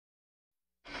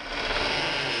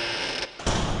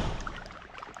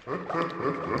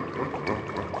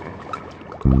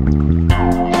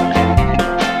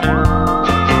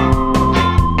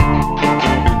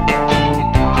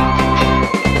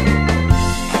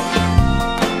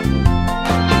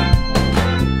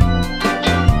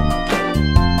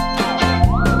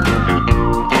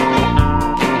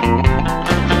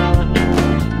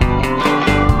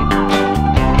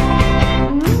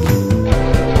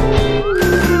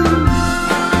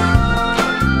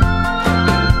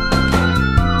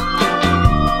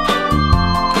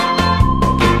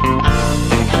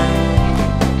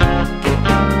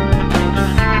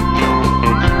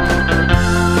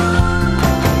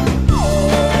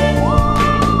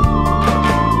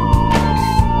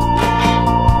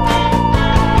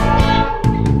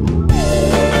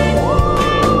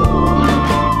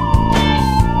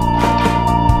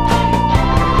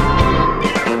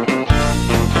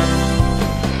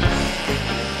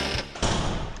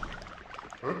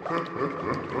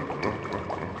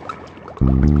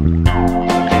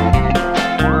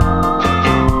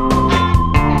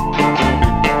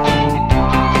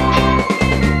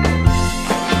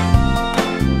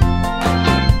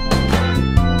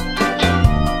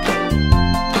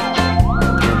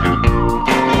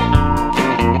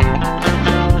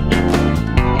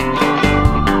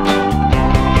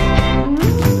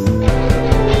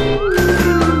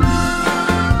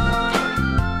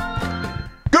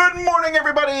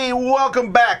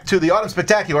Welcome back to the Autumn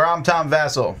Spectacular. I'm Tom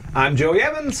Vassell. I'm Joey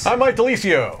Evans. I'm Mike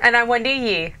Delisio. And I'm Wendy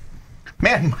Yee.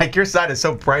 Man, Mike, your side is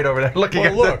so bright over there. Looking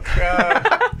at look.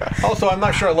 Also, I'm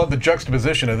not sure I love the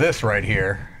juxtaposition of this right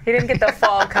here. He didn't get the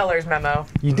fall colors memo.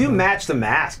 You do match the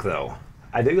mask, though.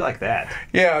 I do like that.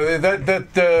 Yeah,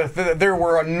 there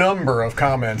were a number of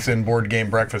comments in Board Game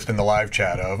Breakfast in the live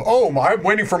chat of, "Oh, I'm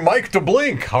waiting for Mike to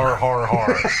blink." Har har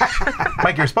har.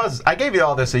 Mike, you're supposed. I gave you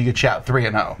all this so you could shout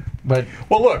 3-0. But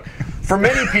well, look, for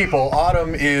many people,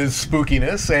 autumn is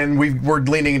spookiness, and we're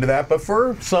leaning into that. But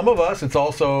for some of us, it's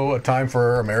also a time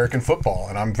for American football,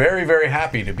 and I'm very, very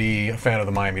happy to be a fan of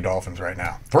the Miami Dolphins right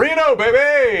now. 3-0,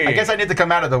 baby! I guess I need to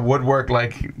come out of the woodwork,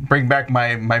 like bring back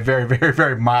my very, very,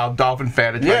 very mild Dolphin fan.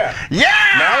 It's yeah, like, yeah.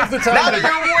 Now's the time now to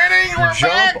that you're winning, we're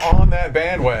jump back. on that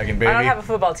bandwagon, baby. I don't have a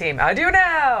football team. I do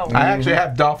now. I actually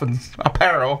have Dolphins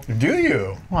apparel. Do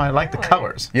you? Well, I like the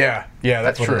colors. Yeah,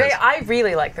 that's what true. it is. I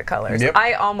really like the colors. Yep.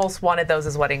 I almost wanted those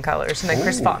as wedding colors, and then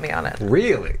Chris fought me on it.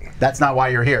 Really? That's not why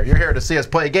you're here. You're here to see us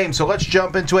play a game, so let's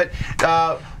jump into it.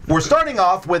 We're starting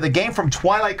off with a game from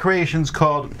Twilight Creations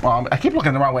called, I keep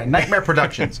looking the wrong way, Nightmare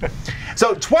Productions.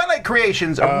 So Twilight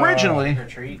Creations originally...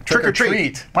 Trick or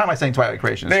Treat. Why am I saying Twilight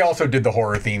Creations? They also did the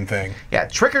horror theme thing. Yeah,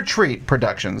 Trick or Treat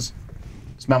Productions.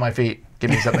 Smell my feet. Give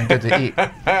me something good to eat.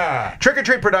 Trick or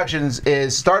Treat Productions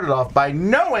is started off by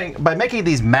making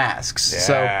these masks. Yeah.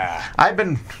 So I've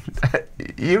been,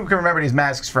 you can remember these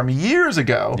masks from years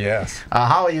ago. Yes.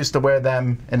 Holly used to wear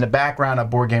them in the background of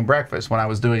Board Game Breakfast when I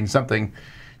was doing something.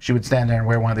 She would stand there and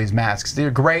wear one of these masks. They're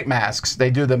great masks.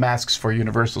 They do the masks for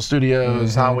Universal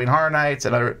Studios, Halloween Horror Nights,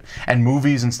 and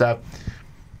movies and stuff.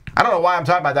 I don't know why I'm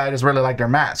talking about that. I just really like their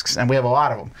masks, and we have a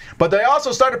lot of them. But they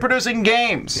also started producing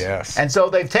games. Yes. And so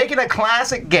they've taken a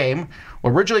classic game,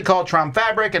 originally called Tron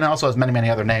Fabric, and it also has many, many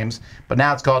other names, but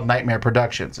now it's called Nightmare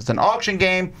Productions. It's an auction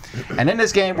game, and in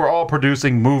this game, we're all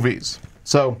producing movies.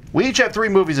 So we each have 3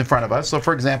 movies in front of us. So,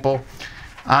 for example,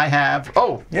 I have...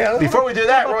 Oh, yeah, before we do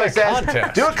that, Roy says,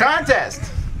 do a contest.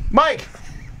 Mike.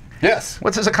 Yes.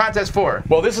 What's this a contest for?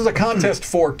 Well, this is a contest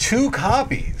for 2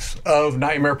 copies of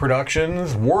Nightmare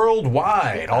Productions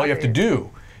worldwide. All you have to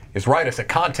do is write us at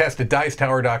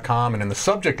contest@dicetower.com, and in the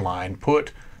subject line,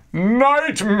 put Nightmare.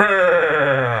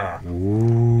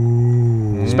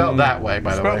 Ooh. Spelled that way,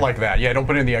 by the way. Spelled like that. Yeah, don't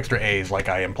put in the extra A's like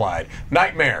I implied.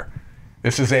 Nightmare.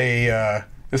 This is a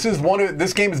this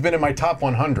game has been in my top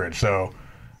 100. So,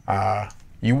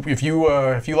 if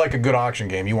you like a good auction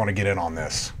game, you want to get in on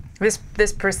this. This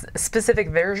specific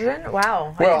version?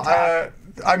 Wow. Well,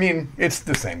 I mean, it's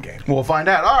the same game. We'll find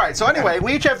out. All right, so anyway,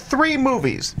 we each have 3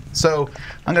 movies. So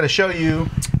I'm going to show you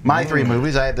my 3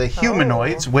 movies. I have The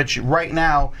Humanoids, which right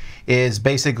now is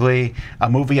basically a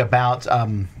movie about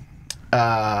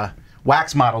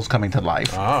wax models coming to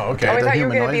life. Oh, okay. Oh, I thought you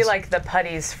were going to be like the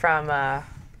putties from...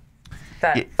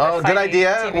 good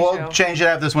idea. We'll change it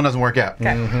out if this one doesn't work out.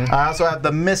 Okay. I also have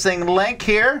The Missing Link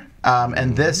here,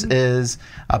 and this is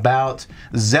about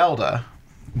Zelda,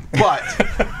 but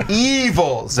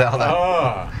evil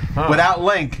Zelda. Without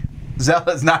Link,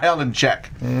 Zelda's not held in check.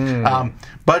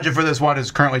 Budget for this one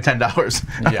is currently $10.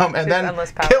 Yeah. And then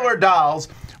Killer Dolls,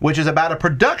 which is about a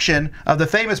production of the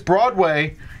famous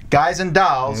Broadway Guys and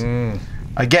Dolls.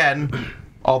 Again,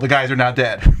 all the guys are now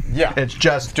dead. Yeah. It's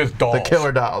just dolls. the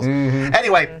killer dolls.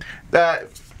 Anyway,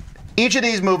 each of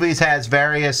these movies has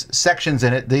various sections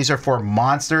in it. These are for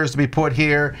monsters to be put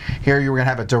here. Here you're going to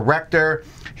have a director.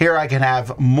 Here I can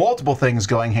have multiple things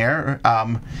going here.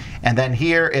 And then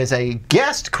here is a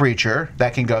guest creature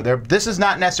that can go there. This is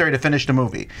not necessary to finish the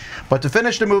movie. But to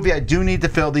finish the movie, I do need to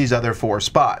fill these other 4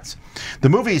 spots. The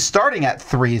movie is starting at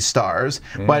 3 stars,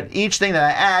 but each thing that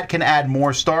I add can add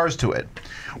more stars to it.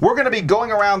 We're going to be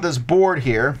going around this board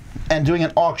here and doing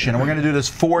an auction. And we're going to do this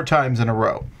 4 times in a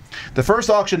row. The first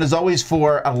auction is always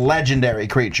for a legendary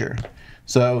creature.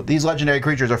 So these legendary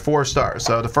creatures are 4 stars.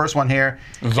 So the first one here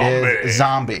is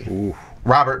Zombie. Ooh.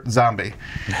 Robert Zombie.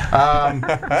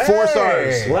 4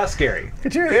 stars. Less scary.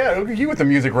 Yeah, you with the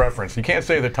music reference. You can't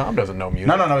say that Tom doesn't know music.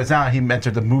 No, it's not. He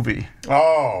entered the movie.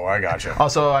 Oh, I gotcha.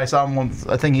 Also, I saw him once,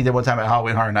 I think he did one time at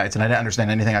Halloween Horror Nights, and I didn't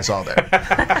understand anything I saw there.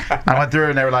 I went through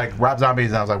and they were like, Rob Zombies,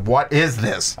 and I was like, what is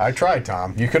this? I tried,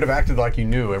 Tom. You could have acted like you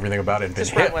knew everything about it and been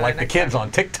Just run hit with like it the next kids time.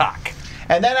 on TikTok.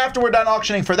 And then after we're done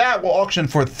auctioning for that, we'll auction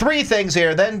for 3 things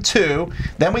here, then 2.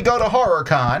 Then we go to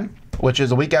HorrorCon, which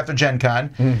is a week after Gen Con.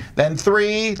 Then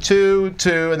 3, 2,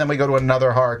 2, and then we go to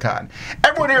another HorrorCon.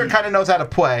 Everyone here kind of knows how to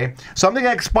play, so I'm going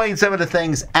to explain some of the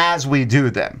things as we do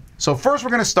them. So first we're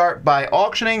going to start by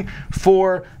auctioning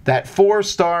for that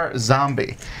 4-star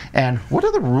zombie. And what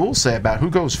do the rules say about who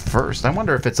goes first? I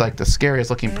wonder if it's like the scariest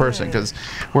looking person, because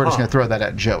we're just going to throw that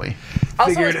at Joey.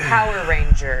 Also, Figured. it's Power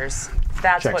Rangers.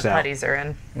 That's Checks what out. putties are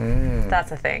in.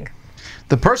 That's a thing.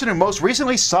 The person who most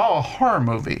recently saw a horror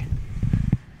movie.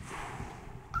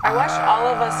 I watched All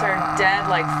of Us Are Dead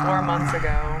like 4 months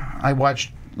ago. I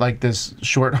watched like this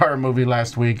short horror movie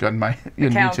last week on my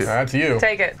Counts. YouTube. That's you.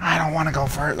 Take it. I don't want to go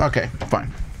first. Okay,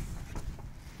 fine.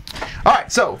 All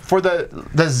right, so for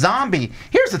the zombie,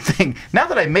 here's the thing. Now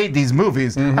that I made these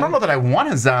movies, I don't know that I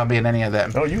want a zombie in any of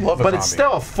them. Oh, you love a But it's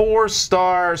zombie. still a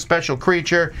 4-star special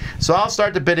creature, so I'll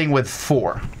start the bidding with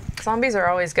 4. Zombies are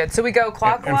always good. So we go And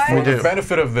clockwise. for do. the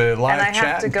benefit of the I live have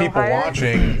chat to and go people higher?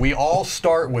 watching, we all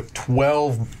start with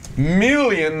 $12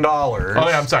 million. Oh,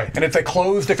 yeah, I'm sorry. And it's a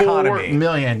closed 4 economy.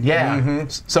 million, yeah.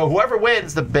 So whoever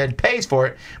wins, the bid pays for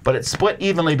it, but it's split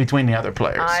evenly between the other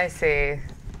players. I see.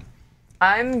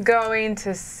 I'm going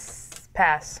to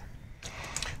pass.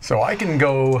 So I can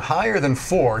go higher than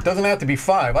 4. It doesn't have to be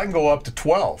 5. I can go up to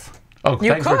 12. Oh, You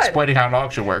thanks for could. explaining how an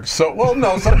auction works. So, well,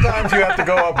 no, sometimes you have to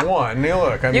go up 1. Now,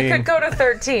 look, I You mean, could go to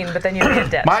 13, but then you'd be in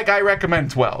debt. Mike, I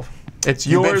recommend 12. It's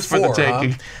you bet yours for the 4, huh?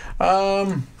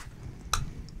 taking.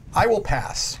 I will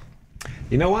pass.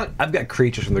 You know what? I've got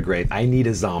creatures from the grave. I need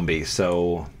a zombie,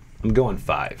 so I'm going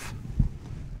 5.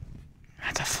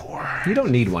 That's a 4. You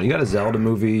don't need one. You got a Zelda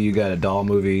movie. You got a doll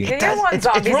movie. Yeah, you want It's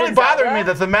zombies really in bothering Zelda. me,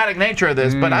 the thematic nature of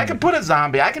this, but I can put a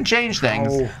zombie. I can change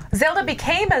things. Zelda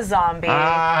became a zombie,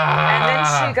 Ah. and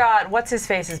then she got what's his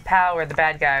face's power. The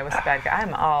bad guy. What's the bad guy?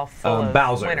 I'm all full of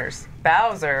Bowser. winners.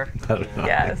 Bowser. I don't know. I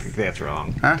Yes. think that's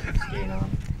wrong. Ganon.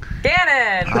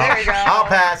 There you go. I'll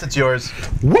pass. It's yours.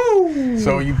 Woo!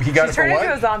 So he got it She's for turned into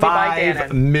a what? zombie by $5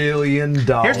 Ganon. million.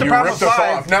 Here's the You problem ripped with us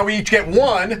 5. off. Now we each get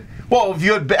 1. Well, if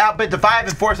you had outbid the 5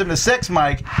 and forced him to 6,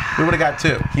 Mike, we would have got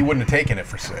 2. He wouldn't have taken it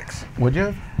for 6. Would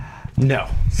you? No.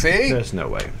 See? There's no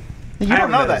way. You I don't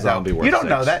haven't know met a that, zombie though. worth You don't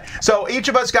know 6. that. So each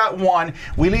of us got 1.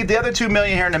 We leave the other $2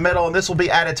 million here in the middle, and this will be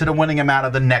added to the winning amount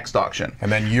of the next auction. And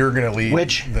then you're going to lead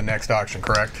Which- the next auction,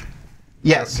 correct?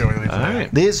 Yes. Joey leads All the-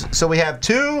 right. So we have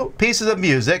 2 pieces of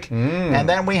music, and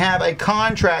then we have a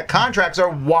contract. Contracts are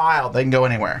wild. They can go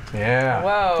anywhere. Yeah.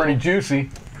 Whoa. Pretty juicy.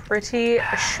 Pretty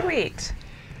sweet.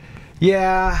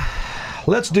 Yeah.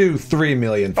 Let's do $3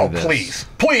 million for Oh, this. please.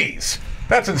 Please.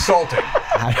 That's insulting.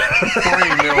 3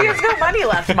 He million. has no money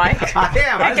left, Mike. I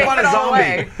am. I just gave want it a all zombie.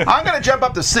 away. I'm going to jump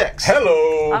up to 6.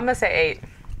 Hello. I'm gonna say 8.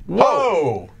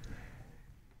 Whoa.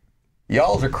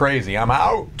 Y'all's are crazy. I'm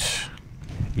out.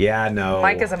 Yeah, no.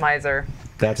 Mike is a miser.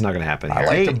 That's not going to happen I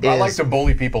here. like is- to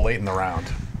bully people late in the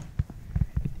round.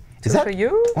 Is For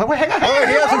you? Wait, hang on. Oh,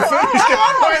 he hasn't finished Hang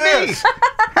on, it. Look at me. this.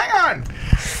 Hang on.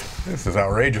 This is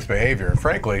outrageous behavior.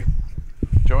 Frankly,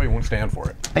 Joey won't stand for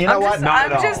it. And you know I'm what? just-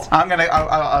 Not at all. I'm gonna.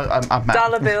 I'm mad.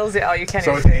 Dollar bills. Oh, you can't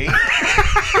So even it's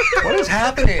see. 8? What is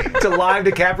happening? It's a live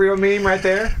DiCaprio meme right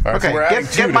there. All right, Okay, so we're adding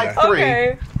give 2 to Mike that. 3.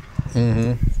 Okay.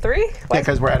 3? Yeah,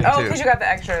 because we're adding Oh, 2. because you got the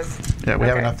extras. Yeah, we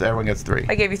have Okay. enough. That everyone gets 3.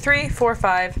 I gave you 3, 4,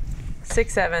 5,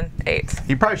 6, 7, 8.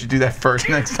 You probably should do that first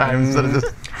next time instead of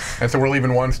just. And so we're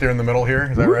leaving 1 steer in the middle here.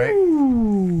 Is that right?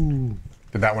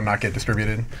 Did that one not get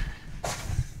distributed?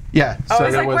 Yeah. Oh, so I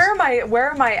was there like, where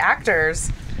are my actors?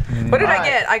 What did I Right.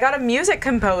 get? I got a music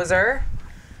composer.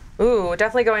 Ooh,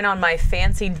 definitely going on my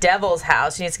fancy devil's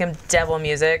house. You need some devil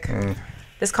music.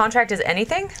 This contract is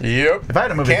anything? Yep. If I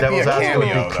had a movie Can't be Devil's a House, it would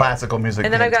cameo, be though. classical music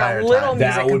And then the I've got entire a little time.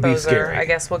 music That would be composer. scary. I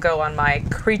guess we'll go on my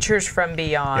Creatures from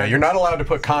Beyond. Yeah, you're not allowed to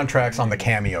put contracts on the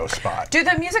cameo spot. Do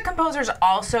the music composers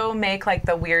also make like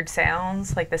the weird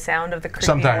sounds, like the sound of the creepy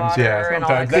Sometimes, water yeah. and all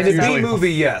Sometimes. that In good the stuff? B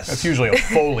movie, yes. That's usually a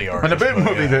Foley artist. In the big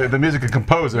but movie, yeah. the music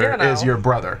composer You know. is your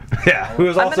brother. Yeah, who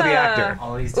is I'm also the gonna- actor.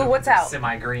 All these Ooh, what's out?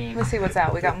 Semi-green. Let's see what's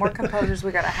out. We got more composers.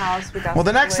 We got a house. We got. Well,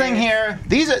 the next thing Switch. here,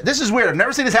 this is weird. I've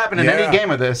never seen this happen in Yeah. any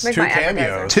game of this. Make Two my advertiser.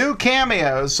 cameos. Two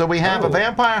cameos. So we have a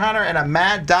vampire hunter and a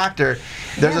mad doctor.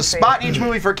 There's a Fancy. spot in each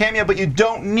movie for a cameo, but you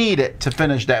don't need it to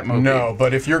finish that movie. No,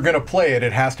 but if you're going to play it,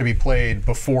 it has to be played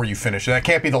before you finish it. That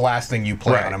can't be the last thing you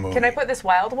play Right. on a movie. Can I put this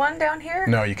wild one down here?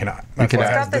 No, you cannot. That's cannot.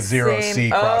 why it It's has Got the the zero same. C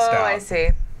crossed out. I see.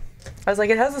 I was like,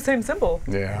 it has the same symbol.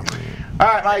 Yeah. All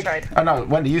right, Mike. tried. Oh no,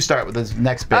 Wendy, you start with this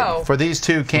next bit Oh. for these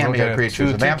two looking cameo at creatures: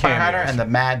 two the vampire hunter cameos. and the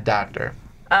mad doctor.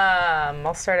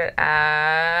 I'll start it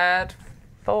at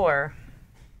 4.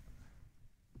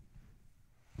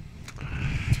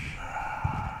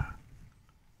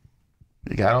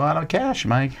 You got a lot of cash,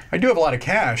 Mike. I do have a lot of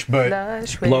cash, but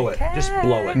Flush Blow with it. Just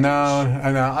blow it. cash.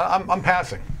 no, I'm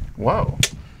passing. Whoa.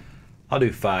 I'll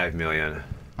do 5 million.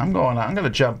 I'm gonna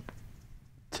jump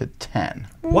to 10.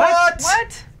 What?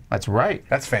 What? That's right.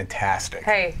 That's fantastic.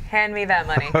 Hey, hand me that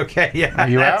money. Okay, yeah. Are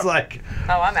you that's out? like,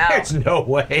 Oh, I'm out. there's no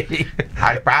way.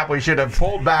 I probably should have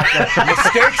pulled back that.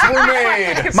 Mistakes were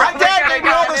made. My dad gave me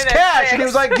all this cash, and he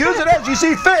was like, "Use it as you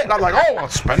see fit." And I'm like, "Oh,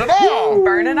 let's spend it all."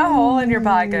 Burning a hole in your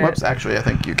pocket. Whoops. Actually, I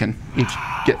think you can each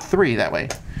get 3 that way.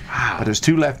 But there's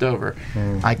 2 left over.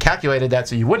 I calculated that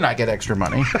so you would not get extra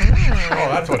money. Oh,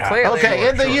 that's what happened. Clearly. Okay,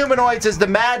 in the humanoids is the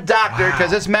Mad Doctor,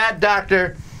 because this Mad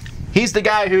Doctor, he's the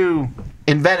guy who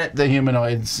invented the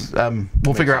humanoids.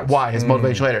 We'll figure out why, his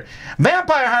motivation later.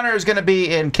 Vampire Hunter is going to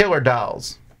be in Killer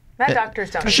Dolls. That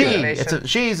doctors don't need She's motivation.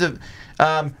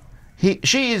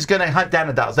 she's going to hunt down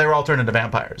the dolls. They were all turned into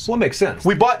vampires. Well, it makes sense.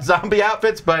 We bought zombie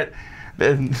outfits, but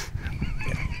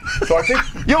So I think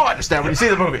you'll understand when you see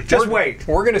the movie. Just wait.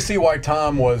 we're going to see why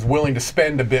Tom was willing to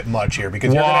spend a bit much here,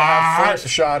 because you're going to have What? first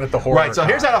shot at the horror. Right, so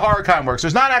here's con. how the horror con works.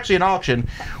 There's not actually an auction.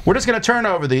 We're just going to turn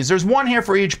over these. There's 1 here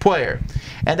for each player.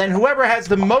 And then whoever has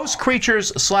the most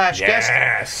creatures / Yes.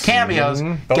 guest cameos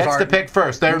Those gets to aren't- pick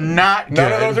first. They're not good.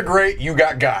 None of those are great. You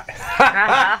got.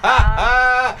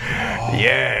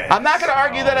 Yeah. I'm not going to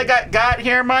argue that I got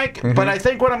here, Mike, but I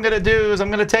think what I'm going to do is I'm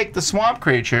going to take the swamp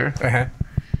creature. Uh-huh.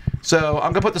 So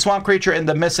I'm going to put the swamp creature in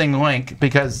the missing Link,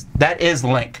 because that is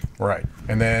Link. Right.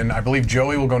 And then I believe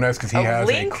Joey will go next because he has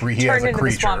Link he has turned a into the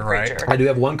creature, swamp right? creature. I do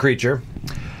have 1 creature.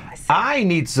 I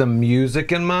need some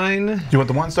music in mine. Do you want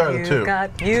the 1 star or the 2? You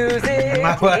got music in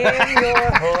your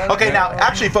heart. Okay, now,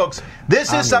 actually, folks,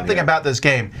 this is something about this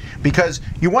game, because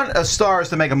you want stars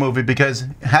to make a movie, because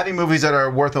having movies that are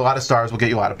worth a lot of stars will get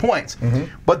you a lot of points.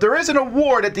 But there is an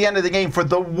award at the end of the game for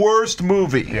the worst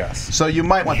movie. Yes. So you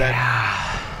might want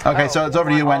that. Okay, so it's over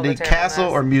to you, all the Wendy. Castle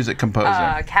terribleness. or music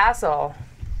composer? Castle.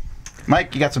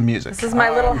 Mike, you got some music. This is my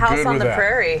little I'm house good on with the that.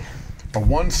 prairie. A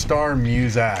 1-star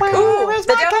music. Ooh,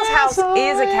 the Devil's House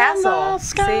is a castle.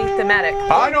 See, thematic.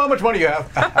 I know how much money you have.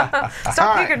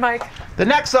 Stop right. peeking, Mike. The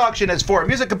next auction is for a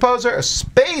music composer, a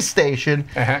space station,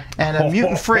 Uh-huh. and a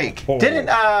mutant freak. Didn't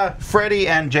Freddy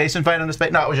and Jason fight on the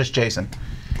space? No, it was just Jason.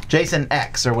 Jason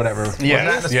X or whatever. Wasn't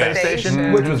that in the yes. space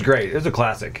station? Which was great. It was a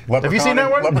classic. Leprechaun you seen that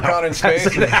one? Leprechaun in Space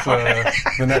is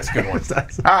the next good one.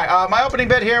 All right, my opening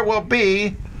bid here will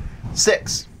be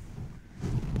 6.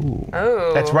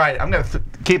 Oh. That's right. I'm going to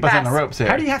keep us on the Fast. ropes here.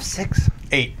 How do you have 6?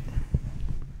 8.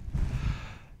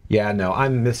 Yeah, no,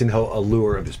 I'm missing the whole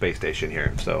allure of the space station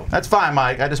here. So That's fine,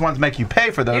 Mike. I just wanted to make you pay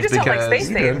for those You just don't because like space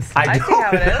things. I I see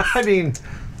how it is. I mean,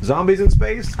 zombies in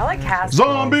space. I like castles.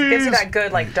 Zombies! Gives you that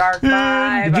good, like, dark vibe. Did you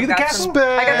I've get the got castle? some-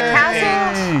 I got the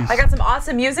castle. I got some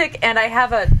awesome music, and I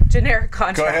have a generic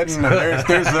contract. Go ahead and there's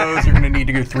those. You're going to need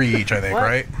to go 3 each, I think, What?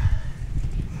 right?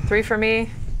 3 for me.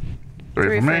 3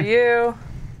 3 for you.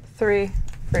 3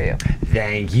 for you.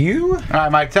 Thank you. All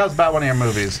right, Mike, tell us about one of your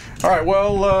movies. All right,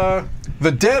 well,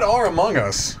 the dead are among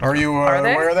us. Are you Are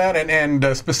they? aware of that?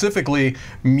 And specifically,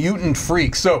 mutant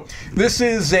freaks. So this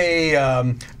is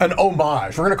an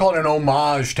homage. We're going to call it an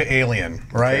homage to Alien,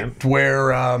 right? Okay.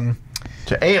 Where,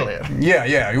 To Alien.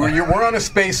 yeah, we're on a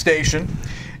space station,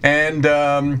 and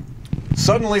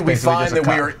suddenly we Basically find just a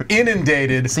that we are copy.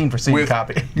 inundated Scene for scene with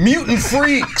copy. mutant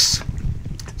freaks.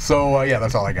 So yeah,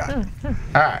 that's all I got. All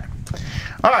right.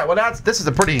 All right, well, this is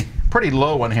a pretty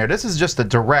low one here. This is just a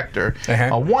director, Uh-huh.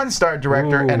 a 1-star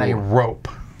director, and a Ooh. rope.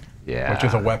 Yeah. Which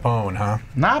is a weapon, huh?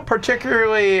 Not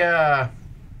particularly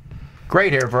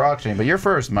great here for auctioning, but you're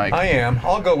first, Mike. I am.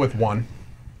 I'll go with 1.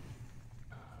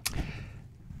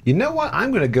 You know what?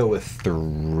 I'm going to go with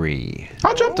 3.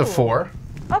 I'll jump to 4.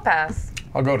 I'll pass.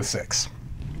 I'll go to 6.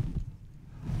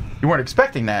 You weren't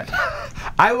expecting that.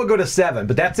 I will go to 7,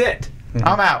 but that's it.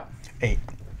 I'm out. 8.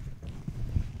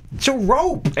 It's a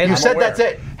rope. And You said aware. that's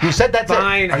it. You said that's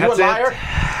Fine, it. Are you a that's it. liar?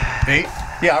 8?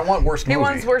 Yeah, I want worst He movie.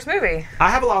 wants worst movie. I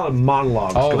have a lot of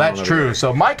monologues. Oh, going that's on over true. there.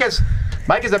 So Mike is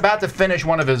about to finish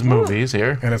one of his movies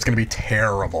here. And it's going to be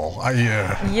terrible.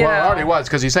 Yeah. Yeah. Well, it already was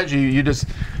because you said you just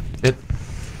it.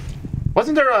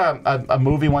 Wasn't there a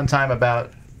movie one time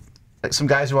about like, some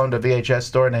guys who owned a VHS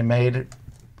store and they made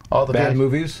all the Bad VHS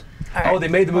movies? All right. Oh, they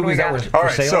made the What do we movies that got? were All for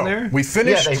right, sale so on there? we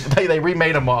finished. Yeah, they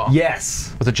remade them all.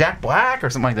 Yes. Was it Jack Black or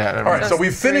something like that? I don't All right, know. so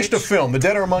we've finished a film. The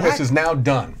Dead Are Among Us is now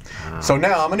done. So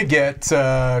now I'm going to get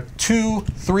 2,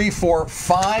 3, 4,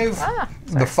 5.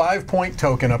 The 5-point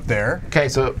token up there. Okay,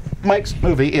 so Mike's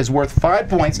movie is worth 5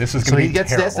 points. This is so gonna he be gets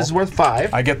terrible. this. This is worth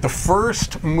 5, I get the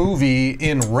first movie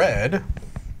in red.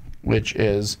 which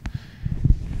is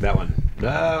That one.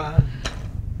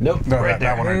 Nope. No, right that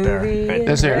there. one right there.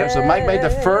 this here. So Mike made the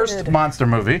first monster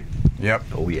movie. Yep.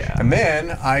 Oh, yeah. And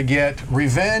then I get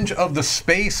Revenge of the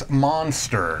Space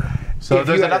Monster. So If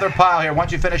there's you had- another pile here.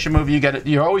 Once you finish a movie, you get it.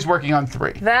 You're always working on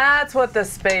 3. That's what the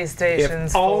space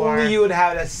station's If only for. you would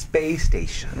have a space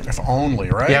station. If only,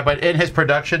 right? Yeah, but in his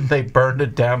production, they burned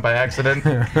it down by accident.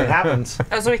 It happens.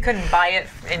 Oh, so we couldn't buy it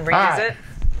and reuse Alright. it?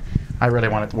 I really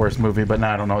wanted the worst movie, but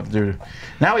now I don't know what to do.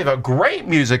 Now we have a great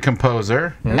music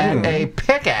composer and a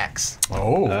pickaxe.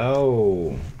 Oh.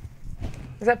 Oh.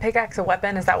 Is that pickaxe a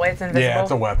weapon? Is that why it's invisible? Yeah,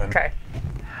 it's a weapon. Okay.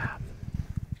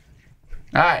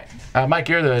 All right, Mike,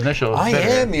 you're the initial. I bidder.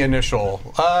 am the initial.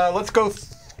 Let's go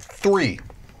 3.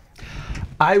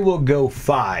 I will go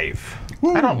 5.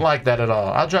 I don't like that at all.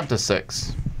 I'll jump to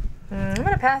 6. I'm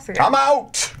going to pass again. I'm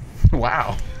out.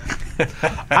 Wow.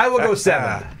 I will go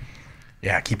 7.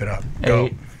 Yeah, keep it up. Go.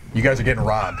 8. You guys are getting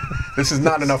robbed. This is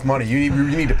not enough money. You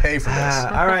need to pay for this.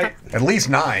 All right. At least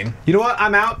 9. You know what?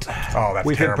 I'm out. Oh, that's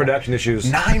We've hit terrible. production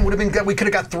issues. 9 would have been good. We could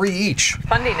have got 3 each.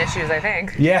 Funding issues, I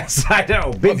think. Yes, I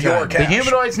know. Big Of your time. The cash.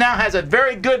 Humanoids now has a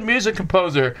very good music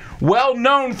composer, well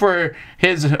known for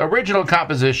his original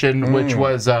composition, which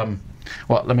was, well,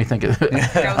 let me think of it.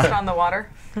 Ghost on the water.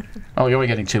 Oh, you're only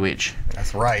getting 2 each.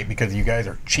 That's right, because you guys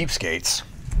are cheapskates.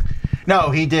 No,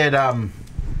 he did,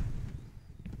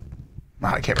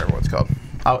 I can't remember what it's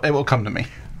called. It will come to me.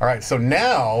 All right, so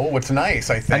now what's nice,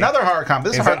 I think, Another horror comedy.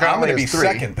 This is horror that I'm going to comedy be is 3.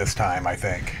 second this time, I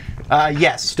think.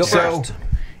 Yes. Still so first.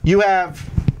 you have.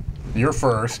 You're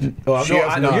first. Oh, She no,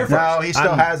 has I know none. you're first. No, he still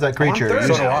I'm- has that creature. I'm third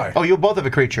So do now. I. Oh, you both have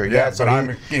a creature. Yeah, so but I'm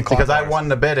he- in because I clockwise. won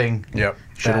the bidding. Yep.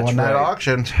 Should have won That's that right.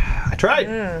 auction. I tried.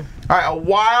 All right, a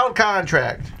wild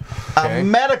contract, Okay. a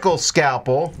medical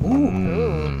scalpel,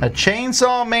 a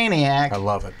chainsaw maniac, I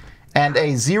love it. and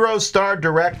a 0-star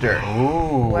director.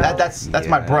 Ooh. That's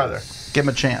my brother. Give him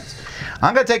a chance.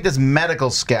 I'm gonna take this medical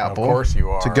scalpel. Of course you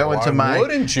are. To go Why into my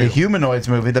wouldn't you? the Humanoids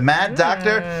movie, the Mad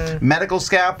Doctor, medical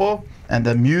scalpel, and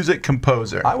the music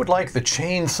composer. I would like the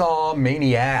Chainsaw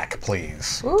Maniac,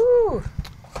 please. Ooh.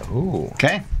 Ooh.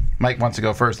 Okay. Mike wants to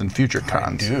go first in future I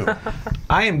cons. do.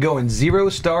 I am going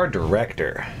 0-star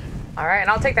director. All right, and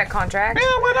I'll take that contract.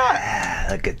 Yeah, why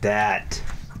not? Look at that.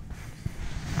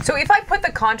 So if I put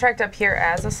the contract up here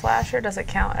as a slasher, does it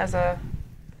count as a...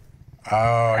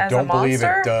 I As a don't believe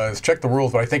monster? it does. Check the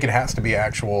rules, but I think it has to be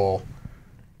actual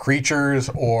creatures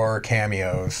or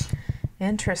cameos.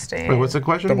 Interesting. Wait, what's the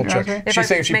question? Double you're check. asking? If She's I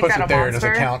saying she make puts that it a there. Does it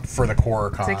monster? count for the core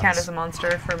cons? Does it count as a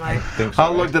monster for my... Think so,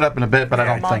 I'll look it up in a bit, but I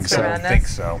don't think Monster so. I Madness. think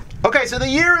so. Okay, so the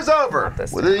year is over. Not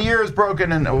this Well, the year is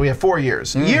broken, and we have 4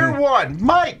 years. Year 1,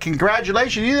 Mike,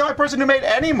 congratulations. You're the only person who made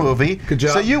any movie. Good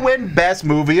job. So you win Best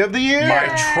Movie of the Year. My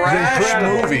trash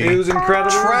Incredible. movie. It was incredible.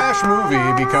 Trash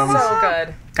movie becomes. So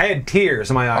good. I had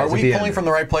tears in my eyes. Are at we the pulling end. from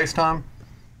the right place, Tom?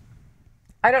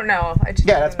 I don't know. I just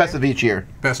Yeah, that's Best of each year.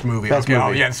 Best movie. Best okay. Oh,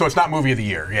 movie. yeah. So it's not movie of the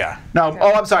year. Yeah. No,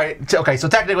 oh, I'm sorry. Okay, so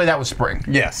technically that was spring.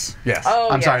 Yes. Yes. Oh,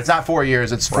 I'm sorry, yes. it's not 4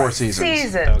 years, it's 4 Right. seasons.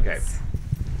 Seasons. Okay.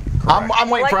 I'm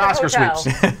waiting Like for the Oscar hotel.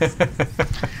 sweeps.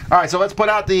 All right, so let's put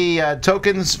out the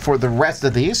tokens for the rest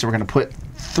of these. So we're going to put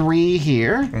 3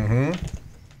 here.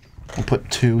 We'll put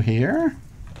 2 here.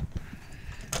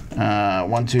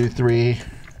 1, 2, 3.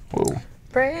 Whoa.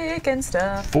 Breaking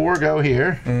stuff. 4 go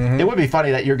here. It would be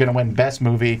funny that you're going to win Best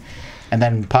Movie and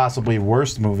then possibly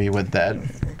Worst Movie with that.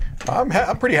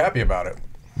 I'm pretty happy about it.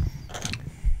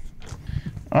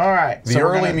 All right. The so we're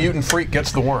early gonna- mutant freak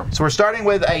gets the worm. So we're starting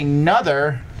with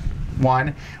another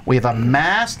one. We have a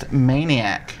Masked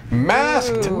Maniac.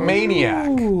 Masked Maniac.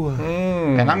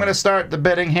 And I'm going to start the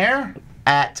bidding here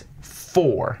at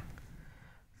 4.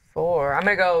 4. I'm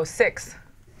going to go 6.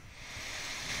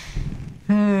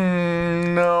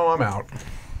 No, I'm out.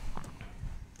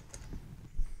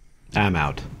 I'm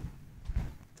out.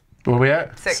 Where we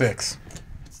at? 6.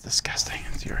 It's disgusting.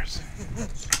 It's yours.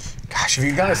 Gosh, if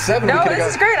you got a 7, we No, could have this got.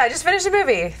 is great. I just finished a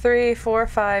movie. 3, 4,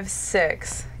 5,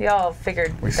 6. Y'all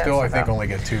figured. We still, I think, only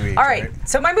get 2 each. All right.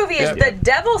 So my movie is Yep. The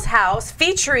Devil's House,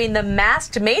 featuring the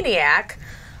masked maniac.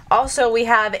 Also, we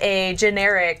have a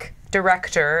generic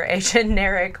director, a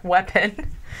generic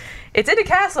weapon. It's in a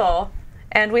castle,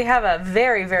 and we have a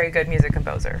very, very good music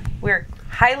composer. We're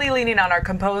highly leaning on our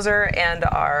composer and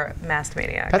our masked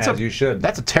maniac. As you should.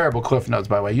 That's a terrible Cliff Notes,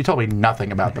 by the way. You told me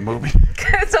nothing about the movie.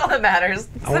 That's all that matters.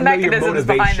 It's the wanna know your mechanisms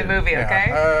behind the motivation. movie,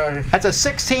 okay? That's a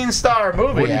 16-star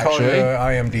movie, Wouldn't call actually. it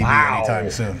IMDb anytime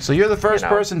soon. So you're the first You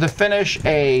know. person to finish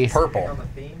a Purple.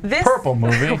 This purple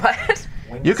movie. What?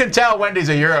 You can tell Wendy's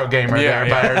a Euro gamer Yeah, there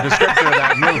by her description of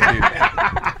that movie.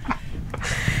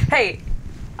 Hey,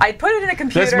 I put it in a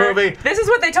computer. This movie This is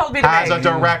what they told me to As a make.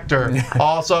 director,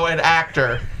 also an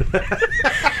actor.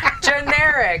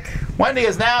 Generic. Wendy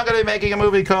is now going to be making a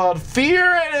movie called Fear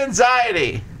and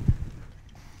Anxiety.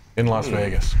 In Las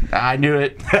Vegas. I knew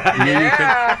it. You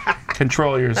could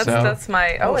control yourself. That's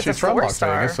my. Oh, it's a She's from Las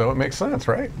 4-star. Vegas, so it makes sense,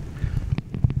 right?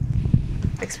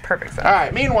 Makes perfect sense. All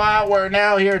right. Meanwhile, we're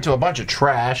now here to a bunch of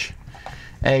trash.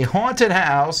 A haunted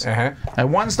house, Uh-huh. a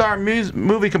one-star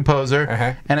movie composer,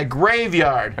 Uh-huh. and a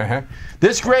graveyard. Uh-huh.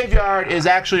 This graveyard is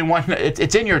actually one.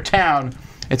 It's in your town.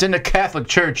 It's in the Catholic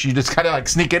Church. You just kind of like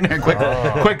sneak in there and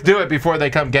quick do it before they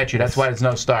come get you. That's why it's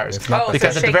no stars. not Oh,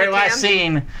 Because so at the shake very the last cam?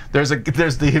 scene, there's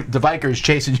the Vikers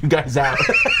chasing you guys out.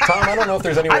 Tom, I don't know if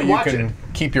there's any way I'd you watch can it.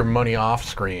 keep your money off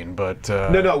screen, but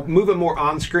No, move it more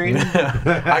on screen.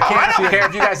 I don't care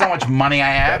if you guys know how much money I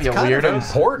have, that's you kind of weirdos.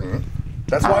 important.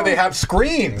 That's why they have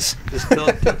screens. Just tilt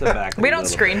it back. We don't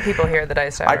screen people here at the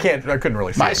Dice Tower. I couldn't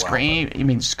really see My it well. screen? You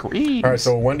mean screens? All right,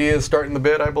 so Wendy is starting the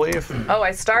bid, I believe. Oh,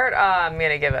 I start. I'm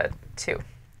gonna give it 2.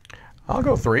 I'll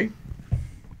go 3.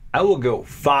 I will go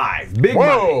 5. Big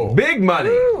Whoa. money. Big money.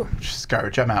 Woo. Just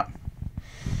garbage. I'm out.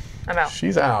 I'm out.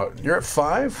 She's out. You're at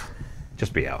 5?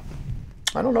 Just be out.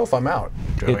 I don't know if I'm out,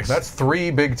 Joey. It's- That's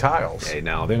 3 big tiles. Hey,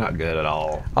 no, they're not good at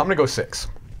all. I'm going to go 6.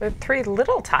 With 3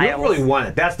 little tiles. You don't really want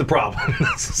it. That's the problem.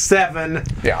 7.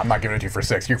 Yeah, I'm not giving it to you for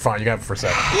 6. You're fine. You got it for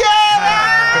 7.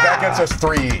 Yeah! Because that gets us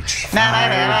 3 each.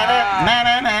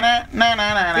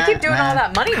 We keep doing all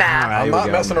that money math. I'm Here we not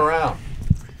go. messing around.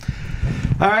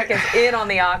 All right. Gets in on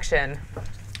the auction.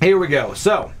 Here we go.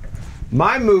 So,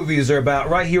 my movies are about,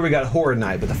 right here we got Horror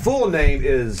Night, but the full name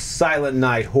is Silent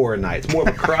Night Horror Night. It's more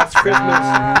of a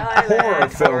cross-Christmas horror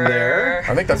film there.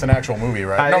 I think that's an actual movie,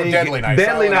 right? No, think- Deadly Night.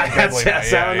 Deadly Silent Night. That's Deadly Night.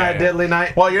 Silent Yeah, Night, yeah. Deadly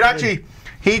Night. Well, you're actually.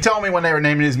 He told me when they were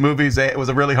naming these movies, it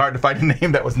was really hard to find a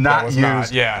name that was not was used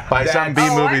not, yeah. by some B Oh,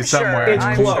 I'm movie sure. somewhere. It's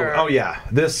I'm close. sure. Oh yeah.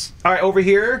 This. All right, over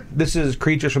here. This is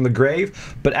Creatures from the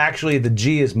Grave, but actually the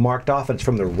G is marked off. It's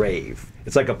from the rave.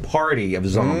 It's like a party of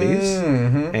zombies.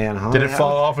 And Did it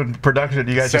fall off in production?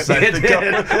 You guys decided It to go?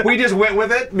 did. We just went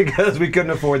with it because we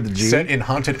couldn't afford the G. Set in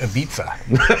haunted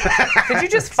Ibiza. Did you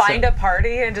just find a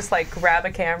party and just like grab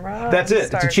a camera? That's and it. It's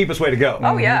start- the cheapest way to go.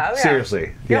 Oh yeah. Oh, yeah. Seriously.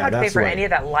 You Yeah, don't have to pay that's for the way. any of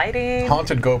that lighting.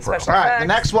 Haunted GoPro. Special All right, the effects.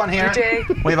 next one here.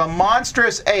 DJ. We have a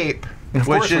monstrous ape,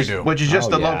 course we do. which is just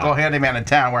Oh, the yeah. local handyman in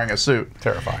town wearing a suit.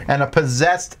 Terrifying. And a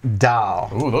possessed doll.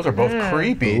 Ooh, those are both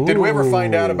creepy. Did we ever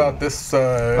find out about this?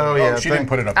 Oh, yeah, she thank- didn't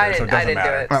put it up there, I so didn't. it I doesn't didn't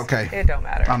matter. do it. Okay. It don't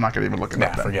matter. I'm not going to even look at Nah,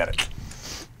 that. then. forget it.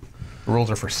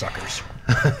 Rules are for suckers.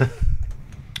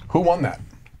 Who won that?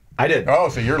 I did. Oh,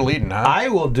 so you're leading, huh? I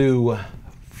will do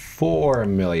 4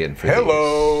 million for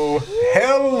Hello.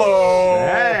 Hello. these.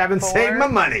 Hey, I haven't 4 saved my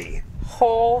money.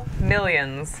 Whole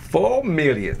millions. 4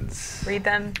 millions. Read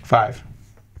them. 5.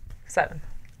 7.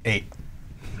 8.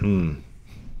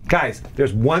 Guys,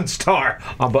 there's 1 star.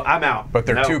 But I'm out. But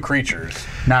they're No. 2 creatures.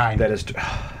 9. That is.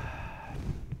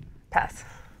 Pass.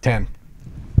 10.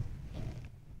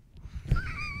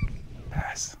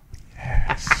 Pass.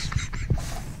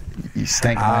 You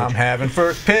stink, I'm Mike. having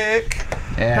first pick.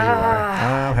 Yeah, you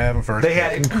are. I'm having first They pick.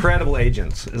 had incredible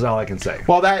agents, is all I can say.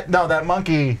 Well, that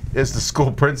monkey is the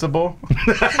school principal.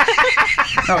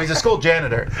 No, he's a school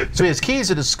janitor. So he has keys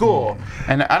to the school.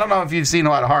 And I don't know if you've seen a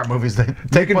lot of horror movies that You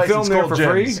take can place film in there school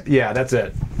for free? gyms. Yeah, that's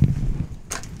it.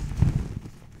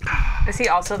 Is he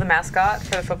also the mascot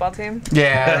for the football team?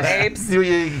 Yeah. Apes.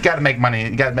 You got to make money.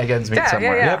 You got to make ends meet Yeah,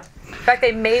 somewhere. yeah, yeah. Yep. In fact,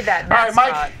 they made that All right,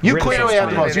 mascot. Mike, you Really clearly have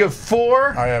the funny. most. You have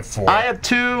 4. I have 4. I have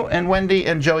 2, and Wendy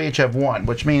and Joe each have 1,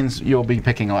 which means you'll be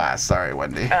picking last. Sorry,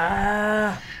 Wendy.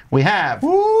 We have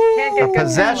Can't get a good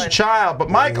possessed talent. child, but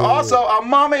Mike also a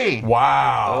mummy.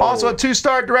 Wow. Also a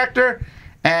 2-star director,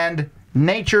 and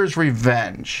Nature's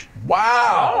Revenge.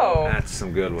 Wow. Oh. That's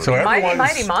some good ones. So Mighty, everyone's,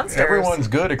 mighty monsters. Everyone's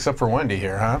good except for Wendy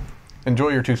here, huh? Enjoy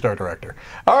your 2-star director.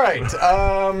 All right.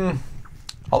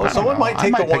 Although someone might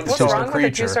take the one pick that the says What's the wrong with the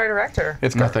creature. two-star director?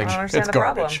 It's Nothing. garbage. I don't understand It's the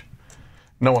problem. garbage.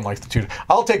 No one likes the two.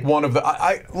 I'll take one of the. Then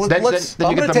you I'm get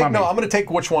gonna the take mummy. no. I'm gonna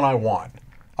take which one I want.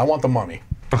 I want the mummy.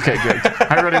 Okay, good.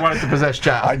 I really wanted the possessed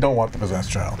child. I don't want the possessed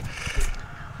child.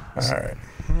 All right.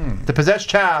 The possessed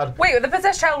child. Wait, the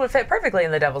possessed child would fit perfectly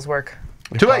in the devil's work.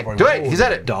 Too late. probably Too will. late. He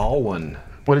said it. Doll one.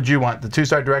 What did you want? The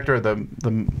two-star director or the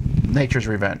Nature's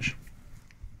Revenge?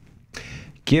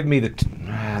 Give me the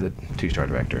two-star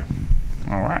director.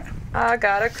 All right. I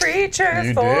got a creature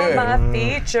You for did. my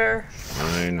feature.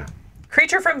 Fine.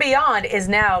 Creature from Beyond is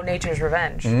now Nature's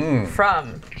Revenge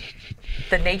from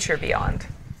the Nature Beyond.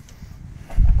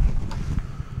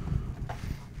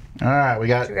 All right. We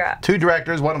got you got? 2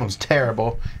 directors. One of them's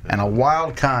terrible, and a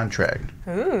wild contract.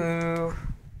 Ooh.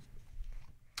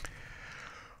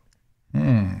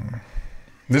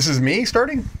 This is me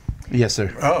starting. Yes,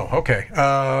 sir. Oh, okay. Do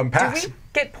Pass. we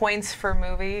get points for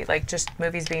movie, like just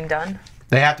movies being done?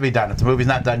 They have to be done. If the movie's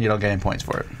not done, you don't get any points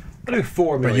for it. I'll do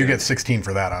 4 million. But you get 16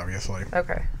 for that, obviously.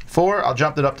 Okay. 4. I'll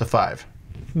jump it up to 5.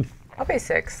 I'll pay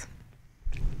 6.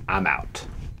 I'm out.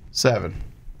 7.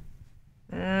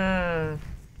 Did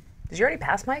you already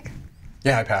pass, Mike?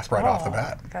 Yeah, I passed right off the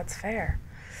bat. That's fair.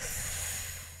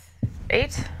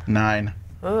 8? 9.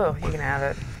 Ooh, you can have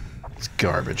it. It's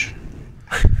garbage.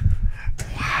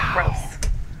 Gross.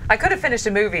 I could have finished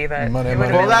a movie, but Money, it would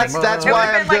money, have Well, been that's it why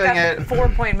would I'm have been doing like a it.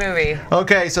 4-point movie.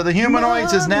 Okay, so the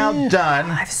humanoids is now done.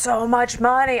 I have so much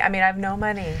money. I mean, I have no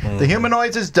money. The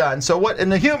humanoids is done. So what in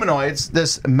the humanoids?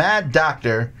 This mad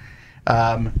doctor,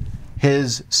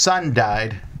 his son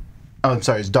died. Oh, I'm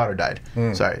sorry, his daughter died.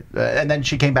 Sorry, and then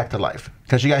she came back to life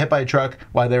because she got hit by a truck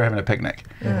while they were having a picnic.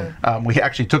 We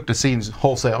actually took the scenes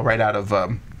wholesale right out of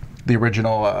the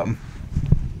original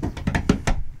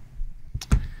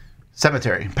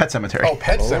cemetery, Pet Cemetery. Oh,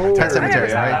 Pet Cemetery. Pet Cemetery, I never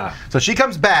saw right? So she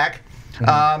comes back,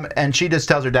 and she just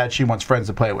tells her dad she wants friends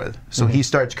to play with. So he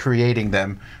starts creating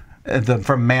them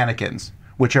from mannequins,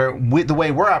 which are the way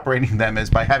we're operating them is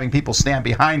by having people stand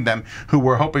behind them who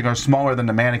we're hoping are smaller than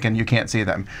the mannequin. You can't see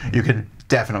them. You can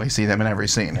definitely see them in every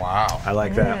scene. Wow. I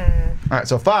like that. All right,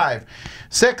 so 5,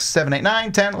 6, 7, 8,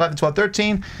 9, 10, 11, 12,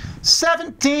 13,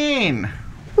 17.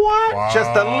 What? Wow. Just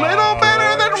a little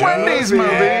better than Just Wendy's movie.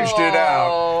 edged it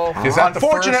out. Is that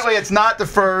Unfortunately, the it's not the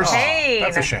first. Pain.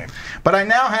 first? That's a shame. But I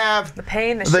now have The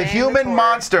pain, the the shame, human the horror.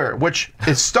 monster, which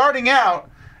is starting out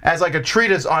as like a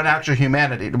treatise on actual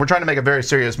humanity. We're trying to make a very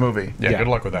serious movie. Yeah, good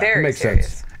luck with that. Very Makes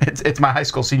serious. sense. It's my high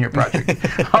school senior project.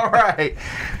 All right.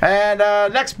 And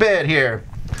next bid here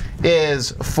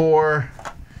is for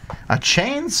a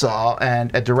chainsaw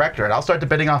and a director. And I'll start the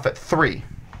bidding off at 3.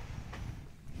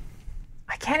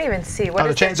 I can't even see. What Oh, the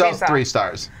is this chainsaw's chainsaw? 3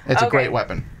 stars. It's a Okay. great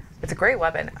weapon. It's a great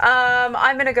weapon.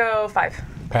 I'm going to go 5.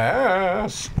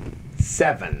 Pass.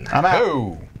 7. I'm out.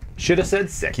 Oh. Should have said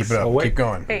 6. Keep it up. Oh, wait. Keep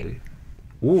going. 8.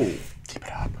 Ooh. Keep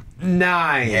it up.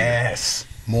 9. Yes.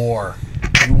 More.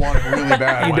 You want it really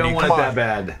bad. You Wendy. don't want Come it on.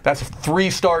 that bad. That's a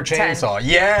 3-star chainsaw.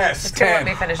 Yes. Just gonna let 10.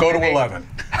 me finish Go the to movie. 11.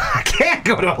 I can't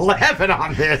go to 11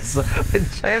 on this.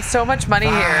 I have so much money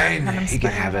here. Fine, and I'm you can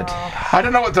spending have it. all. I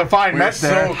don't know what to find We were meant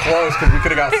there. so close because we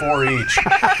could have got 4 each.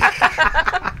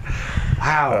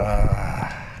 Wow.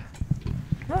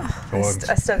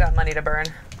 I still got money to burn.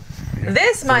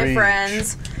 This, my 3 each.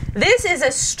 friends, this is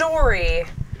a story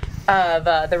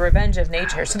of the revenge of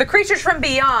nature. So the creatures from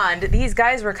beyond, these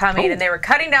guys were coming and they were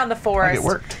cutting down the forest.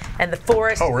 worked. And the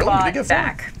forest Oh, really? We fought did get 4?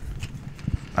 back.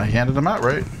 I handed them out,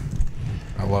 right?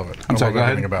 I love it. I'm I sorry, love go ahead.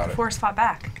 everything about it. Forest fought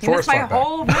back. You Forest missed my fought back.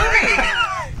 whole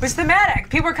movie. It was thematic.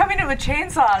 People were coming in with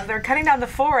chainsaws. They were cutting down the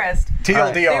forest.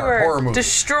 TLDR, They were horror movie.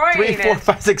 destroying 3, 4, it.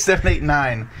 5, 6, 7, 8,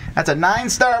 9. That's a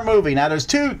 9-star movie. Now there's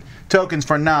 2 tokens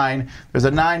for 9. There's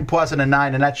a 9 plus and a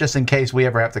 9, and that's just in case we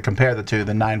ever have to compare the 2.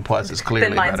 The 9 plus is clearly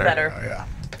Then mine's better. Oh, yeah.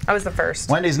 I was the first.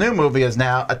 Wendy's new movie is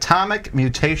now Atomic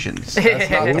Mutations. That's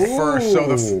not the Ooh. first.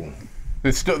 So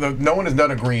it's still no one has done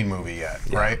a green movie yet,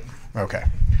 right? Okay.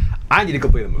 I need to go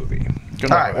play the movie.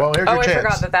 Good All luck right, with well, that. here's Oh, your I chance.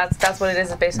 forgot that that's what it is.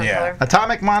 It's based on Yeah. color.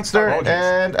 Atomic Monster Oh, geez.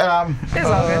 and It's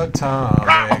all good. Atomic.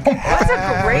 That's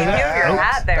a great view of your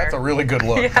hat there. That's a really good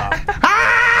look. Tom.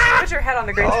 Put your head on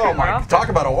the green Oh screen more my! often. Talk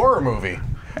about a horror movie.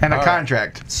 and a All right.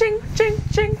 contract. Ching, ching,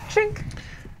 ching, ching.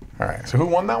 All right. So who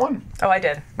won that one? Oh, I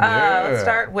did. Yeah. Let's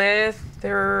start with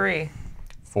 3.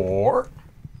 4,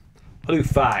 I'll do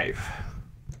 5.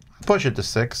 Push it to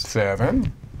 6.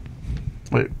 7.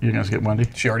 Wait, you're gonna skip Wendy?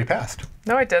 She already passed.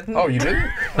 No, I didn't. Oh, you didn't?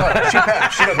 Oh, she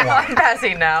passed. She doesn't want I'm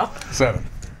passing now. it. 7.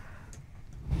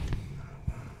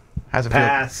 How's it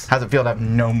Pass. feel? How's it feel to have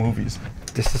no movies?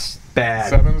 This is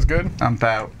bad. 7's good. I'm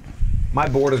out. My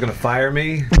board is going to fire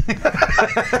me.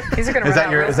 These are gonna Is run that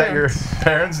out your real is that soon. your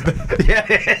parents? Yeah,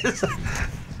 it is.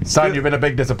 Son, you've been a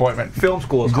big disappointment. Film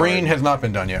school is Green hard. has not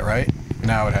been done yet, right?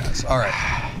 Now it has. All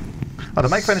right. Oh, did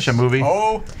Mike finish a movie?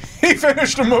 Oh, he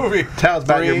finished a movie. Tell us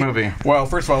about your movie. Well,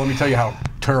 first of all, let me tell you how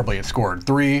terribly it scored.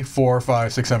 3, 4,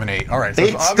 5, 6, 7, 8. All right, so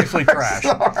it's obviously trash.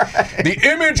 Right. The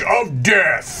Image of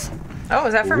Death. Oh,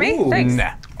 is that for me? Ooh. Thanks.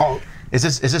 Nah. Oh, is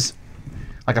this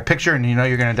like a picture and you know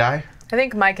you're gonna die? I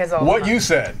think Mike has all. What of you them.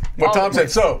 said. What All Tom the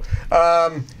said. So,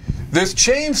 this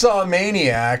chainsaw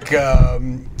maniac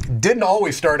didn't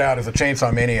always start out as a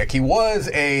chainsaw maniac. He was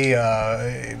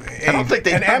I don't think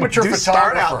they an amateur do photographer.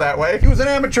 start out that way. He was an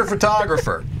amateur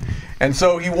photographer. And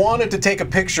so he wanted to take a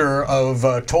picture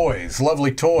of toys,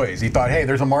 lovely toys. He thought, hey,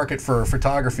 there's a market for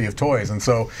photography of toys. And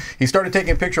so he started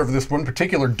taking a picture of this one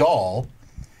particular doll.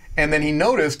 And then he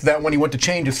noticed that when he went to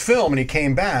change his film and he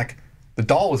came back, the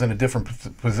doll was in a different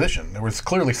position. There was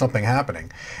clearly something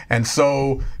happening. And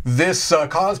so this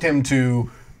caused him to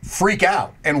freak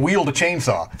out and wield a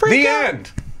chainsaw. The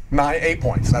end. 8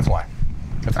 points. That's why.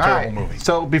 It's a All terrible right. movie.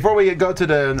 So before we go to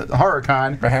the horror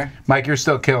con, Uh-huh. Mike, you're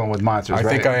still killing with monsters, I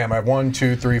right? think I am. I have 1,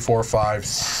 2, 3, 4, 5,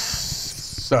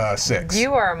 6.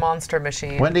 You are a monster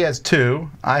machine. Wendy has 2.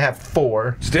 I have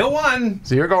 4. Still one.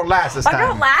 So you're going last this I'm time.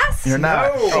 going last? You're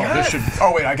not. No. Oh, this should.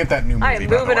 Oh wait, I get that new movie. I am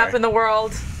by moving the up way. in the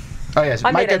world. Oh yes.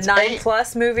 I Mike made a gets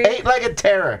 9+ movie. 8-legged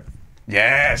terror.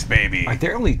 Yes, baby. Like,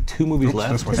 there are only 2 movies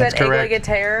left. this one. Is that That's correct. 8-legged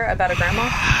terror about a grandma?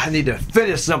 I need to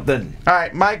finish something. All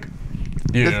right, Mike.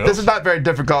 This is not very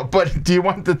difficult, but do you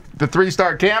want the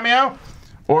 3-star cameo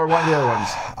or one of the other ones?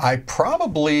 I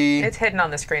probably. It's hidden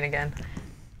on the screen again.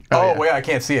 Oh, yeah. wait, I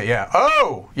can't see it. Yeah.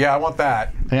 Oh, yeah, I want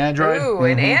that. The Android. Ooh,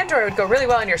 an Android would go really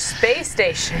well in your space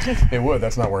station. It would.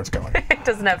 That's not where it's going. It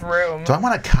doesn't have room. Do I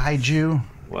want a kaiju?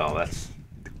 Well, that's.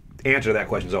 The answer to that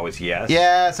question is always yes.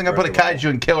 Yes, I'm gonna put a First of all. kaiju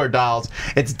and killer dolls.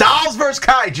 It's dolls versus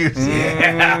kaiju.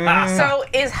 So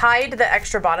is Hyde the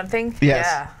extra bottom thing? Yes.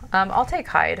 Yeah. I'll take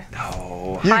Hyde.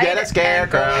 Oh, You Hide get a and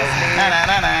scarecrow. go. Na, na,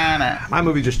 na, na, na. my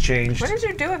movie just changed. What did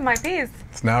you do with my peas?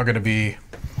 It's now going to be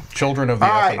Children of the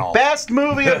All right, Ethanol. best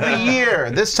movie of the year.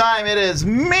 This time it is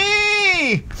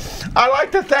me. I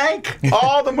like to thank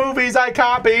all the movies I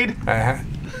copied. Uh-huh.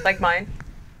 Like mine?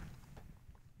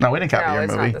 No, we didn't copy No, your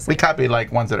it's not movie. the same. We copied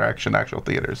like ones that are actual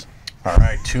theaters. All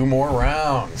right, 2 more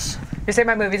rounds. You say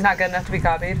my movie's not good enough to be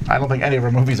copied? I don't think any of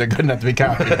our movies are good enough to be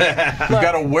copied. We've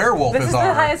got a werewolf This as is the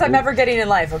our. highest I'm ever getting in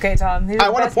life, okay, Tom? These are I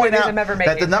the want to best point movies out I'm ever that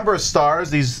the making. number of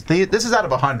stars, this is out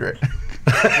of 100.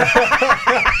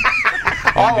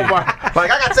 All of them are,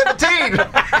 like, I got 17.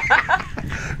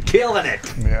 Killing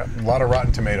it. Yeah, a lot of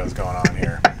Rotten Tomatoes going on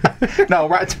here. No,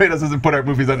 Rotten Tomatoes doesn't put our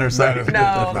movies on their site. is-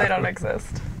 No, they don't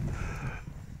exist.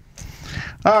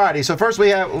 Alrighty, so first we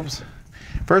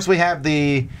have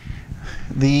the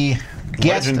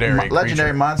guest Legendary legendary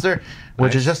creature. monster,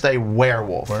 which is just a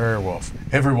werewolf. Werewolf.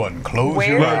 Everyone, close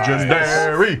your Werewolf. eyes.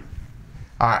 Legendary.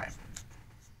 All right.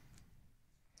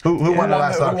 Who won the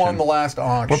last auction? Who won the last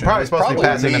auction? We're probably supposed to be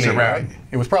passing this me, around. right?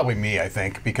 It was probably me, I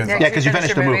think, because Yeah, Yeah, because you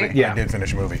finished the your movie. movie. Yeah. I did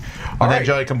finish a movie. And All then right,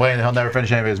 Joey complained that he'll never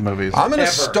finish any of his movies. I'm going to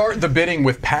Ever. start the bidding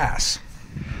with pass.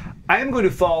 I am going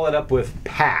to follow it up with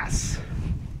pass.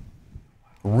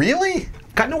 Really?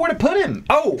 Got nowhere to put him.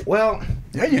 Oh, well,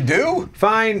 Yeah, you do.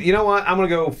 fine. You know what? I'm going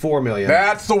to go 4 million.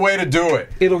 That's the way to do it.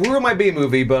 It'll ruin my B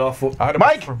movie, but I'll.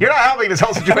 Mike, you're not helping this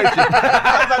whole situation.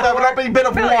 I thought that would not be a bit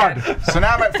of Brilliant. 1. So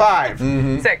now I'm at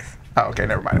 5. 6. Oh, okay,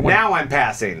 never mind. Now I'm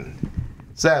passing.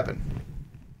 7.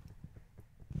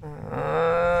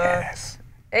 Yes.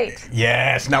 8.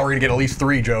 Yes. Now we're going to get at least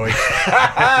 3, Joey.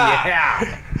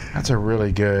 Yeah. That's a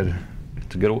really good.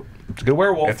 It's a good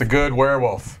werewolf. It's a good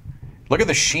werewolf. Look at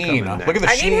the sheen. Coming Look at the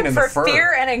I need sheen him in for the fur.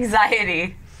 fear and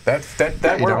anxiety. That you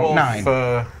don't. werewolf. 9.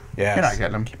 Yes. You're not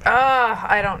getting him.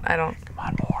 I don't. Come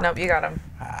on, more. Nope, you got him.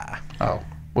 Oh,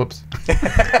 whoops.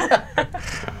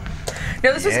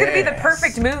 No, this was going to be the Yes.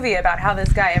 perfect movie about how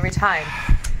this guy, every time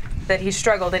that he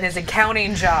struggled in his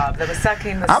accounting job that was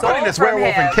sucking the I'm soul putting this from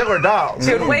werewolf him, in killer dolls.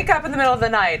 he would wake up in the middle of the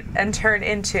night and turn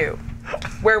into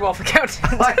werewolf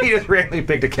accountant. He just randomly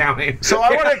picked accounting. So I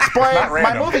want to explain Not my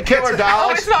random. movie Killer Oh,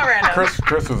 Dolls. it's not random.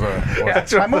 Chris was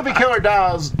a. My movie Killer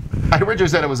Dolls. I originally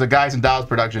said it was a Guys and Dolls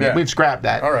production. Yeah. We've scrapped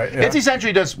that. All right, yeah. It's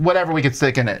essentially just whatever we could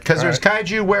stick in it because there's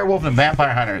kaiju, werewolf, and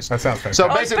vampire hunters. That sounds So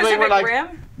fantastic. basically, we're Pacific like,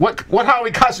 Rim? what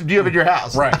Halloween costume do you have in your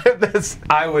house? Right. This-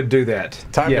 I would do that.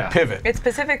 Time Yeah. to pivot. It's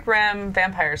Pacific Rim,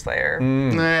 Vampire Slayer,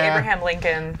 Nah. Abraham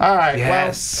Lincoln. All right.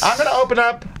 Yes. Well, I'm going to open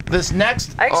up this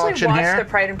next I actually auction watched here. the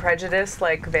Pride and Prejudice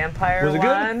vampire Was it good?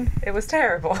 one. It was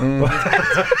terrible.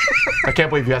 I can't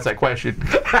believe you asked that question.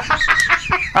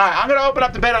 All right, I'm going to open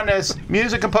up the bid on this.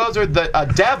 Music composer, a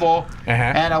devil,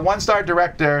 and a 1-star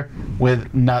director with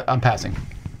I'm passing.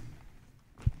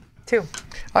 2.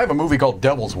 I have a movie called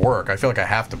Devil's Work. I feel like I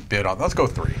have to bid on. Let's go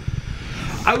 3.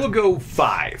 I will go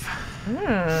 5.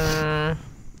 I'm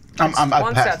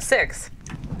One step passed. 6.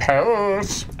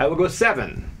 Pass. I will go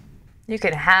 7. You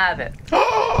can have it.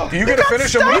 Do you get to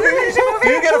finish a movie? Do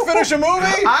you get to finish a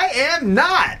movie? I am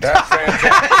not. That's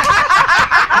fantastic.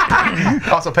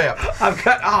 Also pay up. I've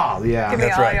got. Oh yeah. Give me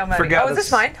That's all right. your money. Forgot Oh, is this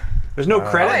that's- mine? There's no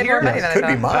credit I had here. more money than I Could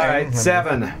be thought. mine. All right,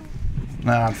 7.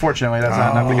 No, unfortunately, that's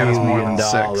not enough to get us more than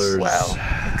 $1,000,000. 6.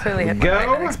 Wow. Clearly hit Go.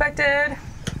 more than expected.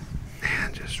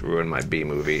 Just ruined my B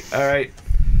movie. All right,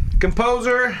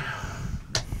 composer.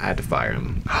 I had to fire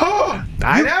him.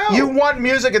 I know. You won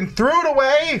music and threw it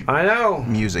away? I know.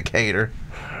 Music hater.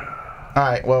 All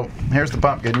right, well, here's the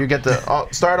pumpkin. You get to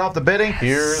start off the bidding.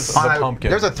 Here's the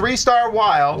pumpkin. There's a 3-star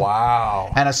wild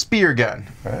Wow. and a spear gun.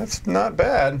 That's not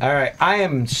bad. All right, I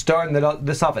am starting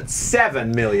this off at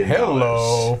 $7 million.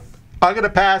 Hello. I'm going to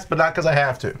pass, but not because I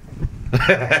have to.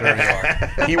 There you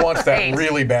are. He wants that 8.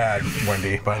 really bad,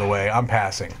 Wendy, by the way. I'm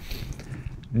passing.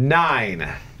 9.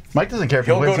 Mike doesn't care if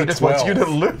he He'll wins. go He to just wants you to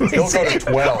 12. lose. He'll go to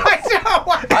 12. I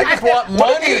know. I just want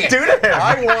money. do to him?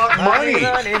 I want money.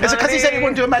 Is it because he said he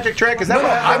wouldn't do a magic trick? Is that No,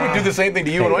 what I would do the same thing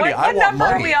to you and Wendy. What, I what want number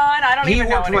are we money. on? I don't He even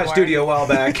know worked in my anymore. studio a while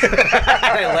back.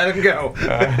 I let him go.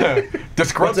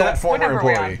 Disgruntled that? former What number are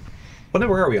we employee. What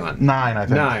number are we on? 9, I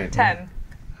think. 9. 10.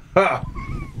 Oh.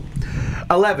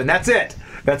 11. That's it.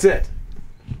 That's it.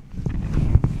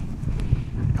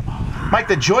 Mike,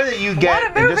 the joy that you get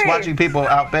What a in just movie! watching people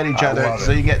outbid each other, love it.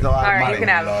 so you get a lot All of right, money. you can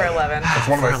have it for 11. It's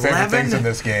one of my For favorite 11? things in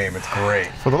this game. It's great.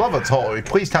 For the love of Tully,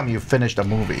 please tell me you finished a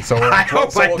movie. So, we're I at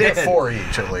hope 12, so I we'll get did. 4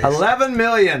 each at least. 11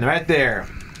 million right there.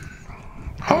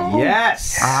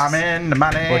 Yes. I'm in the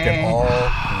money. Look at all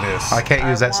this. I can't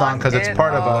use that song because it's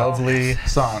part of a Lovely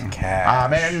song. cash.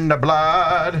 I'm in the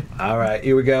blood. All right,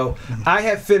 here we go. I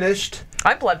have finished.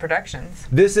 I'm Blood Productions.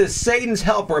 This is Satan's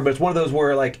Helper, but it's one of those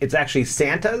where like it's actually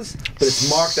Santa's, but it's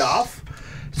marked off.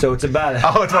 So it's about.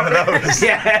 Oh, it's one of those.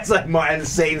 Yeah, it's like and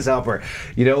Satan's Helper.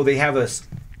 You know, they have a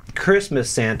Christmas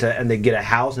Santa and they get a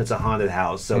house and it's a haunted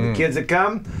house. So the kids that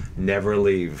come never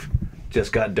leave.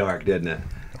 Just got dark, didn't it?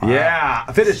 Yeah,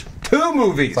 I finished 2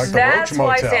 movies. like the That's Roach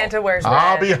why Motel. Santa wears red.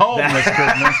 I'll be home this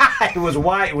Christmas. It was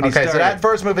white when he Okay, started. so that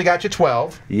first movie got you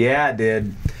 12. Yeah, it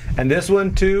did. And this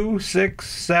one, 2, 6,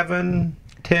 7,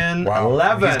 10, Wow.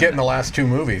 11. He's getting the last 2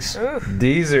 movies.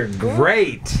 These are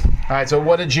great. All right, so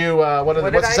what did you? What's the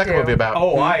did second I do? movie about?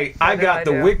 Oh, I did got I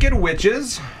The do? Wicked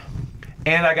Witches,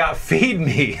 and I got Feed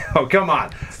Me. Oh, come on.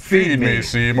 Feed Me.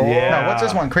 Seymour. Yeah. Now, what's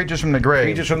this one? Creatures from the Grave.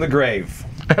 Creatures from the Grave.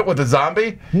 With a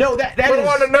zombie? No, that Put him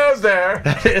on the is... nose there.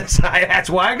 That's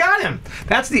why I got him.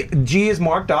 That's the G is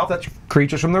marked off. That's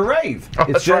Creatures from the Rave. Oh,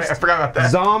 that's right. I forgot about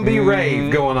that. Zombie rave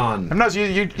going on. Notice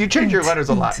you change your letters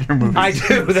a lot in your movies. I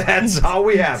do. That's all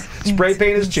we have. Spray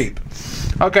paint is cheap.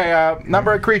 Okay,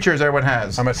 number of creatures everyone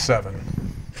has. I'm at 7.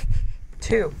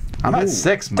 2. I'm at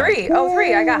 6, Mike. 3. Oh,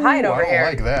 3. I got hide Ooh, over I don't here.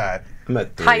 like that. I'm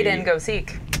at 3. Hide and go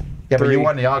seek. Yeah, but you 3.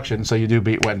 won the auction, so you do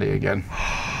beat Wendy again.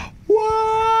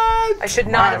 What? I should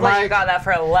not have let you Mike. got that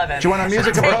for 11. Do you want a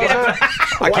music Take it. composer?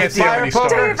 I can't see how many Fire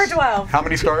poker? Take it stars. for 12. How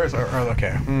many stars?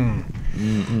 Okay.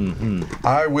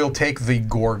 I will take the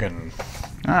Gorgon.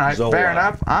 All right, Zola. fair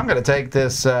enough. I'm going to take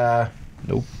this.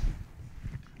 Nope.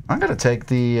 I'm going to take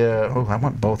the. Oh, I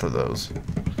want both of those.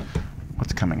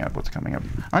 What's coming up? What's coming up?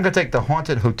 I'm going to take the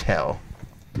Haunted Hotel.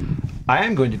 I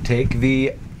am going to take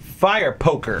the Fire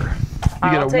Poker. You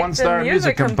get I'll a take 1-star the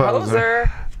music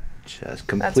composer. Just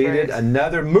completed weird.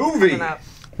 another movie. Coming up.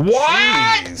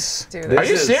 What? Jeez. Do Are this.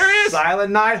 you This is serious?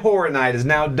 Silent Night, Horror Night is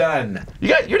now done.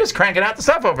 You're just cranking out the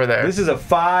stuff over there. This is a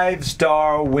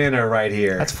 5-star winner right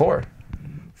here. That's 4.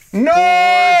 No!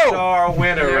 4-star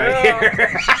winner right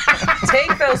here.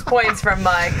 Take those points from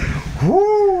Mike.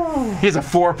 He's a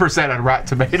 4% on Rotten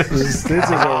Tomatoes. This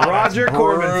is a Roger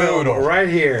Corman film brutal. right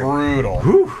here. Brutal.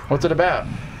 What's it about?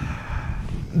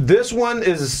 This one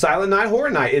is Silent Night, Horror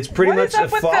Night. It's pretty What much is up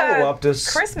a with follow-up to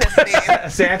Christmas theme?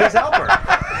 Santa's Helper.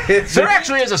 There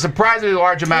actually is a surprisingly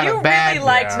large amount You of bad. really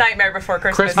liked Nightmare Before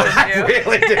Christmas, Christmas. didn't you?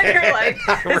 really did. And you're like,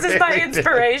 this is my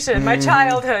inspiration, my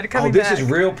childhood Oh, coming this back. is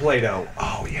real Play-Doh.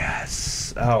 Oh,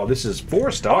 yes. Oh, this is 4 Oh,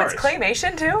 stars. it's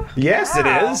claymation too? Yes, Wow.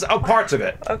 it is. Oh, parts of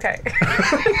it. Okay.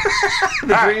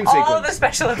 The dream All sequence. the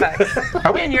special effects.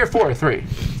 Are we in year 4 or 3?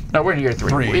 No, we're in year 3.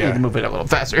 3, We yeah. need to move it a little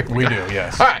faster. We do,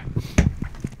 yes. All right.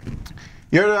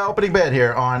 You're the opening bid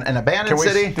here on an abandoned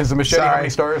city. Does the machete how Sorry. many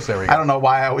stars? There we go. I don't know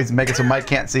why I always make it so Mike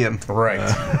can't see him. Right.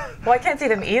 Well, I can't see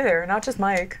them either, not just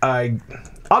Mike.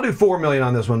 I'll do 4 million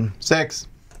on this one. 6.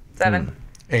 7,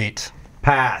 8.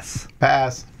 Pass.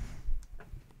 Pass.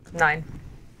 9.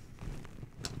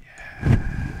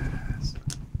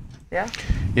 Yeah?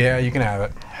 Yeah, you can have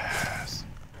it.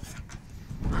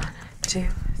 2,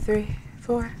 3,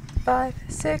 4, 5,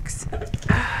 6,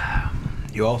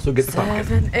 You also get the pumpkin.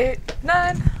 7, 8,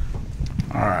 9.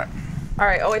 All right. All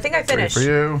right. Oh, I think I 3 finished. for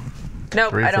you,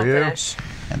 Nope, 3 I don't for you. finish.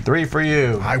 and 3 for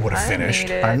you. I would have I finished.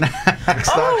 need it. Our next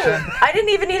auction. Oh, I didn't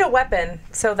even need a weapon,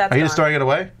 so that's Are you gone. just throwing it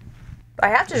away? I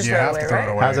have to just You throw have it to away, throw right?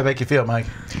 it away. How does that make you feel, Mike?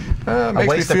 Makes me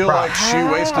wasted feel prop. like she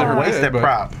wasted her Wasted bid, but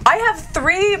prop. I have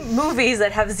 3 movies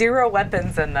that have 0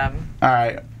 weapons in them. All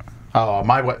right. Oh,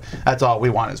 that's all we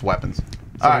want is weapons. So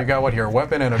All you right. got what here? A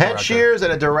weapon and a Head director. shears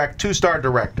and a 2-star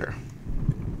director.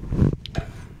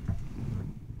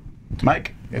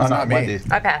 Mike? It's not me. Wendy.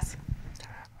 I pass.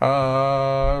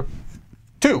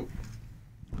 2.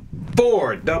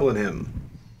 4, doubling him.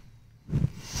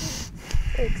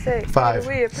 6, 8. 5.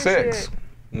 We appreciate.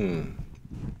 6.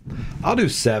 I'll do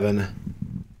 7.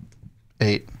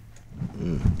 8.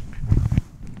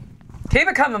 Keep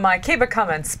it coming, Mike. Keep it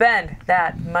coming. Spend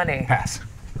that money. Pass.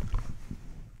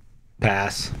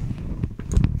 Pass.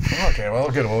 Okay, well,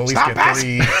 good. We'll at least Stop get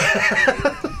passing. 3.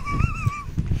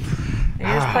 Are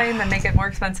you just playing the make it more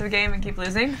expensive game and keep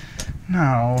losing?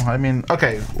 No, I mean,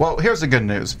 okay. Well, here's the good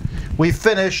news. We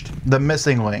finished The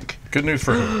Missing Link, Good news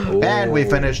for who? and we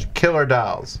finished Killer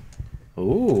Dolls.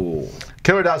 Ooh.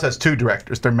 Killer Dolls has 2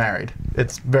 directors. They're married.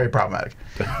 It's very problematic.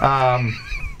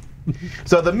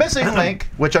 So The Missing Link,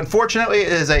 which unfortunately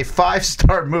is a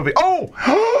 5-star movie.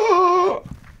 Oh!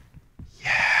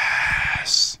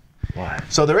 Yes. What?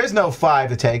 So there is no 5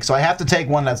 to take, so I have to take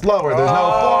one that's lower. There's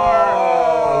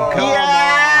no 4. come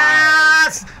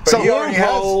Yes! But So he already has.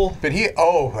 loophole. But he.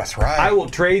 Oh, that's right. I will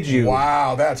trade you.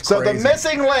 Wow, that's So crazy. The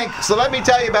Missing Link. So let me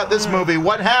tell you about this movie.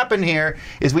 What happened here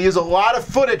is we use a lot of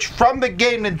footage from the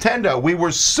game Nintendo. We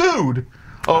were sued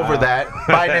over that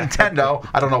by Nintendo.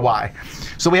 I don't know why.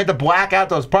 So we had to black out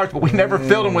those parts, but we never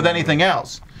filled them with anything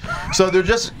else. So they're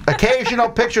just occasional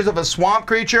pictures of a swamp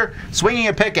creature swinging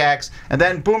a pickaxe, and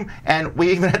then boom, and we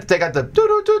even had to take out the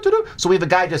doo-doo-doo-doo-doo. So we have a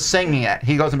guy just singing it.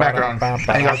 He goes in the background, and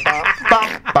he goes bum,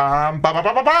 bum, bum, bum,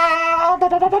 bum, bum, bum,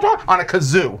 bum, bum, bum, on a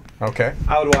kazoo. Okay.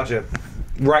 I would watch it.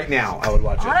 Right now, I would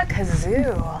watch On it. a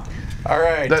kazoo. All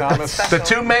right, Thomas. The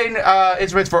 2 main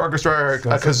instruments for orchestra are a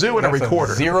kazoo and a That's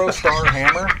recorder. 0-star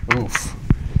hammer. Oof.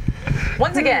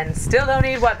 Once again, still don't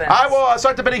need weapons. I will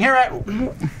start the bidding here at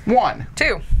 1.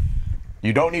 2.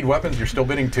 You don't need weapons. You're still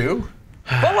bidding 2.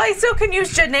 Well, I still can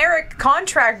use generic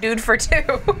contract dude for 2.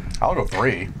 I'll go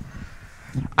 3.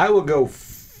 I will go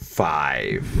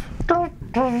 5.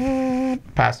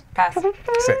 Pass. Pass.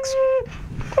 6.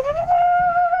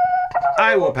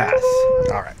 I will pass.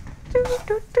 All right.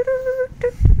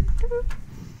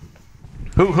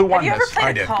 Who won Have you ever this? I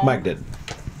played a did. comb? Mike did.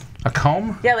 A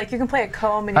comb? Yeah, like you can play a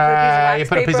comb and You you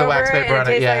put a piece of wax paper put a piece of wax paper over it, and on it,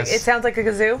 tastes like, yes. it sounds like a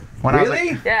kazoo. When I was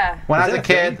Really? Yeah. When I was Is a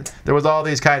that a kid, there was all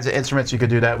these kinds of instruments you could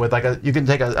do that with. Like you can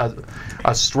take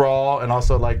a straw and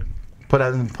also like put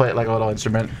it and play it like a little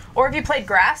instrument. Or if you played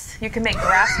grass, you can make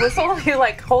grass whistle. You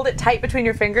like hold it tight between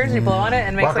your fingers and you blow on it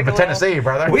and it makes Welcome like to a little... Tennessee,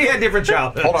 brother. We had different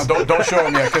childhoods. Hold on. Don't show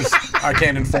them yet, because I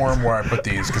can't inform where I put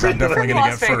these, because I'm definitely From going to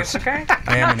Las get Vegas, first. okay?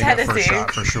 I am Not going to get first Tennessee.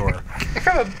 shot for sure.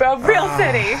 From a real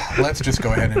city. Let's just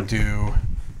go ahead and do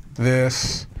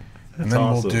this. And then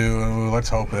awesome. we'll do, let's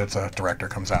hope that a director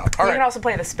comes out. All You can right. also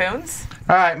play the spoons.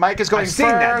 All right, Mike is going I've seen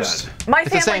that first. done. My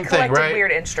It's the family same thing, collected right?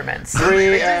 weird instruments. 3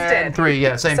 They just and did. 3,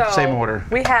 yeah, So same order.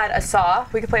 we had a saw.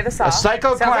 We could play the saw. A psycho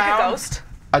Sounds like clown. a ghost.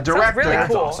 A director. Sounds really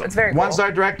cool. awesome. It's very cool.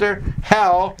 1-star director,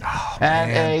 Hell,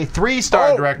 and man. a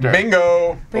 3-star director.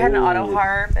 Bingo. We had an auto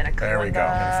harp and a There we go. kalimba.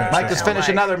 I'm gonna finish Mike this just one. finished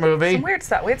another movie. Some weird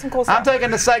stuff. We had some cool stuff. I'm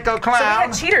taking the psycho So we clown.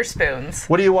 had cheater spoons.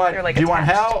 What do you want? They're, like, Do you want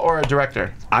attached. Hell or a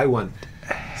director? I want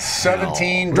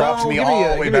 17 drops No, me give me all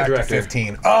a- the way give me a back to director.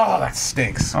 15. Oh, that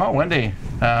stinks. Oh, Wendy.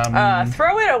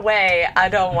 Throw it away. I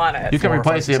don't want it. You can 4,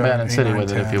 replace 5, the abandoned 7, city 8,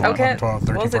 with it 9, if you 10, want. Okay. 12,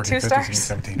 13, What was it, 14, 2 15, stars?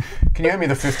 17. Can you hand me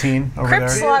the 15 over Crypt there?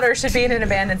 Slaughter should be in an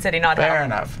abandoned city, not Fair hell.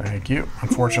 enough. Thank you.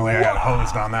 Unfortunately, I got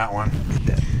hosed on that one.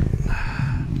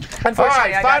 All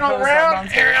Unfortunately, right, I got final hosed on round.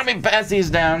 downstairs. Here, let me pass these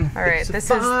down. All right, this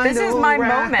is my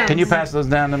moment. Can you pass those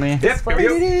down to me? Yep, here we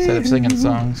go. Instead of singing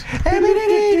songs.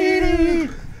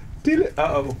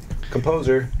 Uh-oh.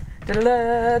 Composer. Have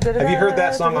Have you heard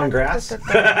that song on grass?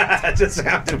 It just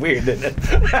sounded weird, didn't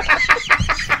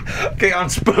it? Okay, on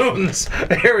spoons.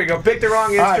 Here we go. Pick the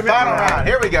wrong All right, instrument. final round.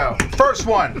 Here we go. First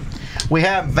one. We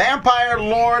have Vampire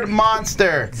Lord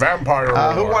Monster. Vampire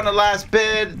Who Lord. won the last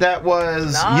bid? That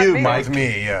was Not you, me. That Mike. was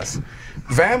me, yes.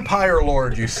 Vampire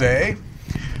Lord, you say?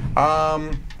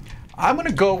 I'm going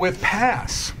to go with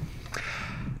pass.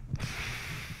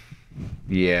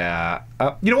 Yeah.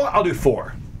 You know what? I'll do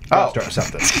 4. Oh. I'll start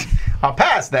something. I'll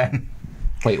pass then.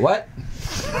 Wait, what?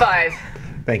 5.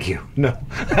 Thank you. No,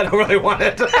 I don't really want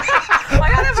it. I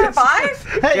got it for a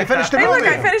 5? Hey, you finished the Hey, movie. look,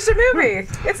 I finished a movie.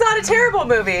 It's not a terrible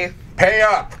movie. Pay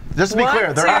up. Just to be 1,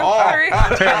 clear, they're 2, not all 3.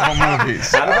 terrible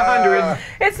movies. Out of 100.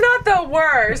 It's not the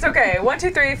worst. Okay, 1,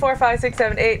 2, 3, 4, 5, 6,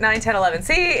 7, 8, 9, 10, 11.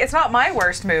 See, it's not my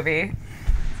worst movie.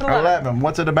 It's 11.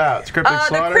 What's it about? It's Cryptic The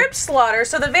Slaughter? Crypt Slaughter.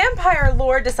 So the vampire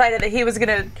lord decided that he was going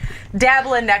to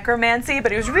dabble in necromancy,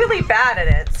 but he was really bad at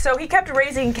it. So he kept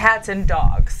raising cats and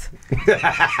dogs.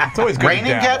 It's always good. to Raining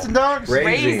dabble. cats and dogs?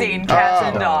 Raising cats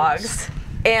and dogs.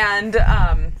 And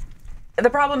the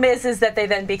problem is that they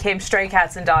then became stray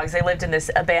cats and dogs. They lived in this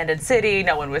abandoned city.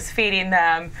 No one was feeding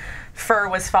them. Fur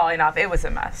was falling off. It was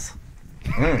a mess.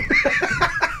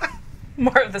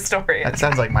 More of the story. That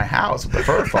sounds like my house with the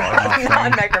fur falling off.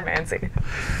 Not necromancy.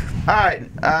 All right.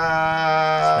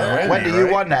 Wendy, you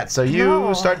right? won that. So you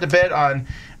No. start the bid on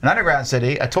an underground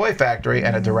city, a toy factory,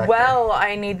 and a director. Well,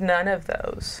 I need none of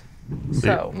those.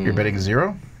 So You're bidding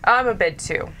 0? I'm a bid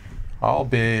 2. I'll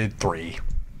bid 3.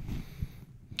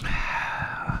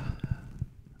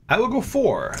 I will go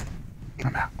 4.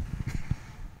 I'm out.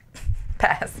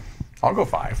 Pass. I'll go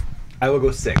 5. I will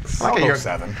go 6. I'll Okay, go you're-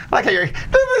 7. I like how you're.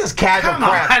 This is casual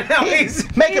crap. I know, he's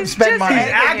Make him spend just money.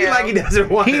 begging acting you. like he doesn't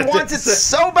want He it. wants it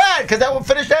so bad because that will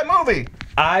finish that movie.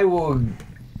 I will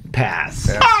pass.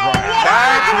 That's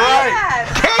right.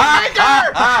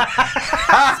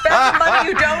 Spend the money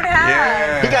you don't have.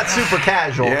 Yeah. He got super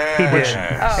casual. Yeah. He did.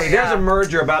 Oh, Hey, there's yeah. a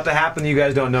merger about to happen that you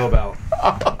guys don't know about.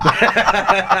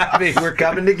 I mean, we're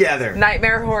coming together.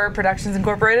 Nightmare Horror Productions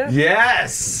Incorporated.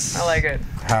 Yes. I like it.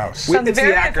 House. Sounds It's the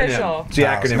very acronym. official. It's the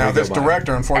House. acronym. Now we this go by.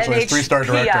 director, unfortunately, this 3-star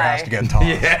director has to get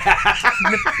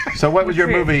tossed. So what was your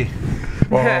movie?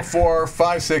 Well, 4,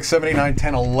 5, 6, 7, 8, 9,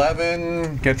 10,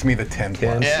 11 gets me the 10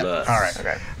 plus. Yeah. Plus. All right.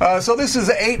 Okay. So this is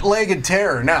 8-Legged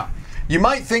Terror. Now, you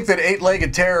might think that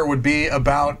 8-Legged Terror would be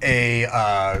about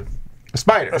A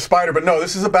spider. a spider, but no,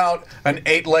 this is about an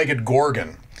 8-legged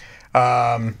gorgon.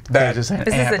 That Just an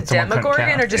Is ant, this but a someone couldn't demogorgon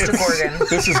count. or just a gorgon?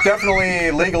 this is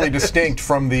definitely legally distinct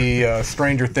from the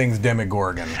Stranger Things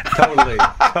Demogorgon Totally.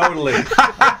 Totally.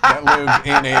 that lives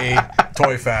in a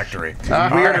toy factory.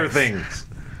 Weirder things.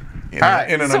 In, right.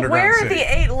 in an So underground where are city.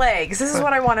 the 8 legs? This is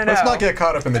what I want to know. Let's not get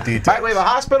caught up in the details. Right, we have a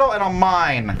hospital and a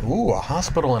mine. Ooh, a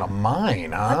hospital and a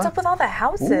mine, huh? What's up with all the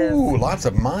houses? Ooh, lots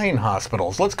of mine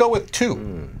hospitals. Let's go with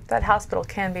 2. That hospital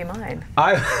can be mine.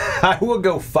 I will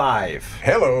go 5.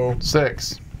 Hello.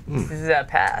 6. The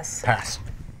pass. Pass.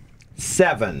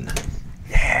 7.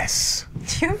 Yes.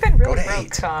 You've been really to broke,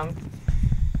 8. Tom.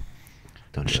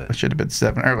 Don't do It it. should have been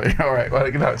 7 earlier. All right, well,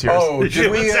 no, it's yours. Oh,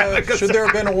 should we? Shit, was Should there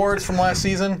have been awards from last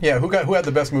season? Yeah, who had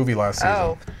the best movie last season?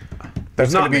 Oh,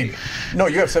 That's Not gonna me. be. No,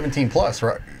 you have 17 plus,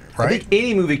 right? I think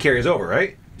any movie carries over,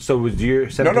 right? So was your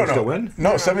 17 still win?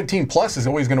 No, 17 plus is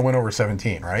always going to win over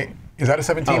 17, right? Is that a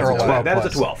 17 or Oh, 11? that is a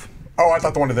plus. 12. Oh, I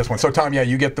thought the one to this one. So Tom, yeah,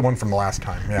 you get the one from the last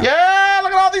time. Yeah. Yeah,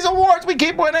 look at all these awards. We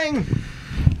keep winning.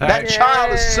 That Yay.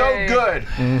 child is so good.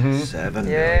 7 million.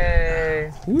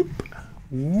 yay. Whoop.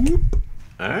 Whoop.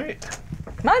 All right.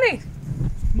 Money.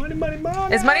 Money, money,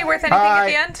 money. Is money worth anything at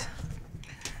the end?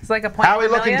 It's like a point. How are we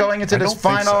per looking million? going into I this don't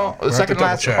think final, so. We'll have to second double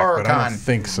last check, horror but I don't con?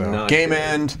 think so. Not Game sure.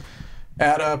 end,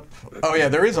 add up. Oh yeah,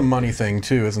 there is a money thing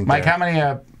too, isn't Mike,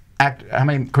 there? how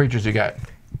many creatures you got?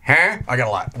 Huh? I got a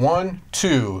lot. 1,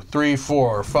 2, 3,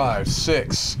 4, 5,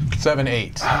 6, 7,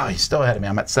 8. Oh, he's still ahead of me.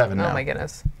 I'm at 7 now. Oh my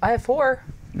goodness. I have 4.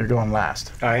 You're going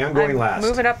last. I am going I'm last.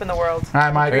 moving up in the world. All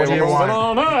right, Mike, what do you Moving want?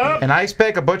 on up. An ice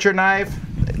pick, a butcher knife,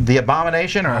 the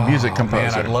abomination, or a music Oh,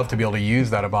 composer? man, I'd love to be able to use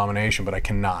that abomination, but I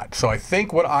cannot. So I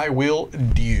think what I will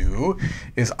do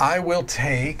is I will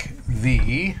take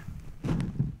the.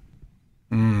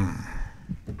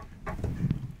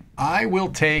 I will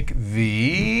take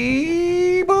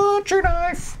the butcher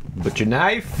knife. Put your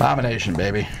knife. Abomination,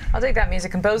 baby. I'll take that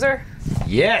music composer.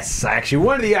 Yes, I actually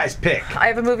wanted the ice pick. I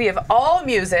have a movie of all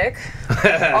music,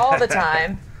 all the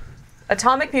time.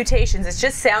 Atomic Mutations. It's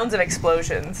just sounds of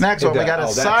explosions. Next one, we got a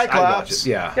Cyclops,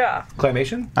 Yeah. Yeah.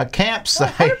 Claymation? a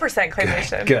campsite, 100%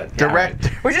 claymation. Good. direct.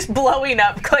 We're just blowing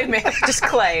up claymation, just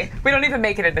clay. We don't even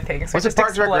make it into things. Was it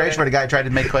Parks and Recreation where the guy tried to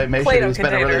make claymation? Play-Doh It spent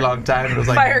a really container. long time. And it was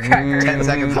like Firecracker. 10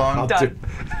 seconds long. Done.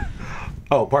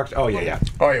 Oh, Parks. Oh, yeah.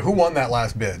 All right, who won that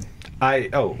last bid?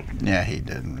 Yeah, he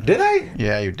did. Did I?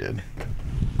 Yeah, you did.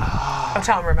 Oh,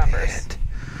 Tom remembers.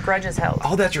 Grudge is held.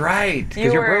 Oh, that's right. Because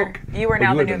You you're were broke. you were Oh,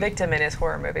 now you the would've new been. victim in his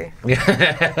horror movie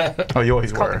Oh, you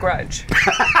always called were. The Grudge.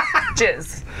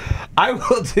 Jizz. I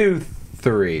will do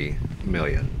 3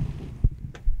 million.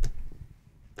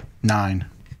 9.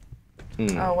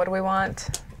 Oh, what do we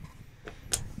want?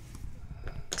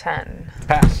 10.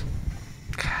 Pass.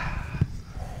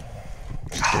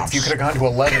 Oh, if you could have gone to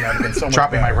 11, that would have been so much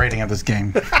Dropping my better. rating of this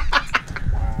game.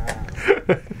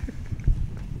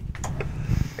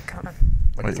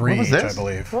 3 was each, I this?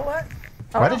 believe. What?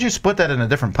 Why did you split that into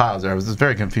different piles there? It was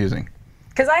very confusing.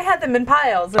 Because I had them in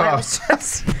piles, and I Oh. was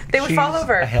just they would fall She's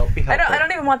over. a healthy I helper.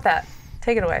 don't even want that.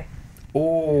 Take it away. Oh,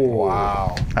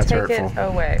 Wow. That's Take hurtful. it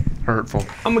away. Hurtful.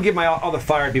 I'm gonna get all the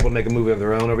fired people to make a movie of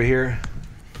their own over here.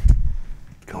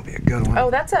 Gonna be a good one. Oh,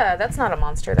 that's not a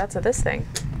monster. That's this thing.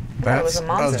 It was a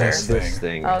monster. This This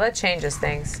thing. thing. Oh, that changes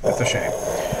things. That's a shame.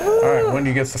 All right,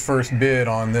 Wendy gets the first bid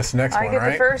on this next I one, get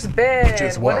right? the first bid. Which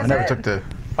is What what? I is never it? took the.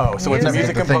 Oh, so it's a Use it.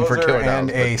 music The thing for composer killer and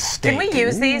dogs, a but- state. Can we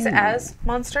use these as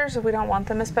monsters if we don't want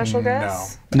them as special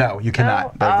guests? No, you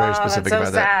cannot. They're very Oh, specific that's so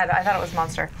about that. sad. I thought it was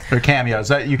monster. They're cameos.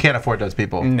 You can't afford those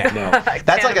people. No. No. That's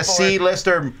Can't like a afford.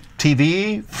 C-lister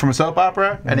TV from a soap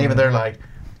opera, and even they're like,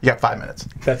 you got 5 minutes.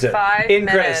 That's it. 5 In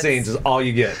credit minutes. scenes is all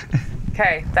you get.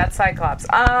 Okay, that's Cyclops.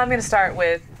 I'm gonna start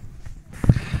with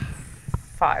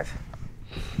 5.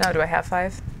 No, do I have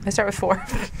 5? I start with 4.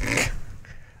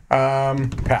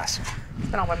 Pass.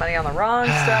 Spent all my money on the wrong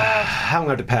stuff. I'm gonna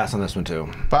have to pass on this one too.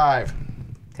 5.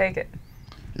 Take it.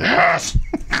 Yes.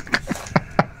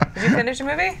 Did you finish the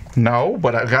movie? No,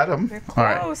 but I got them. All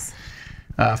right. Close.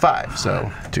 5.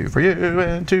 So 2 for you,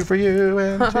 and 2 for you,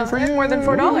 and 2 for I have you. more than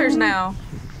 $4 now.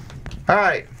 All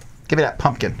right. Give me that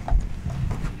pumpkin.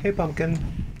 Hey, pumpkin.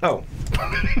 Oh,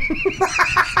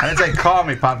 I didn't say call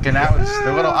me pumpkin. That was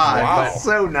a little odd. Wow. But,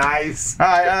 so nice. all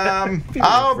right.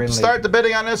 I'll friendly. start the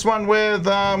bidding on this one with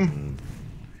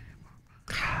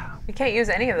You can't use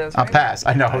any of those. I'll Right? pass.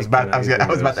 I know I was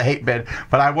about to hate bid,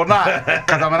 but I will not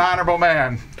because I'm an honorable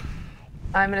man.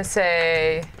 I'm gonna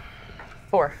say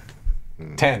 4.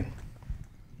 10.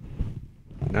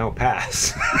 No,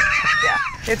 pass. Yeah,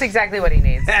 it's exactly what he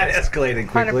needs. That escalated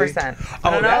quickly. 100%. Oh, I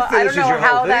don't that know finishes your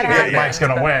how whole that thing. happened. Mike's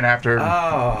gonna win after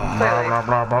blah Oh, blah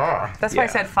blah blah. That's why I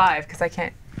Yeah. said 5 because I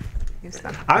can't use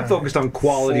them. I'm focused on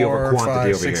quality over 4, quantity 5,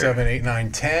 over 6, here. 7, 8,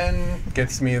 9, 10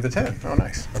 gets me the 10. Oh,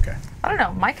 nice. Okay. I don't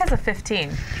know. Mike has a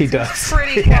 15. He does.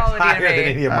 Pretty He has quality to higher than me.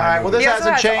 any of All my right. Well, this movies. He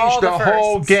also hasn't has all changed the the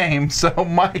whole firsts. game, so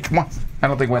Mike wants. I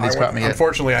don't think Wendy's caught me yet.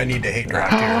 Unfortunately, I need to hate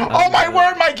draft here. Oh my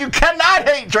word, Mike! You cannot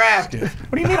hate draft. What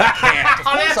do you mean I can't? Of Oh,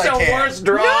 course that's I the can. worst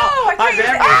draw No, I I've can't use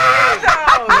ever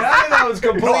any of those. None of those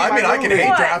complete. No, I mean I can hate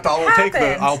What draft.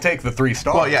 happened? I'll take the 3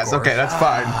 stars. Well, yes. of course. Okay, that's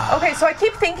fine. Okay, so I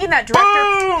keep thinking that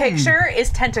director Boom! picture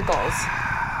is tentacles.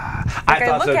 I Like I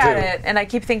thought look so at too. it and I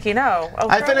keep thinking, oh,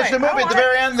 I throw finished away. the movie at the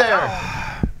very end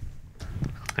there.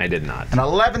 I did not. An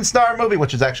 11-star movie,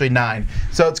 which is actually 9.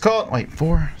 So it's called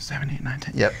 4, 7, 8, 9,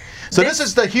 10. Yep. So this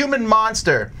is the human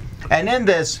monster, and in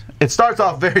this, it starts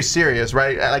off very serious,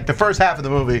 right? Like the first half of the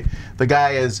movie, the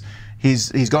guy is.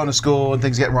 He's going to school and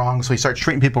things get wrong, so he starts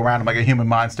treating people around him like a human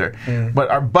monster.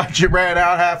 But our budget ran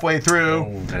out halfway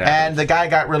through, that and happens. the guy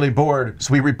got really bored,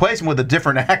 so we replaced him with a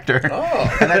different actor.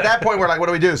 Oh. And at that point, we're like, what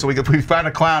do we do? So we found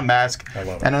a clown mask, I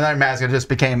love it. and another mask, and it just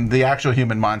became the actual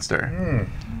human monster.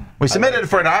 We submitted it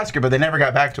for an Oscar, but they never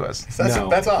got back to us. That's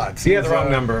odd. He had the Seems,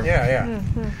 wrong number. Yeah.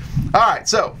 All right,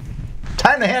 so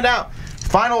time to hand out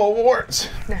final awards.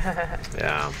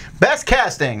 Yeah. Best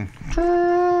casting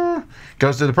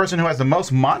goes to the person who has the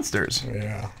most monsters.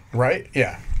 Yeah. Right?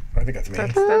 Yeah. I think that's me.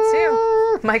 That's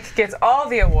you. Mike gets all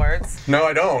the awards. No,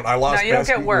 I don't. I lost No, you don't best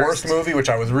get worst. movie, which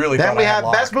I was really Then thought we I had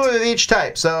have best locked. movie of each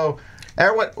type. So,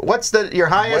 Erwin, what's your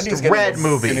highest Wendy's getting red the-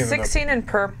 movie? getting the- 16 and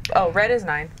purple. Oh, red is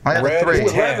 9. I have a Red 3.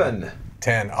 is 11.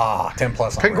 10. 10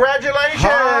 plus. on red. Congratulations! Oh,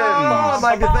 I'd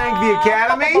like to thank the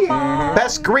Academy.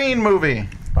 Best green movie.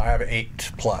 I have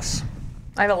 8 plus.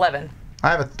 I have 11. I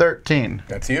have a 13.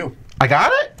 That's you. I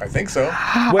got it? I think so. Wait,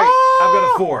 I've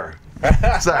got a 4.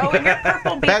 Sorry. Oh, and your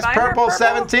purple beat Best mine are purple,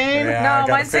 17. Yeah, I No, got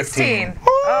a mine's 16. 15.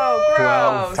 Oh,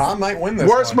 12. gross. Tom might win this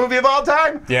Worst one. movie of all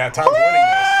time? Yeah, Tom's winning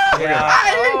this. Yeah.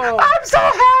 Oh. I'm so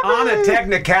happy. On a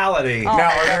technicality.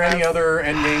 Now, are there any other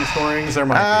endgame scorings? There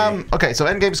might be. Okay, so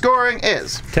endgame scoring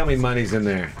is Tell me money's in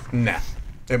there. Nah.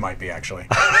 It might be, actually.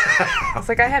 It's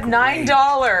like I have $9. $9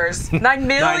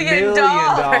 million. $9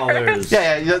 million.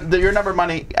 yeah, your number of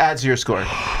money adds to your score.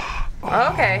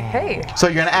 Okay, hey. So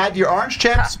you're gonna add your orange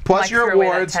chips plus Mike your threw away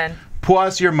that awards 10.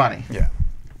 plus your money. Yeah.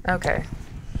 Okay.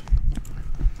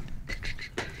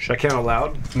 Should I count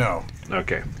aloud? No.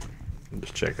 Okay. I'm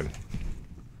just checking.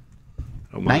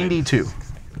 Oh, my. 92.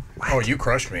 Oh, you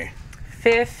crushed me.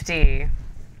 50.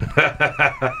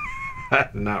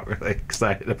 Not really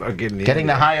excited about getting Getting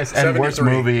the highest and worst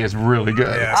 73. movie is really good.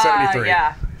 Yeah, 73.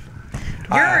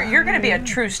 Yeah. You're gonna be a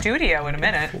true studio in a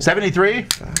minute. 73?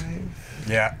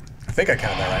 Yeah. I think I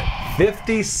counted that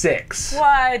 56.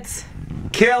 What?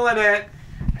 Killing it.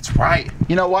 That's right.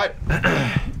 You know what?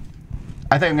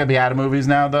 I think I'm gonna be out of movies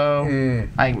now, though.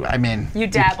 I mean, You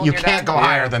dabbled, You you're can't done. go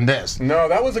higher than this. No,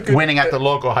 that was a good Winning at the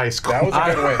local high school. That was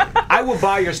a good win. I will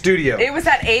buy your studio. It was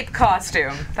that ape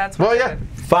costume. That's what Well, did yeah. it.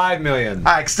 $5 million.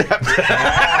 I accept.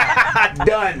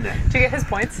 Done. Did you get his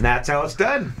points? That's how it's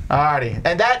done. Alrighty,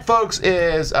 and that, folks,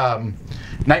 is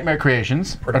Nightmare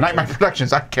Creations or Nightmare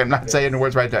Productions. I cannot say the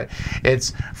words right there.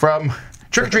 It's from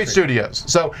Trick or Treat Studios.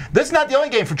 So this is not the only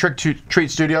game from Trick or Treat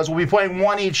Studios. We'll be playing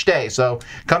one each day. So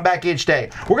come back each day.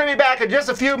 We're going to be back in just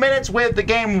a few minutes with the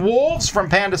game Wolves from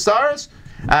Panda Stars.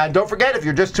 Don't forget, if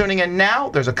you're just tuning in now,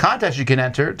 there's a contest you can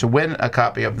enter to win a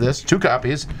copy of this, 2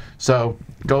 copies. So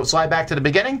go slide back to the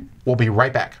beginning. We'll be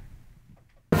right back.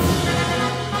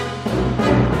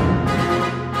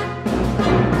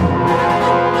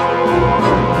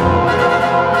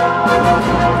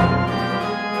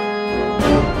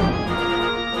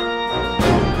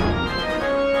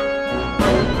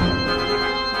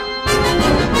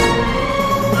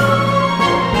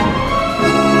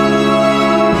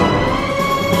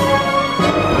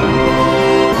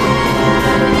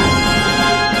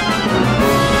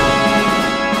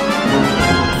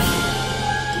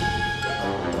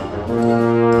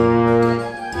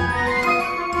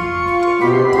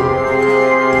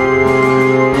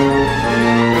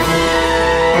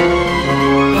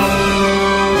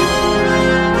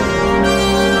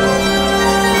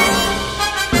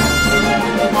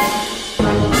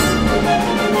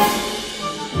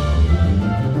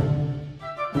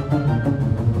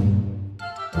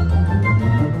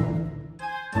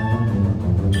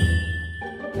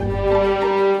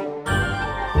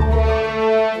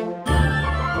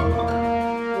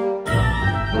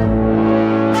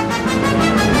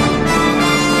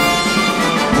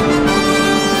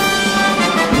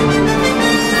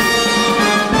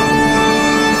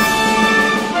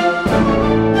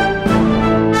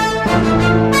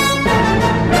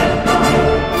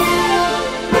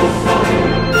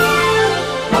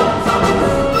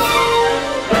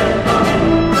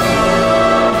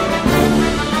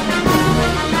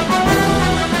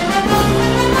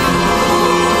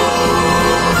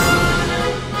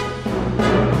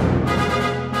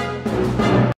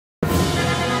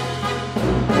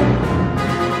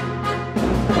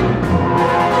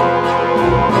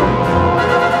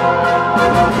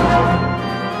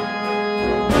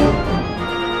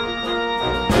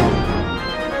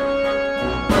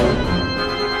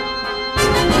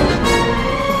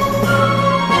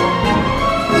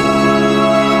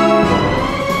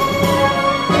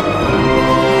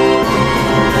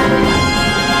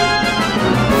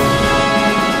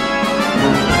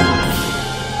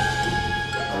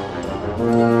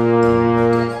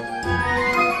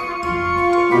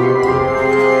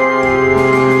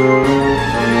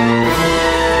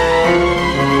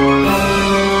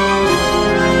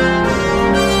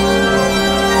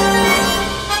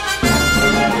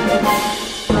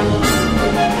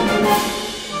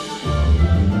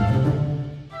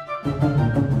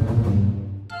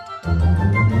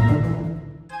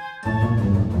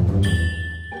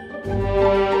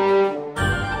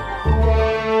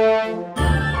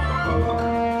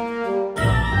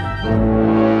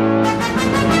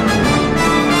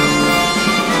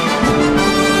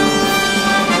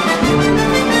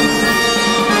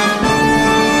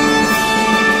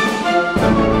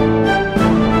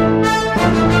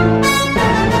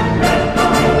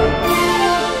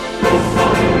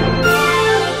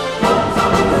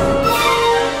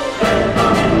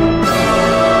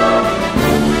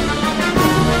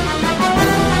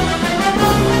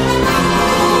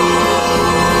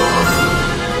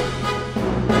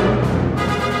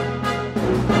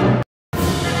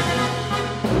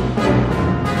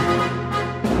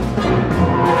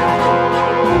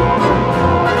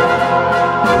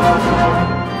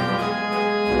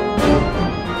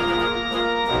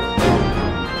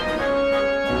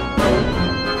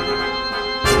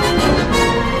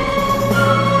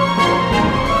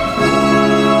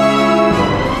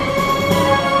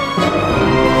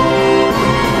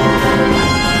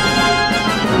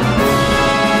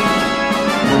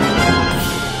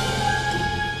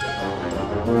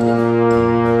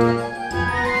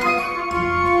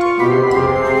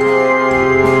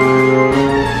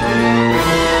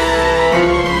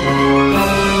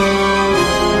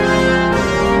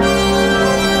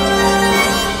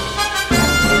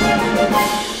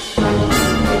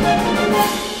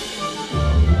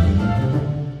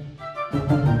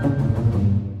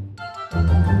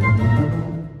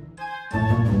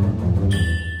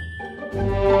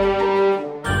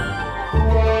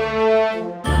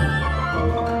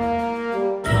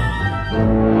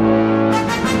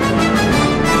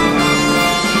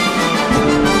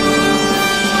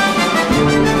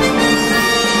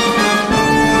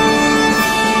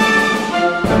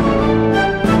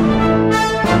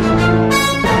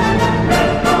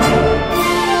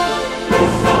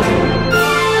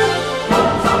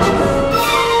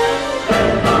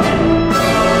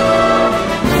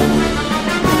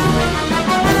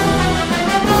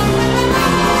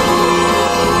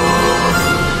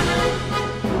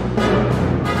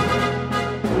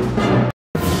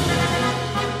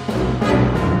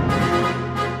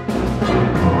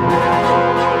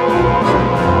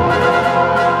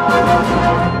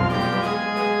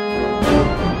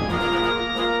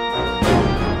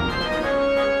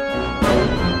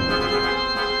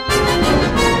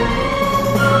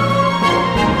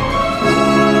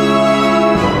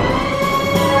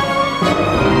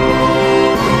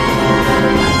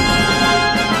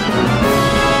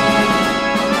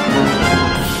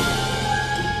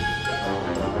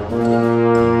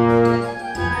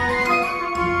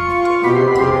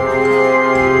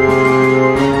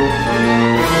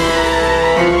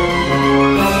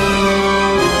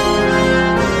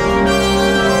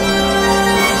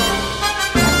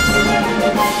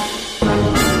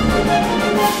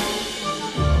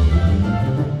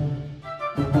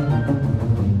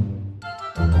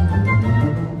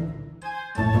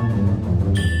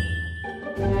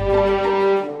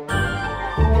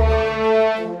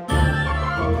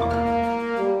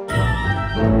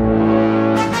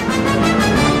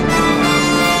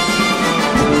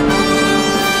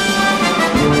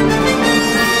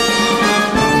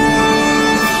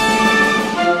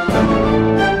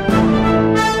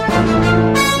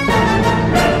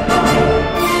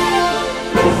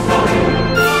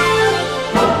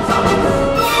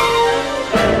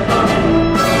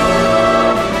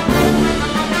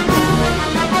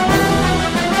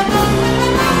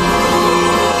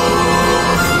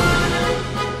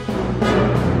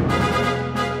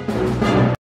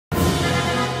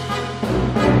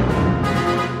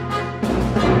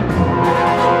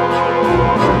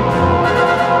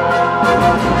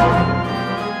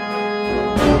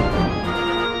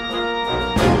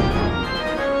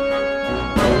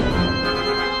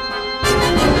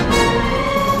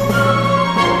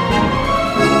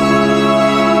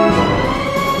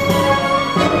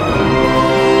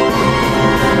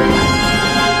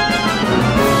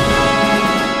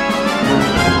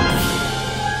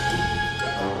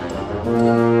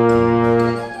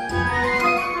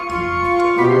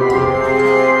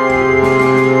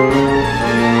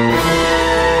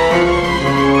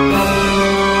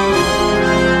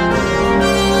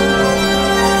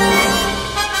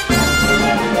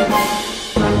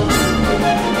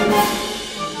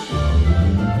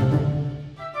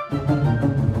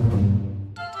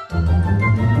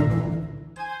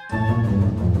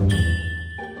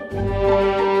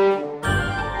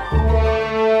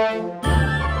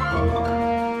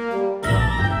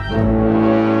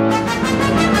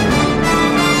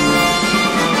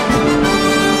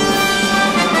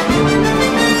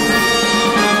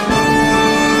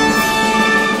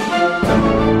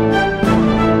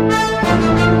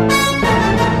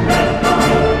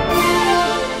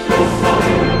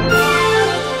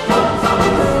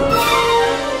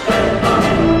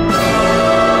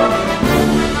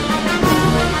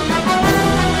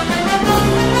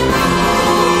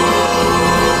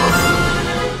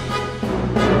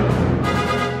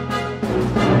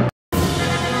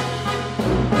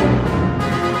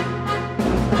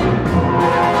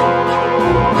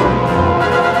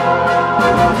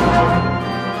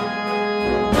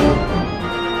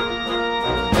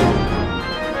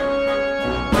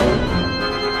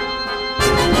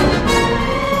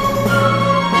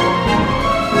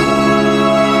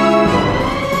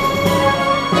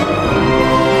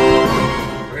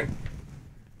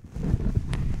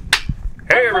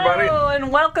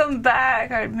 and welcome back.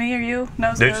 All right, me or you?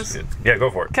 Nose. Yeah, go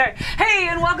for it. Okay. Hey,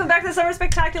 and welcome back to the Summer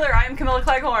Spectacular. I am Camilla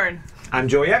Cleghorn. I'm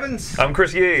Joey Evans. I'm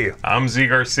Chris Yee. I'm Z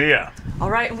Garcia. All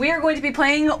right, we are going to be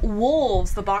playing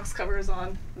Wolves. The box cover is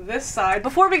on this side.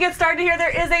 Before we get started here,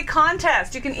 there is a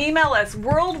contest. You can email us,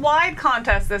 worldwide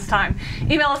contest this time.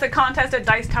 Email us at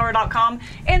contest@dicetower.com.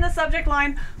 In the subject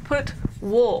line, put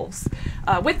Wolves.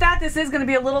 With that, this is going to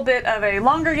be a little bit of a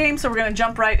longer game, so we're going to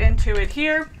jump right into it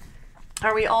here.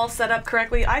 Are we all set up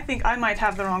correctly? I think I might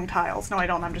have the wrong tiles. No, I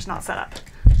don't. I'm just not set up.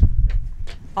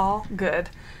 All good.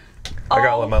 I got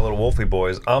all of my little Wolfie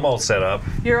boys. I'm all set up.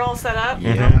 You're all set up?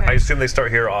 Okay. I assume they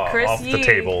start here off the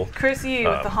table. Chris Yee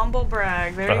with the humble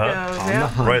brag. There he goes.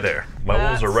 Yep. Right there. My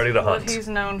wolves are ready to hunt. What he's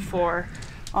known for.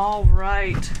 All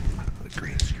right. The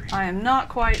green screen. I am not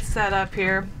quite set up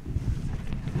here.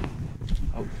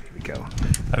 Oh, here we go.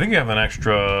 I think you have an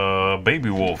extra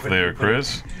baby wolf there,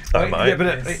 Chris. I might. Yeah, but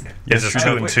It's just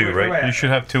 2 and 2, right? You should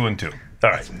have 2 and 2. All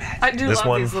right. I do This love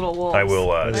one, these little wolves. I will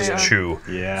They are just chew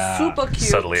Yeah. super cute.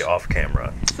 subtly off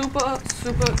camera. Super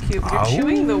cute. You're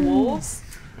chewing the wolves?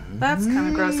 That's kind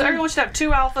of gross. So everyone should have 2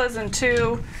 alphas and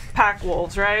 2 pack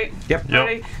wolves, right? Yep.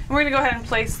 Ready? And we're going to go ahead and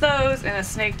place those in a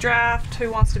snake draft.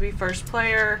 Who wants to be first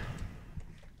player?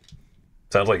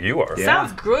 Sounds like you are. Yeah.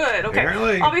 Sounds good. Okay.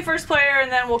 Apparently. I'll be first player, and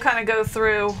then we'll kind of go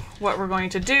through what we're going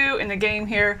to do in the game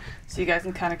here so you guys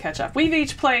can kind of catch up. We've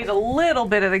each played a little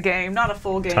bit of the game, not a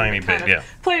full game. Tiny but kind bit, of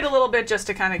yeah. Played a little bit just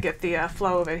to kind of get the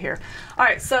flow of it here. All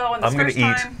right, so on this I'm going first to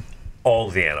eat time, all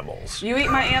the animals, you eat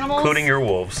my animals? including your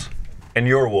wolves and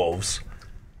your wolves.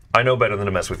 I know better than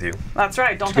to mess with you. That's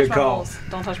right. Don't good touch my call. wolves.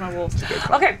 Don't touch my wolves.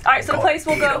 Okay. All right. So the place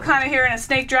will go kind of here in a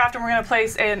snake draft, and we're going to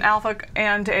place an alpha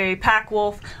and a pack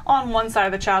wolf on one side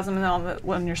of the chasm, and then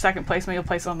on your second placement, you'll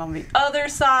place them on the other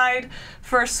side.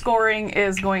 First scoring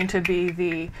is going to be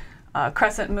the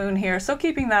crescent moon here. So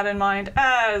keeping that in mind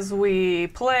as we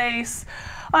place,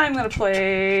 I'm going to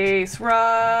place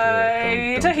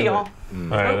right don't here. All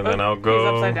right, and then I'll go. He's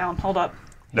upside down. Hold up.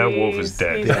 That wolf is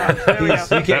dead. He's done. There we go. You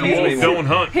can't That use wolf me don't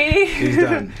hunt. He's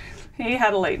done. He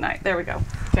had a late night. There we go.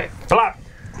 Okay. Flop.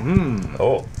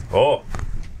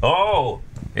 Oh,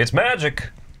 it's magic.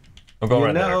 We'll go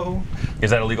right there. Is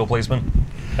that a legal placement?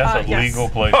 That's a yes. legal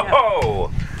placement. Oh,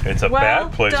 It's a Well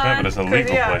bad placement, done. but it's a 'Cause,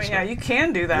 legal yeah, I mean, placement. yeah, you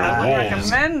can do that. I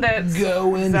Wolves. wouldn't recommend it.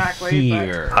 Go in exactly,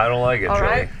 here. I don't like it, All Joey.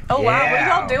 right. Oh wow, what are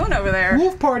Yeah. y'all doing over there?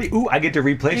 Wolf party. Ooh, I get to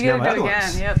replace You now gotta my do other it again.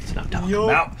 ones. Yep. That's what I'm talking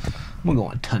about. I'm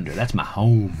going to Tundra. That's my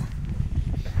home.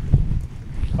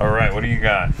 All right, what do you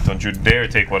got? Don't you dare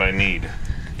take what I need.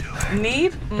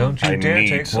 Need? Don't you I dare need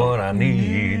take some. what I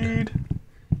need.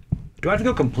 Do I have to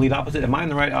go complete opposite? Am I in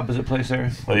the right opposite place there?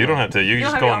 Well, you don't have to. You You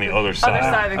just don't go have on the the other side.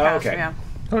 Other side of the Oh, castle, okay. yeah.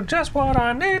 Oh, just what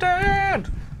I needed.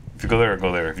 If you go there,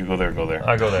 go there. If you go there, go there.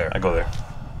 I go there. I go there.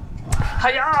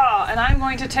 Hiya! And I'm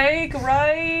going to take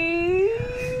right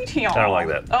here. I don't like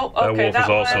that. Oh, That okay. wolf is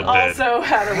also one dead. also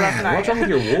had a rough night. What's wrong with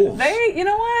your wolves? They, you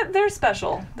know what? They're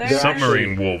special. They're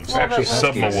Submarine wolves. Well, actually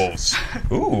Subma huskies. wolves.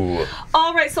 Ooh.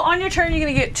 All right, so on your turn, you're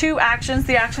going to get 2 actions.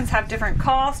 The actions have different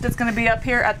cost. It's going to be up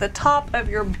here at the top of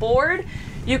your board.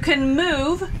 You can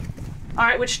move, all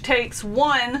right, which takes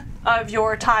 1 of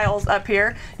your tiles up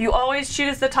here. You always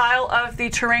choose the tile of the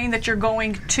terrain that you're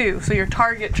going to. So your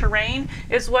target terrain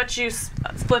is what you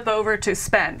flip over to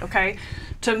spend, okay?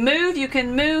 To move, you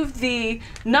can move the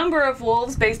number of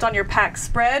wolves based on your pack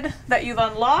spread that you've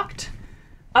unlocked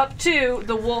up to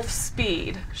the wolf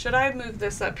speed. Should I move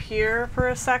this up here for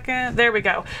a second? There we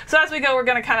go. So as we go, we're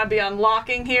going to kind of be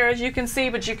unlocking here, as you can see,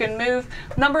 but you can move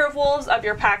number of wolves of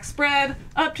your pack spread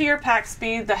up to your pack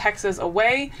speed, the hexes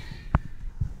away.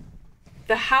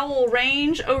 The howl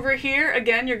range over here,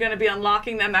 again, you're going to be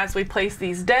unlocking them as we place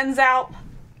these dens out,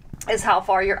 is how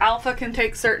far your alpha can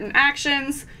take certain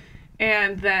actions.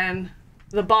 And then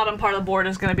the bottom part of the board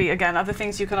is going to be, again, other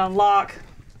things you can unlock,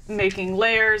 making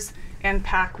layers, and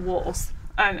pack wolves,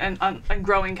 and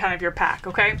growing kind of your pack,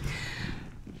 okay?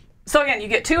 So again, you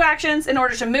get 2 actions. In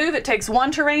order to move, it takes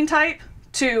 1 terrain type.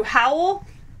 To howl,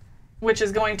 which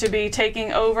is going to be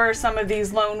taking over some of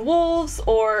these lone wolves,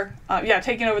 or,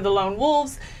 taking over the lone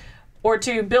wolves. Or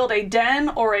to build a den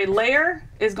or a lair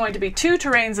is going to be 2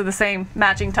 terrains of the same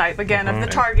matching type, again, of the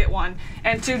target one.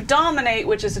 And to dominate,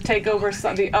 which is to take over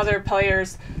some, the other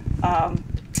player's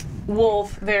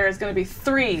wolf, there is going to be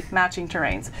 3 matching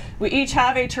terrains. We each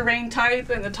have a terrain type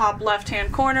in the top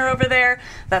left-hand corner over there.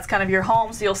 That's kind of your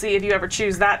home, so you'll see if you ever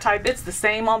choose that type, it's the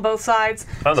same on both sides.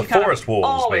 I'm So the you kind of forest wolves,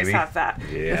 always baby. have that.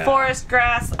 Yeah. The forest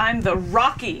grass, I'm the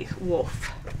rocky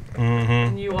wolf.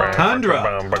 And you are...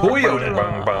 Tundra. Toyota.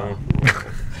 Bang, bang.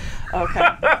 Okay.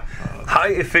 high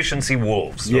efficiency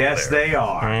wolves. Yes, they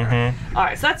are. All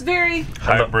right, so that's very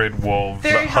Hybrid wolves.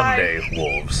 Very the high. Hyundai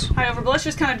wolves. high over. But let's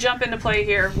just kind of jump into play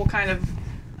here. We'll kind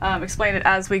of explain it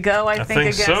as we go. I think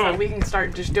again, so we can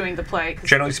start just doing the play.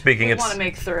 Generally speaking, we it's want to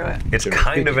make through it. It's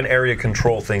kind of an area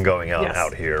control thing going on Yes.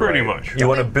 out here. Pretty right? much. You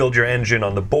want to build your engine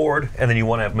on the board, and then you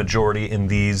want to have majority in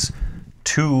these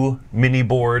 2 mini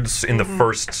boards in the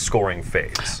first scoring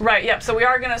phase. Right. Yep. So we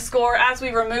are going to score as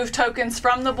we remove tokens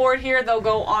from the board here. They'll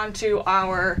go onto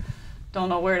our. Don't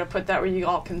know where to put that where you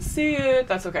all can see it.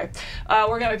 That's okay.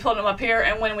 We're going to be putting them up here,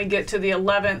 and when we get to the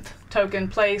 11th token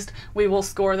placed, we will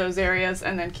score those areas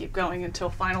and then keep going until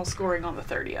final scoring on the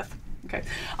 30th. Okay.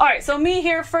 All right. So me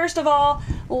here, first of all,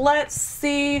 let's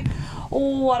see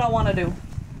what I want to do.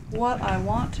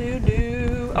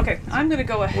 Okay. I'm going to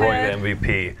go ahead. Roy the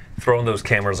MVP, throwing those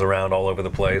cameras around all over the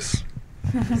place.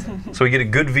 So we get a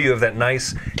good view of that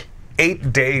nice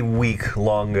 8-day week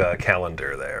long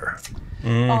calendar there.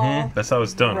 That's how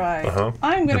it's done. Right. Uh-huh.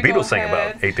 I'm The going to go Beatles sang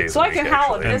ahead. about 8 days so a I week, can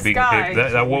howl at actually. this guy.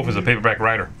 That wolf is a paperback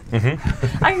writer. I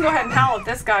can go ahead and howl at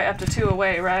this guy up to 2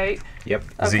 away, right? Yep.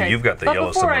 Z, you've got the but yellow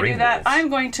before I submarine do that, wolves. I'm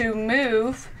going to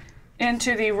move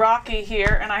into the Rocky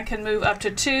here, and I can move up to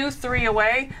 2, 3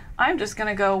 away. I'm just going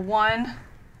to go 1.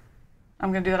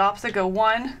 I'm going to do that opposite. Go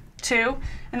 1, 2,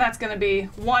 and that's going to be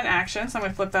 1 action. So I'm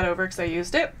going to flip that over because I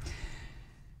used it.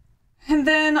 And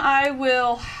then I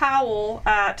will howl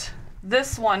at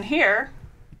this one here.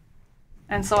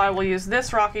 And so I will use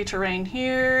this rocky terrain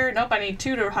here. Nope, I need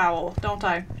 2 to howl, don't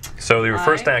I? So your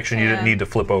first I action, you didn't can- need to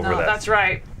flip over No, that. that's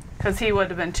right, because he would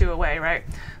have been 2 away, right?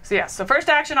 So yeah, so first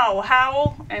action, I will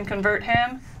howl and convert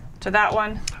him to that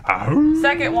one.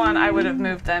 Second one, I would have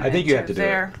moved them I think you into have to do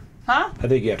there. it. Huh? I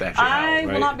think you have to actually howl, I right?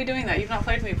 will not be doing that. You've not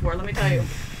played with me before, let me tell you.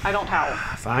 I don't howl.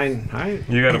 Fine. All right.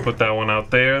 You got to put that one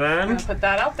out there I'm then, going to put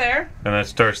that out there. and that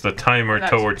starts the timer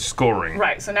That's- towards scoring.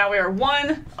 Right, so now we are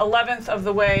 1/11th of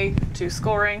the way to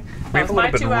scoring. We have a my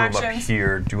little bit of 2 room up actions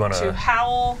here. Do you want to to?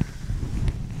 howl.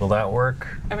 Will that work?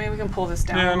 I mean, we can pull this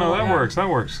down. Yeah, a no, little, that works. That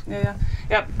works. Yeah.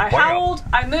 Yep. I Wow. howled.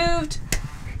 I moved.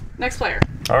 Next player.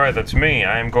 All right, that's me.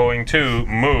 I am going to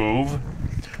move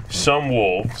some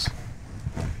wolves.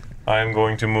 I am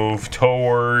going to move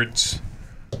towards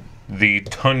the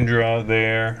tundra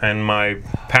there, and my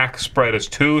pack spread is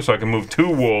 2, so I can move 2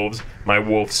 wolves. My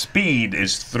wolf speed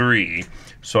is 3,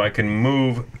 so I can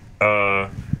move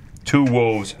 2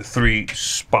 wolves 3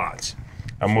 spots.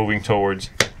 I'm moving towards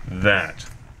that.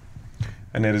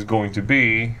 And it is going to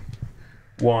be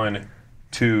 1,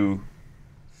 2,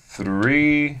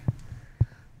 3.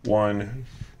 1,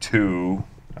 2.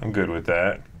 I'm good with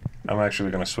that. I'm actually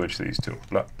going to switch these 2.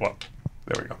 Blah, blah.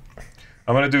 There we go.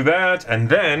 I'm going to do that, and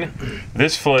then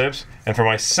this flips. And for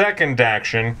my second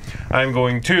action, I'm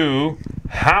going to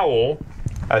howl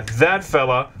at that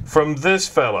fella from this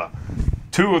fella.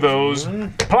 2 of those.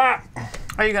 Plop!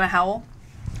 Are you gonna howl?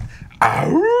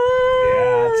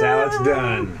 Yeah, that's how it's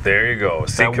done. There you go.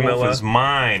 See, That Camilla? wolf is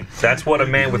mine. That's what a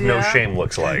man with no Yeah. shame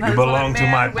looks like. That's belong what to a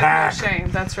man my with no pack.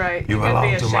 shame. That's right. You can be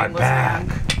belong a to my shameless pack.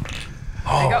 man.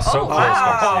 There you go. so Oh, close.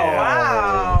 wow. Yeah.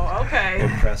 Wow. Okay.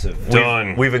 Impressive.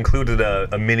 Done. We've included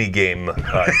a mini game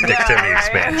dexterity right.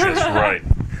 expansion. That's right.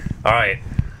 All right.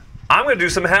 I'm going to do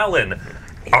some howling.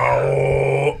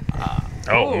 Oh.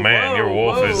 Oh, Ooh, man, your whoa,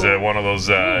 wolf whoa. is one of those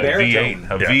V8,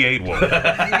 a Yeah. V8 wolf.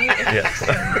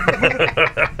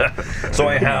 Yeah. So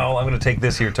I howl. I'm going to take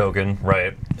this here token,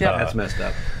 right? Yep. That's messed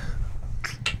up.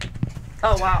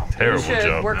 Oh wow. Terrible you should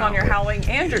job work now. on your howling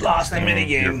and your Lost the tossing. mini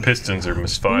Your game. pistons are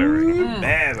misfiring.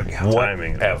 Man,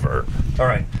 Timing. Whatever. All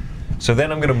right. So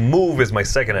then I'm going to move as my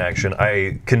second action.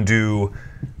 I can do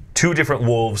 2 different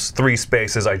wolves, 3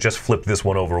 spaces. I just flipped this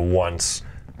one over once,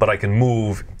 but I can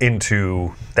move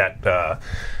into that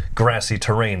grassy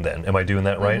terrain then. Am I doing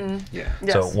that right? yeah.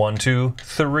 Yes. So 1, 2,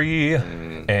 3,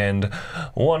 and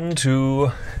 1,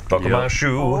 2. Buckle my Yep.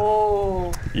 shoe.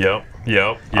 Oh. Yep.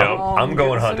 I'm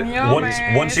going get some hunting.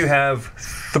 yummies. Once you have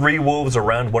 3 wolves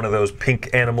around one of those pink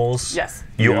animals, Yes.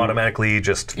 you You- automatically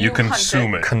just You You hunt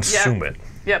consume it. consume Yep. it.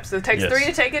 Yep, so it takes Yes. 3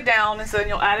 to take it down, and so then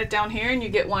you'll add it down here, and you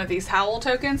get one of these howl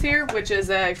tokens here, which is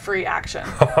a free action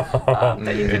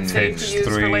that you can It save takes to use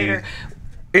for 3. later.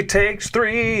 It takes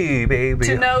 3, baby.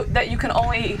 To note that you can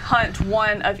only hunt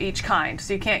 1 of each kind,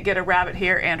 so you can't get a rabbit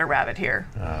here and a rabbit here.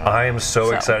 I am so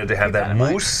So, excited to have keep that that in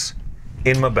mind. moose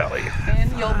in my belly.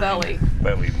 In your belly.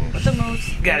 Belly moves. The moose.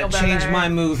 in Gotta your change belly. my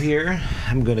move here.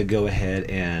 I'm gonna go ahead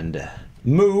and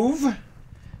move.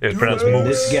 It's pronounced This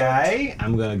moose. guy,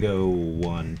 I'm gonna go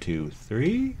 1, 2,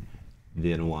 3.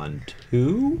 Then 1,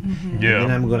 2. Yeah.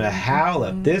 Then I'm gonna howl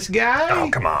at this guy. Oh,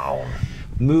 come on.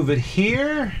 Move it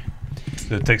here.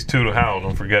 It takes 2 to howl,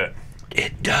 don't forget.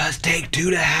 it does take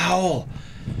 2 to howl.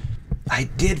 I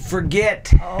did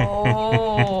forget.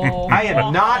 Oh. I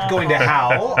am not going to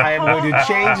howl. I am going to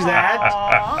change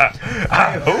that.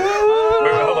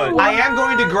 Wait, hold on. I am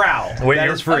going to growl. Wait, That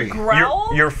you're- is free. Growl?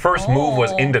 Your first move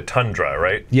was into Tundra,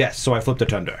 right? Yes, so I flipped a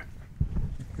Tundra.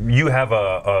 You have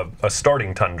a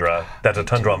starting Tundra that's a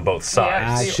Tundra on both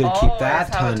sides. I you should keep always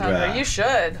that have a Tundra. You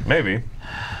should. Maybe.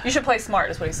 You should play smart,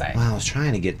 is what he's saying. Well, I was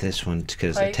trying to get this one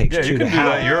because Like- it takes Yeah, 2 you to can do howl.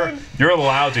 that. You're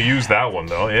allowed to use that one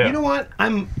though. Yeah. You know what?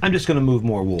 I'm just going to move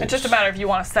more wolves. It's just a matter if you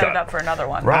want to set it up for another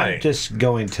one. Right. I'm just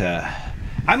going to.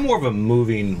 I'm more of a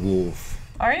moving wolf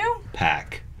Are you?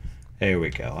 pack. There we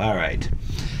go. All right.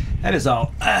 That is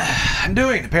all I'm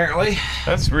doing, apparently.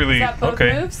 That's really that both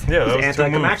okay. moves? Yeah, that was 2 moves.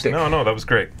 anticlimactic. No, that was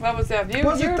great. What was that?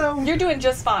 Was it, though? You're doing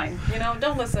just fine. You know,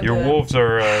 don't listen Your to wolves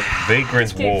are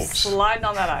vagrant Keep wolves, sliding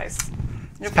on that ice.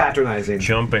 You're It's fine. patronizing.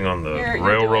 jumping on the You're doing-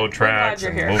 railroad I'm glad tracks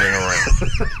you're and here. moving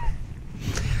around.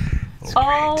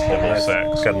 Oh, Little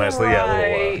sacks. Got a nice little,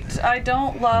 right. I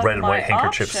don't love red and my white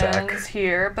handkerchief options sack.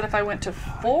 here, but if I went to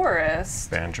forest,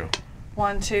 Banjo.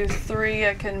 1, 2, 3,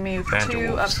 I can move Banjo 2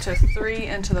 up wolves. to 3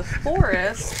 into the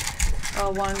forest.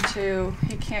 1, 2.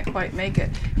 He can't quite make it.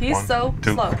 He's 1, so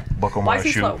 2, slow. Buckle Why my is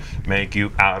he shoe. slow? Make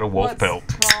you out of wolf What's pelt.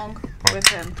 wrong with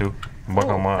him? 2,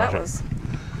 buckle Ooh, my that shoe. was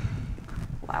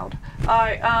loud. All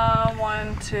right,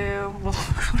 1, 2.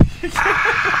 Is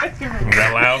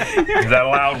that loud? Is that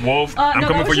loud, wolf? No, I'm that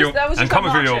coming was for just- your. that was I'm just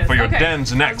coming obnoxious. for your Okay. dens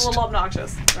That was next. a little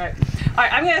obnoxious. Right. All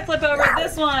right, I'm gonna flip over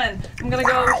this one. I'm gonna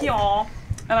go here,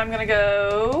 and I'm gonna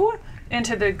go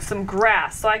into some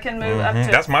grass, so I can move up to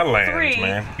That's my land, 3,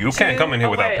 man. You can't 2, come in here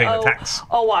oh, without wait, paying the oh, tax.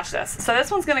 Oh, watch this. So this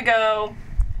one's gonna go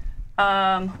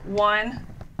 1,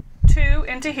 2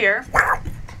 into here,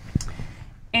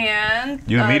 and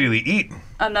You immediately eat.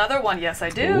 another one. Yes, I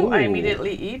do. I Ooh.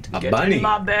 immediately eat. A Get bunny. in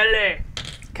my belly.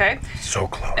 Okay, So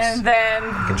close. and then You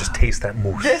can just taste that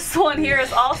moose. this one here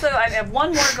is also, I have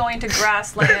one more going to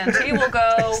grassland. He will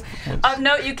go,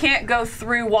 note you can't go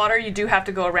through water, you do have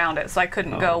to go around it. So I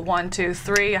couldn't go 1, 2,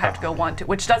 3, I have to go 1, 2,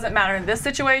 which doesn't matter in this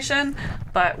situation,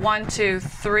 but 1, 2,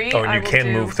 3. Oh, and I you will can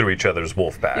do- move through each other's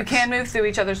wolf packs. You can move through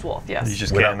each other's wolf, yes. You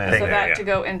just Without can't manage. thinking. so that yeah. to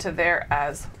go into there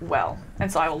as well.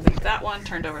 And so I will leave that one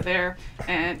turned over there,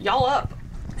 and y'all up.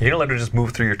 You don't let her just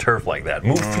move through your turf like that.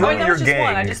 Move through Oh, wait, that your was just one,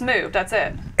 I gang just moved, that's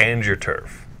it. and your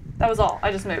turf. That was all,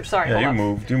 I just moved, sorry, Yeah, hold you up.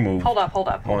 moved. You moved. Hold up, hold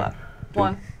up, hold One, up.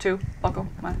 1, 2, buckle,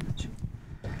 my shoe.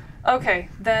 Okay,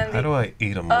 then How do I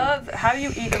eat a moose? how do you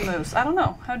eat a moose? I don't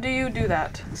know. How do you do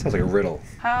that? Sounds like a riddle.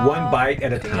 How One bite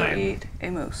at a do time. you eat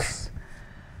a moose?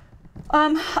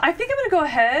 I think I'm gonna go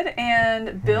ahead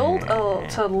and build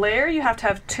to lair. You have to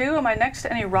have 2. Am I next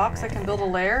to any rocks that can build a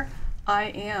lair? I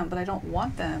am, but I don't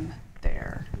want them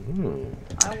there.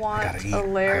 I want Gotta eat- a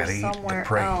lair gotta eat the somewhere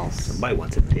prey. else. Somebody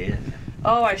wants a den.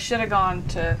 Oh, I should have gone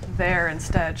to there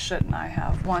instead, shouldn't I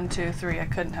have? 1, 2, 3. I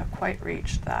couldn't have quite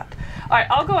reached that. All right,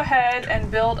 I'll go ahead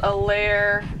and build a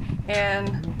lair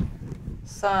in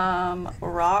some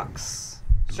rocks.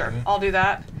 Sure, I'll do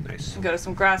that. Nice. Go to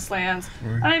some grasslands.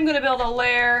 I'm going to build a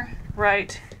lair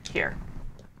right here.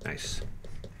 Nice.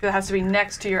 It has to be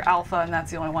next to your alpha, and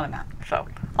that's the only one I'm at. So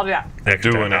I'll do that. Next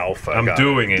to Doing an it. alpha. I'm got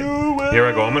doing it. Do it. Here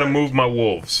I go. I'm gonna move my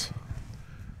wolves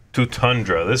to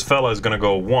Tundra. This fella is gonna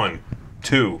go 1,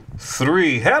 2,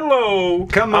 3. Hello.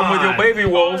 Come I'm with your on. baby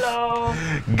wolf. Hello.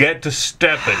 Get to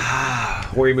stepping.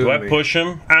 Where are you Do moving I me? push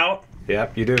him out?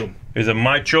 Yep, you do. Is it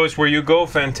my choice where you go?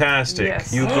 Fantastic.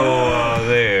 Yes. You go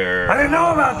there. I didn't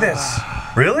know about this.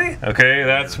 Really? Okay,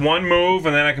 that's one move,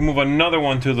 and then I can move another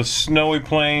one to the snowy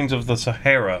plains of the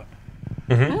Sahara.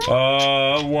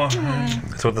 One.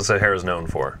 That's what the Sahara is known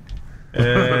for.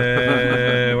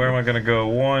 Where am I gonna go?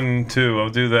 1, 2. I'll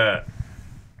do that.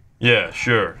 Yeah,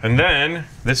 sure. And then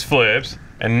this flips,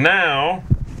 and now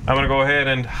I'm gonna go ahead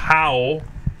and howl.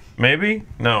 Maybe?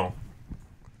 No.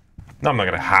 No, I'm not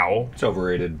gonna howl. It's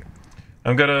overrated.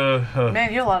 I'm gonna.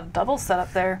 Man, you have a lot of doubles set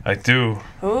up there. I do.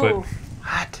 Ooh.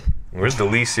 What? Where's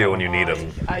Delicio when you need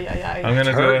him? Ay, ay, ay. I'm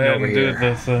gonna go Turn ahead over and do here.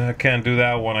 this. I can't do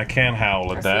that one. I can't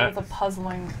howl at See, that. it's a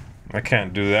puzzling. I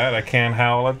can't do that. I can't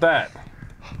howl at that.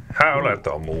 Howl at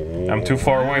the moon. I'm too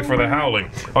far away for the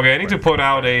howling. Okay, I need to put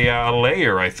out a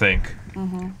layer, I think.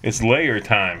 It's layer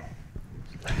time.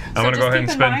 I'm gonna just go ahead keep and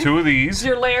in spend mind- 2 of these.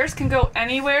 Your layers can go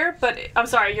anywhere, but I'm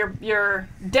sorry, your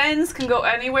dens can go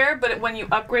anywhere, but when you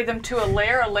upgrade them to a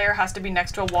layer has to be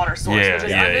next to a water source, Yeah, which is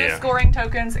yeah, under yeah. the scoring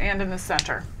tokens and in the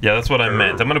center. Yeah, that's what I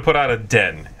meant. I'm gonna put out a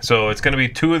den. So it's gonna be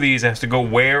 2 of these. It has to go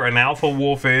where an alpha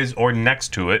wolf is or next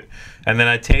to it. And then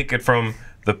I take it from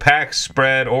the pack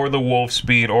spread or the wolf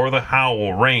speed or the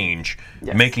howl range,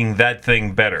 making that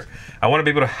thing better. I want to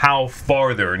be able to howl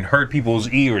farther and hurt people's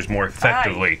ears more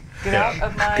effectively. Get out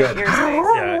of my Good. ear space.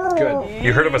 Yeah. Good.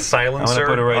 You heard of a silencer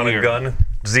put it right on here. a gun?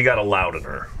 Z got a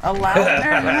loudener. A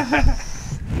louder.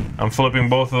 I'm flipping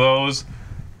both of those.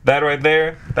 That right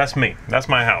there, that's me. That's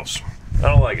my house. I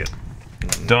don't like it.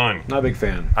 Done. Not a big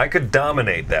fan. I could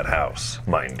dominate that house,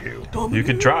 mind you. You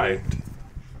could try.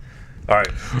 All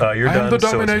right, you're I am done, the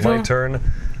so it's my dominator. turn.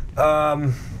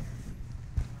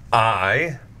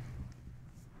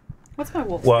 What's my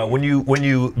wolf? Well, when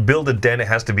you build a den, it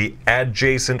has to be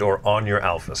adjacent or on your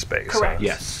alpha space. Correct.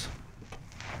 Yes.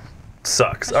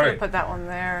 Sucks. I All should right. put that one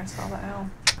there. Saw that now.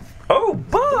 Oh,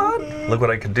 but look what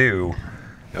I could do.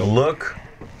 Look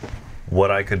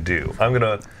what I could do. I'm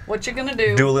gonna What you gonna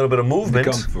do? do a little bit of movement.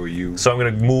 Come for you. So I'm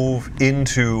gonna move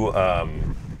into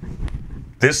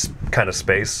this kind of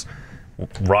space,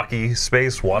 rocky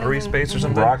space, watery space, or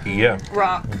something. Rocky, yeah.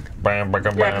 Rock. Bam, bam,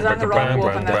 bam, Yeah, 'cause I'm the rock bam, wolf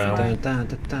bam, and that's bam. mine. Dun,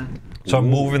 dun, dun. So I'm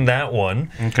moving that one.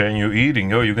 Okay, and you're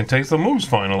eating. Oh, you can taste the moose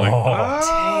finally.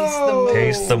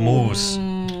 Taste the moose.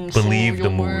 Believe the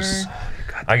your moose.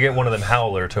 I get one of them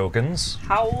howler tokens.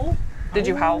 Howl. Did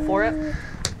you howl for it?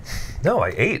 No,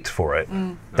 I ate for it.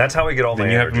 That's how I get all Then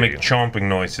my you have to energy. make chomping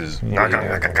noises.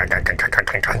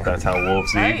 That's how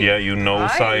wolves Right. eat. Yeah, you know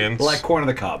Right. science. Like corn on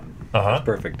the cob. Uh-huh.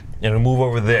 Perfect. And I move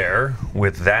over there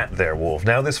with that there wolf.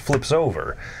 Now this flips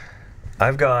over.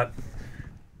 I've got...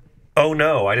 Oh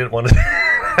no, I didn't want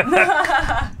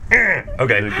to...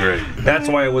 Okay, Great. that's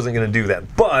why I wasn't going to do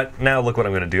that. But now look what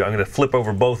I'm going to do. I'm going to flip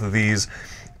over both of these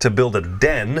to build a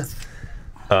den.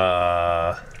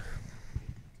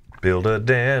 Build a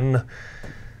den.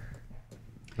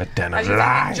 A den As of you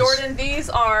lies. think, Jordan, these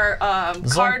are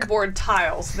cardboard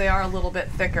tiles. They are a little bit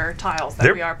thicker tiles that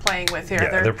They're- we are playing with here.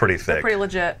 Yeah, they're pretty They're thick. pretty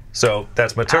legit. So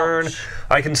that's my turn. Ouch.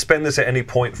 I can spend this at any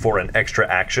point for an extra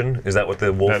action. Is that what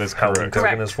the wolf That is howling correct. token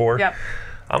Correct. is for? Yep.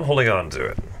 I'm holding on to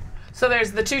it. So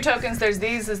there's the two tokens. There's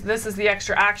these. This is the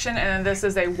extra action, and then this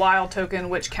is a wild token,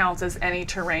 which counts as any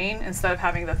terrain instead of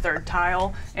having the third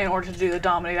tile in order to do the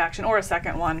dominate action or a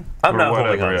second one. I'm Or not holding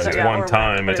whatever. on It's to it. Yeah, one or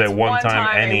time. whatever. It's a It's one one time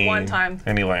time, any one time.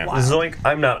 any land. Wild. Zoink,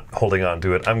 I'm not holding on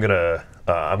to it. I'm gonna.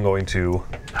 I'm going to.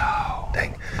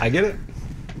 Dang. I get it.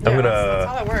 I'm Yeah, gonna that's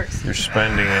how that works. You're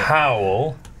spending it.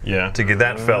 howl Yeah. to get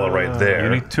that fella right there. You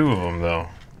need two of them though.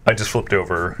 I just flipped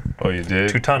over. Oh, you did?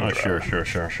 Two tundra. Oh,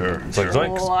 sure. So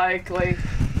zoinks. Likely.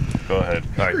 Go ahead.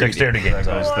 All right, dexterity games.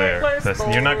 That goes there.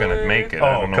 Likely You're not gonna make it.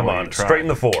 I Oh, don't know come what on. you tried. Straighten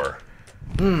the 4.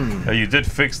 You did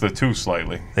fix the 2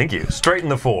 slightly. Thank you. Straighten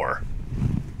the 4.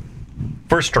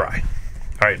 First try.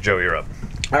 All right, Joe, you're up.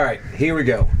 All right, here we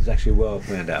go. It's actually well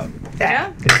planned out.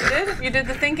 Yeah, you did. You did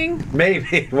the thinking.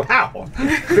 Maybe. Wow.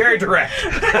 Very direct.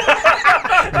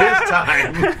 This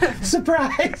time.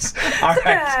 Surprise. All right. Surprise.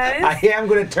 I am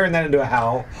going to turn that into a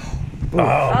howl. Oh,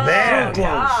 man.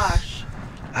 Gosh.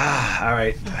 All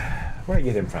right. Where did I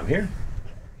get him from? Here?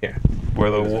 Here.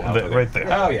 Where the right there.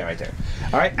 Oh, yeah, right there.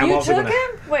 All right. I'm You also took gonna...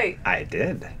 him? Wait, I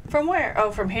did. from where?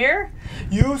 Oh, from here?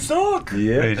 You suck.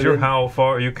 Yeah. Hey, you're how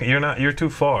far? You're not. You're too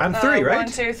far. I'm 3, right? 1,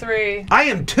 2, 3. I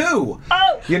am 2.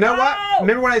 Oh! You know what? Oh!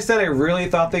 Remember when I said I really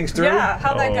thought things through? Yeah,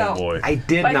 how'd that oh go? boy. I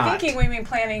did By not. thinking, we mean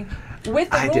planning with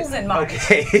the I rules did. in mind.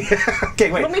 Okay.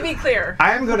 Okay, wait. Let me be clear.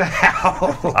 I am going to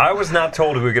howl. I was not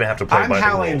told we were going to have to play I'm by the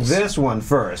howling rules. this one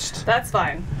first, That's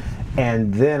fine.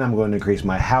 and then I'm going to increase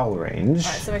my howl range.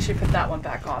 All right, so make sure you put that one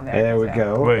back on there. There we Yeah.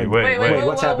 go. Wait, And- wait, wait. Wait,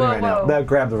 what's Whoa, happening whoa, right now? whoa. That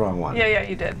grabbed the wrong one. Yeah, yeah,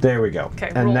 you did. There we go. Okay,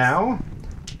 and rules. now,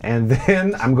 and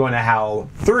then I'm going to howl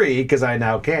 3 because I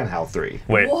now can howl 3.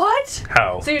 Wait, What?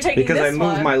 how? So you're taking Because this I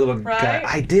moved one, my little right? guy.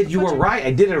 I did. You were right.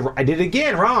 I did it. I did it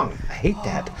again. Wrong. I hate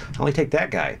that. I only take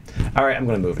that guy. All right. I'm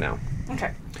going to move now.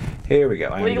 Okay. Here we go.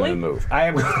 I am Legally? going to move. I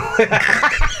am.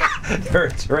 It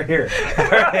hurts right here. All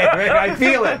right, I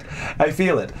feel it. I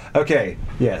feel it. Okay.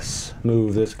 Yes.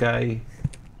 Move this guy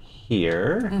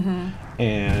here,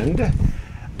 and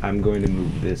I'm going to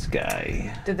move this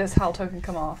guy. Did this howl token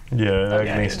come off? Yeah, that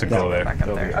Yeah, needs to yeah, go there. Back up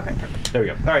Over there. here. Okay, perfect. There we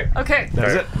go. All right. Okay.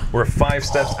 That's All it. right, we're 5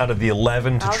 steps out of the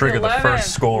 11 to How's trigger the 11?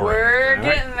 first scoring. We're right.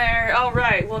 getting there. All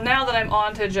right. Well, now that I'm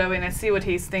on to Joey and I see what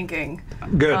he's thinking,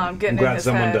 Good. getting I'm in glad his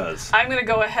someone head, does. I'm going to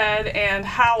go ahead and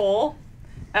howl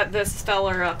at this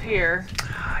feller up here.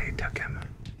 Ah, you took him.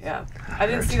 Yeah. I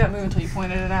didn't see that move until you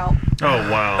pointed it out. Oh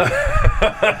wow.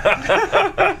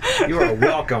 You are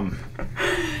welcome.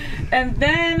 And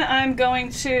then I'm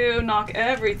going to knock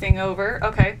everything over.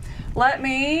 Okay. Let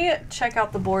me check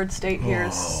out the board state here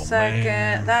a second.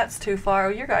 man. That's too far. Oh,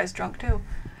 your guy's drunk too.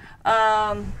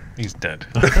 He's dead.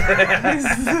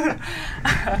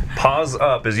 Paws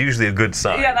up is usually a good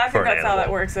sign. Yeah, I for think an that's how that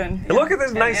animal. works in. And look at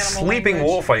this in nice animal sleeping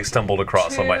language. wolf I stumbled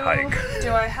across on my hike.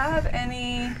 Do I have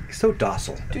any? He's so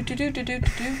docile. Do do do do do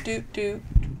do do do.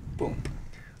 Boom.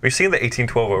 Are you seeing the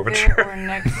 1812 There overture? or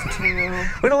next to. We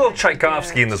had a little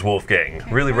Tchaikovsky in this Wolfgang.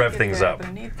 Really rev things up. But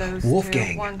I need those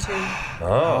Wolfgang. two. 1, 2.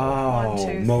 Oh.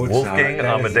 1, 2, Mozart. Wolfgang That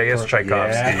is Amadeus perfect.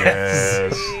 Tchaikovsky.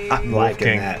 Yes. I'm liking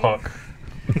King that. Puck.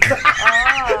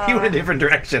 You went a different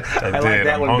direction. I like did.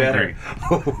 that I'm one hungry.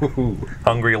 better.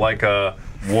 Hungry like a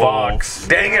fox.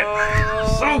 Dang it!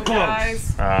 Oh, So close.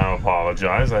 guys. I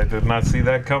apologize. I did not see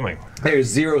that coming. There's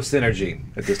zero synergy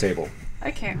at this table. I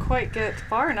can't quite get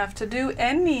far enough to do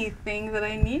anything that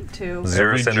I need to.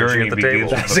 Zero Every synergy journey at the begins table.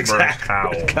 with That's the first exactly howl.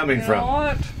 where it's coming You know from.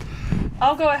 what?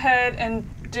 I'll go ahead and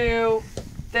do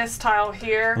this tile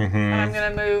here. Mm-hmm. And I'm going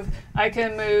to move. I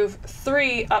can move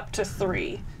 3 up to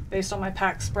 3 based on my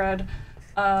pack spread.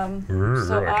 So I can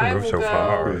I move will so go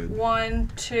far.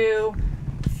 1, 2,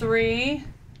 3.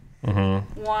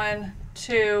 Mm-hmm. 1,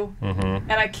 2. Mm-hmm.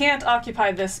 And I can't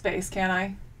occupy this space, can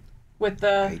I? With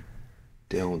the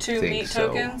Don't 2 think meat so.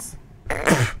 tokens?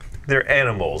 They're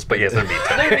animals, but yes, they're meat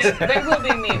They're tokens. meat. They will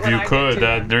be meat If when you I could, get to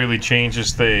that them. really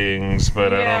changes things, but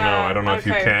I don't know. Yeah, I don't know if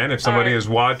you okay. can. If somebody Alright. is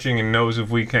watching and knows if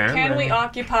we can. Can then we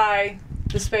occupy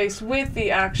the space with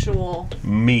the actual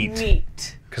meat.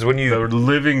 meat? Because when The you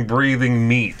living, breathing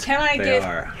meat. Can I They get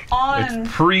are. on?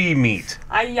 It's pre-meat.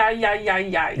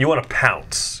 you want to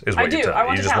pounce, is what I do. you're telling I me.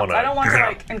 want You to just count. wanna- I don't want to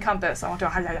like encompass. I want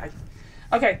to.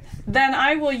 Okay. Then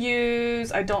I will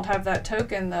use. I don't have that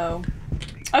token though.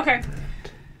 Okay.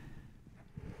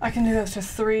 I can do those to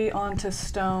 3 onto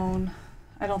stone.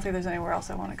 I don't think there's anywhere else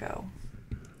I want to go.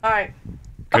 All right.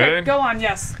 Okay, Good. go on.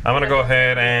 Yes. I'm gonna go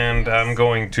ahead and I'm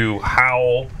going to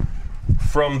howl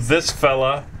from this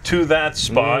fella to that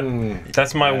spot.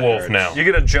 That's my wolf hurts. now. You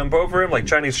gonna jump over him like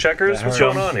Chinese checkers? That What's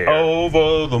hurts. going on here?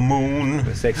 Over the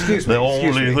moon. Say, excuse me. The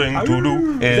excuse only me. thing to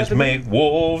do that is the make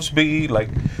wolves be like.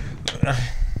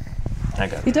 I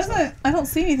got It it. doesn't. I don't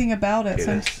see anything about it.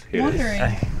 So I'm is, it is. wondering.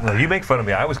 Well, you make fun of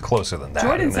me. I was closer than that.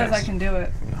 Jordan in says this. I can do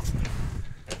it.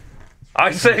 I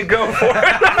say go for it.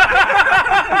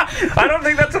 I don't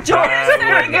think that's a Jordan said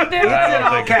I can do I it. don't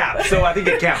All think- caps, so I think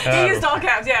it counts. He used all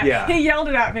caps. Yeah. Yeah. He yelled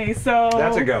it at me. So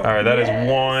That's a go. All right, that is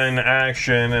one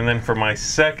action, and then for my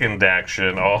second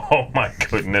action, oh my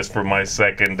goodness, for my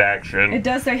second action. It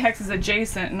does say hex is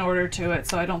adjacent in order to it,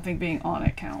 so I don't think being on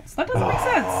it counts. That doesn't make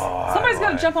sense. Somebody's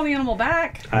got to jump on the animal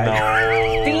back.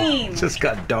 No. Theme. Just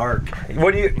got dark.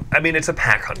 What do you? I mean, it's a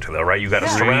pack hunter, though, right? You got to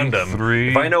Yeah. surround them. 3.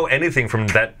 If I know anything from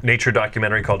that nature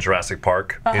documentary called Jurassic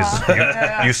Park, is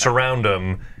you surround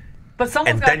them, But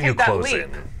someone's and got to then you take that close leap.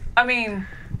 in. I mean,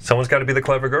 Someone's got to be the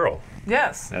clever girl.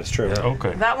 yes. That's true.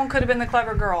 Okay. That one could have been the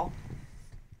clever girl.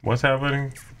 What's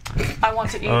happening? I want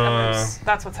to eat a moose.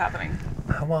 That's what's happening.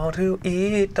 I want to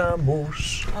eat the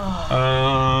moose.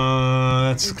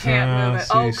 That's You can't move it.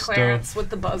 Oh, classy Clarence stuff. with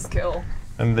the buzzkill.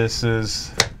 And this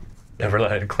is.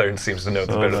 Neverland. Clarence seems to know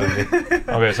this So better than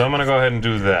me. Okay, so I'm gonna go ahead and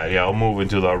do that. Yeah, I'll move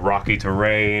into the rocky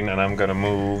terrain, and I'm gonna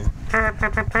move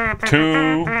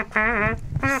 2,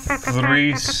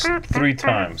 3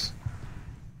 times.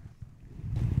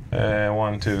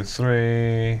 1, 2,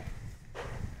 3,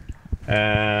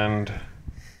 and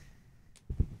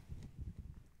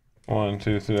 1,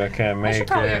 2, 3. I can't I make should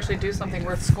probably it. actually do something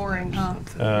worth scoring, huh?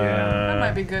 That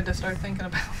might be good to start thinking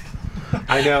about.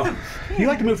 I know. You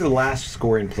like to move to the last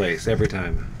scoring place every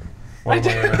time. What am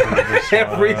I gonna do this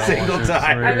Every one? single 1, 2,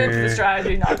 time. I meant the 3.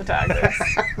 strategy not to tag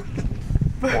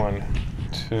this. 1,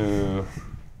 2.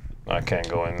 I can't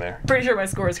go in there. Pretty sure my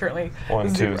score is currently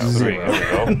 1, 2, 3. 0.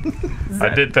 There we go. I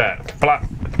did that. Plop.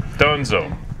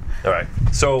 Donezo. All right.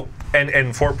 So,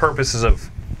 and for purposes of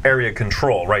area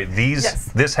control, right? Yes.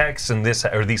 This hex and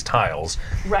these tiles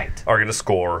Right. are going to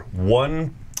score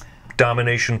 1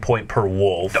 domination point per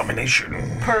wolf.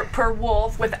 Domination. Per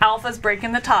wolf, with alphas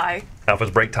breaking the tie.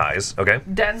 Alphas break ties. Okay.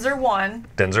 Dens are 1.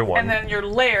 Dens are 1. And then your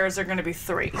layers are going to be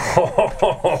 3.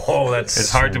 Oh, that's It's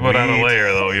hard to put out a sweet.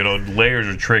 layer, though. You know, layers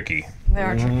are tricky. They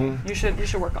are tricky. You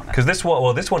should work on that. Because this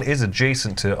one is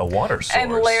adjacent to a water source.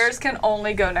 And layers can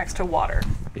only go next to water.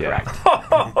 Yeah.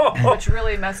 Correct. Which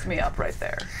really messed me up right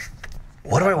there.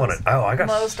 What do I want to? Oh, I got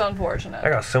unfortunate. I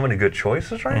got so many good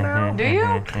choices right now. Do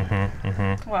you?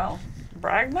 Well,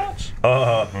 brag much?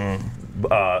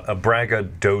 A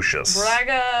braggadocious.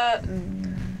 Braga.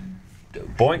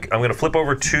 Boink. I'm going to flip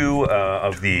over 2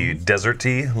 of the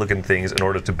deserty looking things in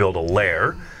order to build a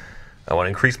lair. I want to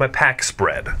increase my pack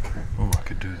spread. Oh, I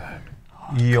could do that.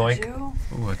 Yoink. You?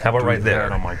 Ooh, I could How about do right there?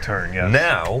 that on my turn, yes.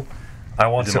 Now, I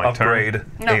want Is it to my turn? upgrade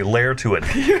No. a lair to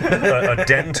a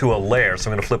den to a lair, so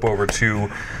I'm going to flip over to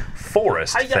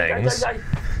forest things.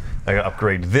 I gotta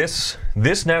upgrade this.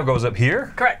 This now goes up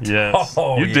here. Correct. Yes.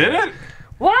 Oh, you did yeah. it?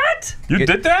 What? You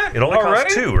did that? It only already?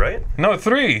 costs 2, right? No,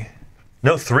 3.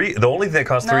 No, 3. The only thing that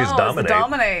costs 3 is No, dominate. it's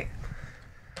dominate.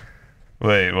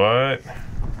 Wait, what?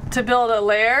 To build a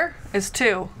lair is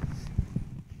 2.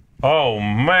 Oh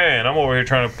man, I'm over here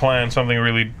trying to plan something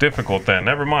really difficult then.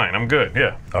 Never mind, I'm good.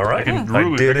 Yeah. All right. I can I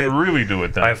really, did I it. can really do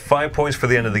it then. I have 5 points for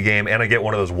the end of the game, and I get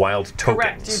one of those wild tokens.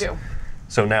 Correct, you do.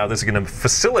 So now this is going to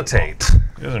facilitate.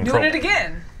 You guys are in Doing trouble. it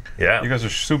again. Yeah. You guys are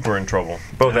super in trouble.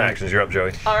 Both actions. You're up,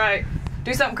 Joey. All right.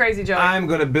 Do something crazy, Joey. I'm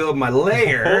going to build my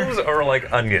lair. Wolves are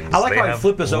like onions. I like They how I have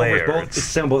flip this over. It's layers.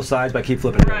 same on both sides, but I keep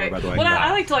flipping it right. over, by the way. Well,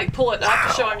 I like to like pull it up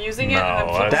to show I'm using it, and then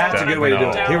No, flip it That's a good way to do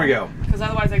it. No. Here we go. Because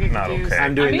otherwise I get Not confused. okay.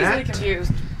 I'm doing easily that.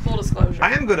 confused. Full disclosure.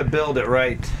 I am going to build it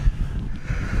right.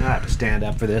 I have to stand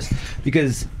up for this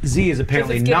because Z is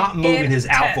apparently This is not getting moving his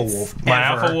alpha intense. wolf.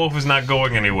 My ever. alpha wolf is not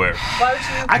going anywhere. Why would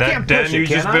you? I That can't den push you it,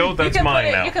 can just I? built, that's you can mine put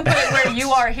it. now. You can put it where you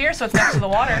are here, so it's next to the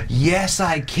water. Yes,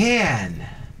 I can.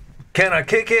 Can I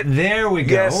kick it? There we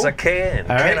go. Yes, I can.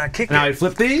 All right. Can I kick now I it?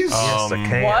 flip these. Yes, I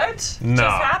can. What? No.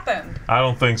 Just happened? I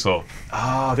don't think so.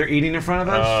 Oh, they're eating in front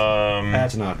of us.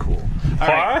 That's not cool. All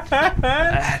right.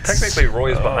 Technically,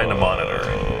 Roy is behind the monitor.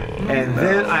 And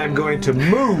then I'm going to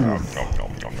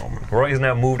move. Roy has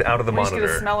now moved out of the We're just gonna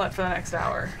monitor. smell it for the next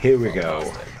hour. Here we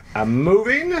go. I'm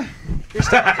moving. You're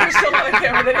still on the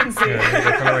camera. They didn't see it.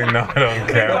 Definitely not on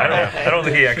camera. I don't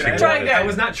think he actually Try wanted again. to. I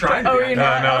was not trying Oh, to. you're No,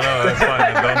 not. that's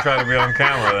fine. Then don't try to be on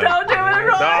camera then. Don't do it,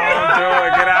 Roy. Don't do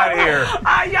it. Get out of here.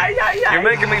 Ay, ay, ay, ay. You're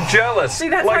making me jealous. See,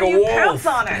 that's like how a you wolf. pounce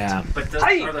on it. Yeah. But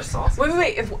Hey. are there sauces?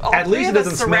 Wait. If all At three least of it us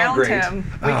doesn't smell surround great.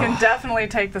 him, we can definitely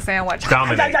take the sandwich.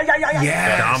 Dominate. Ay, ay, ay, ay, ay.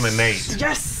 Yes. Dominate.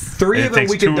 Yes. Three It of them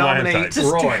takes we can 2 dominate land types.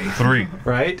 Roy. 3.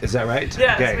 Right? Is that right?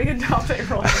 Yes, we Okay. can dominate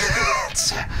Roy.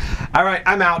 All right,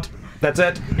 I'm out. That's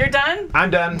it. You're done? I'm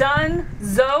done. Done.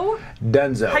 Zo.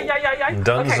 Donezo. Ay, ay, ay, ay.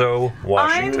 Dunzo, Okay.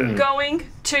 Washington. I'm going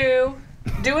to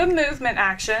do a movement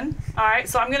action. All right,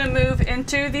 so I'm going to move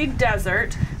into the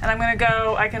desert, and I'm going to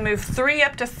go. I can move 3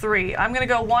 up to 3. I'm going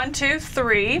to go 1, 2,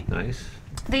 3. Nice.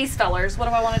 These fellers. What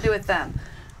do I want to do with them?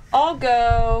 I'll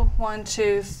go 1,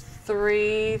 2,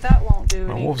 3. That won't do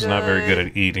My any wolf's good. not very good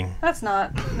at eating. That's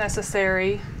not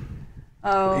necessary.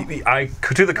 Oh.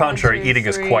 To the contrary, 1, 2, eating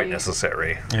is quite 3.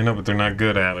 necessary. I know, but they're not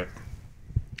good at it.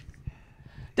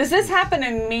 Does this happen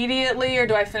immediately, or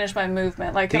do I finish my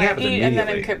movement? Like, can It I happens eat and then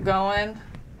immediately. keep going?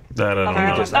 That I don't Okay,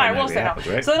 know. just all right, we'll automatically say no. happens,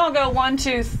 right? So then I'll go 1,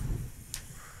 2,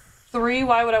 3.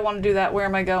 Why would I want to do that? Where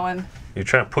am I going? You're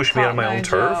trying to push me out of my own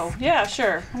turf? Joe. Yeah,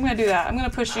 sure. I'm going to do that. I'm going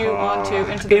to push you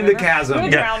into the In the river. chasm. I'm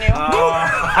going to Yeah. drown you.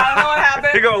 I don't know what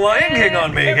happened. You go Lion King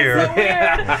on me It was here. so weird.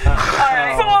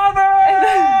 All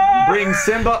right. Bring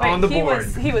Simba Wait, on the board.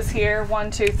 He was here.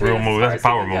 1, 2, 3. Real That's move. as That's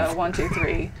far a as he power can move. go. 1, 2,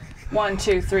 3. 1,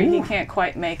 2, 3. He can't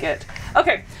quite make it.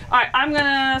 Okay. All right. I'm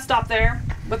gonna stop there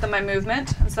with my movement,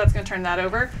 so that's gonna turn that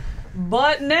over.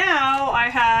 But now I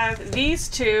have these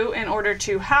two in order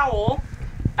to howl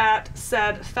at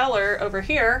said feller over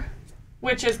here,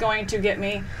 which is going to get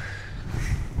me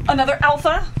another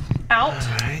alpha out.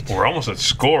 We're almost at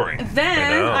scoring.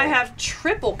 Then know. I have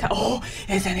triple. Oh,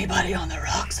 is anybody on the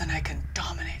rocks and I can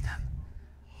dominate them?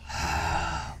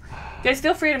 You guys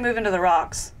feel free to move into the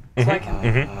rocks so I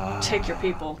can take your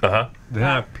people. Uh-huh. They're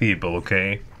not people,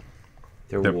 okay?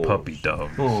 They're wolves. puppy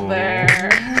dogs. There.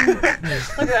 Look at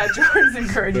that. Jordan's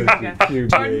encouraging me again.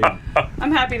 Jordan,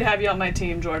 I'm happy to have you on my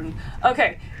team, Jordan.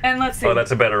 Okay, and let's see. Oh,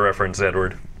 that's a better reference,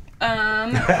 Edward.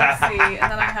 Let's see.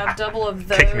 And then I have double of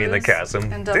those. Kick me in the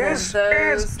chasm. And double This of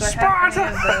those. is Do I have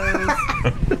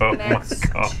any of those? Oh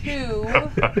Next my god.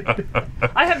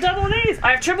 2. I have double of these.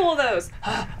 I have triple of those.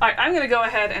 All right, I'm going to go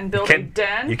ahead and build a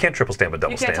den. You can't triple stamp a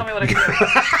double You can't stamp. tell me what I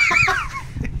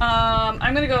can do.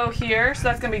 I'm going to go here. So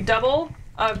that's going to be double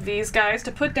of these guys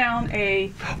to put down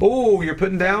a... Oh, you're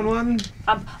putting down one?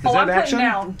 I'm that putting action?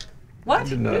 down... What?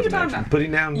 Didn't know What are that you was an talking action. about?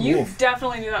 Putting down You wolf.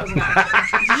 definitely knew that was an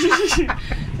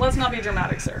action. Let's not be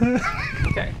dramatic, sir.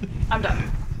 Okay, I'm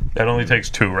done. That only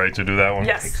takes 2, right, to do that one?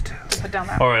 Yes. Put down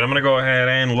that All one. right, I'm going to go ahead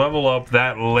and level up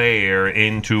that layer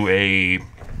into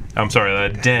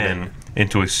that den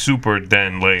into a super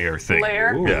den layer thing.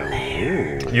 Layer.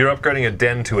 Yeah. You're upgrading a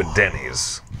den to a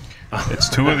Denny's. It's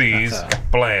 2 of these.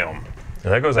 Blam.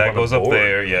 And that goes That goes up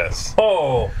there, yes.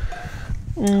 Oh!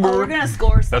 Oh, we're gonna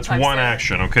score That's sometime one soon.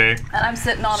 action, okay? And I'm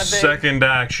sitting on a big Second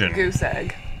action. goose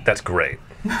egg. That's great.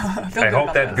 I feel I good hope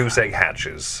about that this. goose egg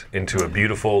hatches into a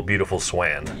beautiful, beautiful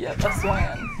swan. Yep, that's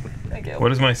one. Thank you.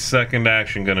 What is my second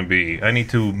action going to be? I need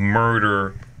to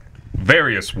murder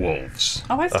various wolves.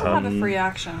 Oh, I still have a free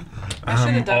action. I should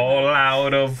I'm have done all that.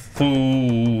 out of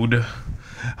food.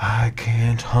 I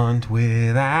can't hunt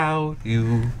without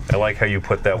you. I like how you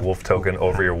put that wolf token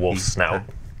over your wolf's snout.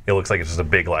 It looks like it's just a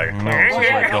big like. No, it's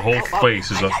just like the whole face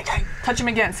is a. Touch him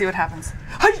again, see what happens.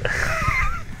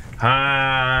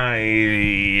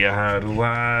 Hi, how do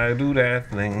I do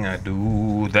that thing I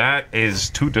do? That is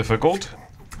too difficult.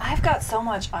 I've got so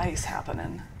much ice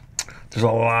happening. There's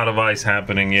a lot of ice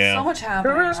happening, yeah. So much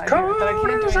happening right here that I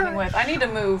can't do anything with. I need to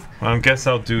move. I guess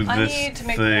I'll do I this need to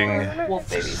make thing. more wolf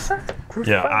babies.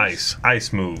 Yeah, ice.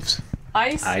 Ice moves.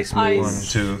 Ice, Ice One,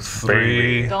 moves. 2,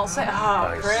 3. Don't say,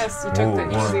 Chris, you took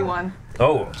the easy one.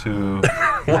 Oh, 2.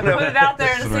 I put it out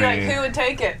there to see like Three. who would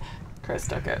take it. Chris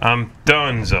took it. I'm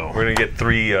donezo. we're gonna get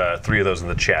three of those in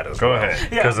the chat as Go well. ahead.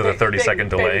 Because of the 30-second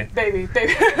delay. Baby.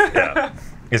 Yeah.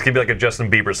 It's gonna be like a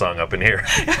Justin Bieber song up in here.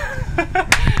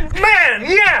 Man,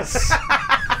 yes!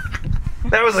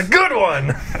 That was a good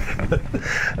one!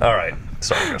 All right.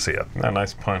 Sorry, Garcia. A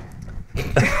nice pun.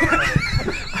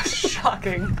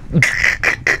 Shocking.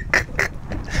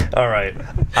 All right.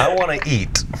 I want to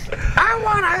eat. I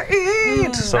want to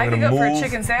eat! So I I'm could going go to for a move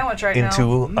chicken sandwich right now.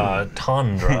 into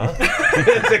Tundra.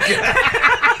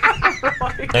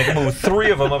 I can move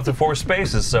 3 of them up to 4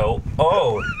 spaces, so...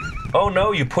 Oh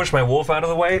no, you pushed my wolf out of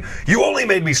the way? You only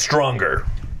made me stronger.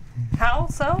 How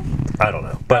so? I don't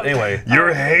know. But anyway.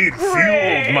 Your hate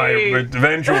fueled my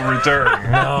eventual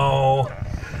return. No.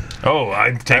 Oh,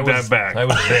 I take that back. I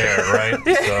was there, right?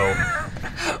 So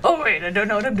Oh wait, I don't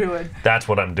know what I'm doing. that's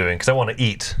what I'm doing, because I want to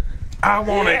eat. I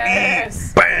want to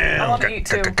Yes. eat. Bam. I want to eat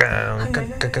too.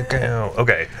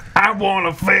 Okay. I want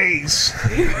a face.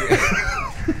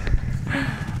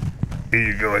 Here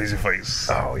you go. Here's your face.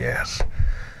 Oh, yes.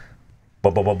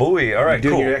 Booey. All right,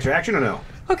 Doing cool. your extra action or no?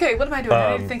 Okay, what am I doing?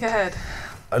 I need to think ahead.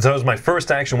 So that was my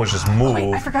first action, was just move.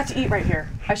 Wait, I forgot to eat right here.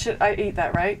 I eat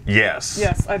that, right? Yes.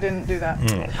 Yes, I didn't do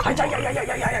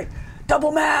that.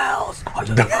 Double mouths.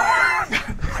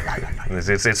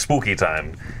 It's spooky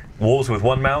time. Wolves with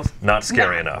one mouth, not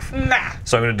scary enough. Nah.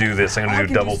 So I'm going to do this. I'm going to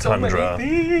do double tundra.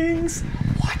 Things.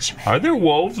 Watch me. Are there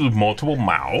wolves with multiple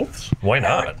mouths? Why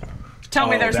not? Tell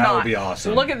me Oh, there's that not. would be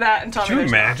awesome. Look at that and tell Can me you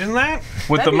there's imagine that?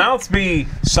 Would That'd the be- mouths be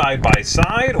side by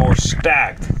side or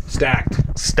stacked?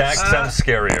 Stacked. Stacked sounds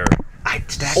scarier. I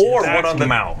stacked. Or Stacked one on the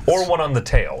mouths. Or one on the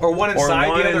tail. Or one inside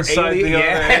one the other. inside alien. the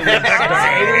other.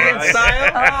 Yeah. Alien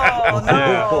style. Oh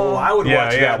no. Oh, I would Yeah,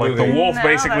 watch yeah, that like the movie. wolf No,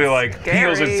 basically that's like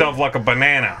heals scary. itself like a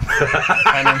banana,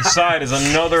 and inside is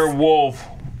another wolf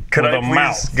Could with I a please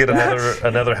mouth. get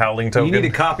another howling token? You need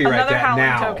to copyright Another that howling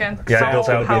now. token. Yeah, I built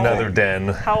out Howl. another den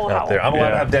Howl. out there. I'm allowed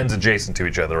to Yeah. have dens adjacent to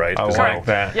each other, right? I There's like no-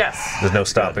 that. Yes. There's no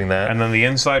stopping that. And then the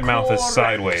inside mouth is Correct.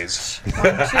 sideways. 1,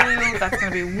 2. That's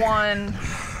gonna be 1.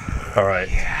 All right.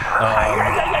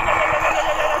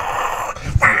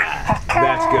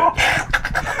 That's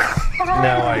good.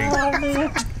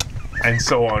 Now And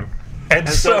so on. and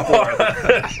so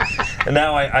and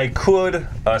now I could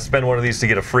spend one of these to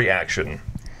get a free action,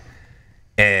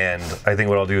 and I think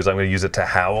what I'll do is I'm going to use it to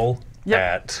howl Yep.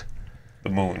 at The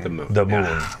moon. The moon. the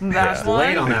moon. That's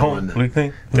Late on one. that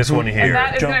one. This one here. And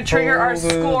that is going to trigger our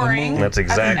scoring. That's At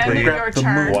the exactly end of your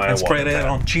turn. why I And spread wanted it that.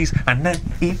 on cheese and then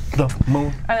eat the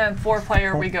moon. And then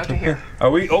 4-player, we go to here. Are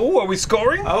we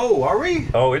scoring? Oh, are we?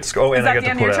 Oh, it's and Is I that get the to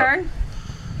end of put your out. turn?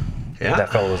 Yeah.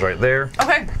 That fellow was right there.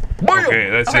 Okay. Okay,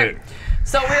 that's Okay. it.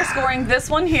 So we're scoring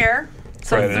this one here.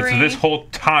 So Right, it's 3. this whole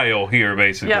tile here,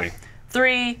 basically. Yep.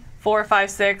 3, 4, 5,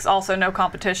 6. Also no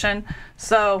competition.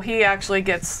 So he actually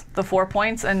gets the 4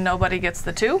 points, and nobody gets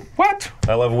the 2. What?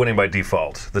 I love winning by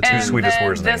default. The two And sweetest then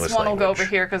words in this English one will go language. over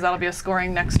here because that'll be a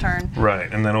scoring next turn.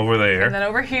 Right, and then over there. And then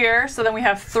over here. So then we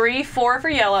have 3, 4 for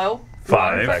yellow.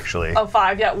 5 1 for- actually. Oh,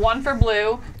 5. Yeah, 1 for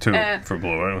blue. 2 and, for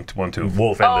blue. Right? 1, 2.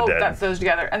 Wolf and Oh, the dead. that's those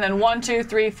together. And then 1, 2,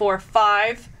 3, 4,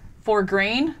 5 for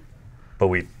green. But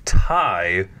we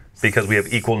tie because we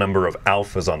have equal number of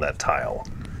alphas on that tile.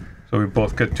 So we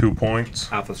both get 2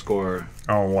 points. Alpha score.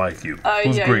 I don't like you.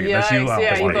 Who's Yeah, green? yeah, That's you. I yeah,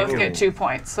 don't you like both get 2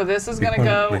 points. So this is going to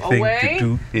go The thing away.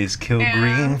 to do is kill and-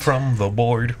 green from the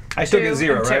board. I still 2 get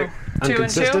 0, and 2. right? 2 and 2.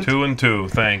 Inconsistent? 2 and 2.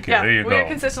 Thank you. Yeah, There you we're go.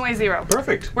 consistently 0.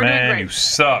 Perfect. We're doing Man, great. you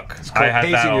suck. I called had that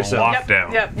pacing on yourself.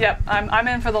 lockdown. Yep. I'm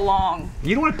in for the long.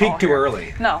 You don't want to peak too here.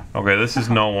 early. No. Okay, this is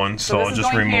no one, so this I'll is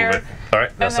just going remove here. it. All right,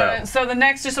 And that's then, out. so the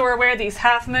next, just so we're aware, these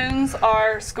half moons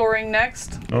are scoring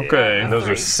next. Okay. Yeah. Those are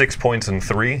 3. 6 points and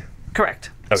 3. Correct.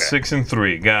 Okay. 6 and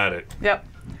 3. Got it. Yep.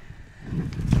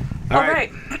 All All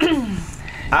right. right.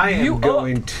 I am You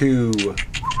going to.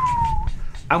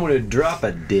 I'm going to drop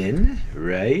a din,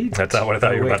 right? That's not what I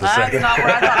thought you were about to That's say. not where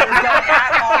I thought it was going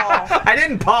at all. I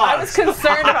didn't pause. I was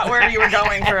concerned about where you were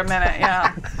going for a minute.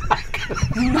 Yeah.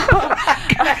 What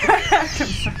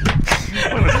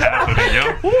is happening, yo?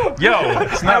 Yo,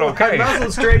 it's not okay. I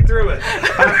muzzled straight through it.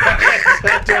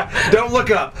 Don't look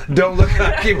up. Don't look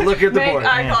up. Keep looking at the Make board.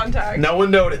 eye contact. No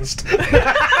one noticed.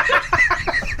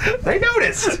 They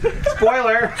noticed.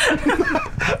 Spoiler.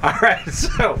 All right,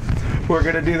 so we're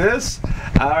going to do this.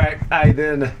 All right, I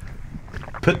then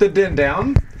put the den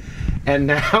down. And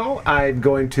now I'm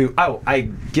going to... Oh, I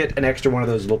get an extra one of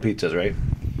those little pizzas, right?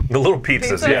 The little pizzas,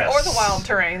 Pizza yes. or the wild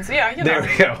terrains. Yeah, you know. There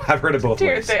we go. I've heard of both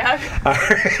Dear ways. Dad. All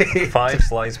right. 5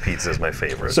 slice pizza is my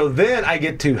favorite. So then I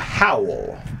get to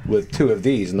howl with 2 of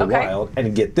these in the Okay. wild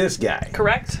and get this guy.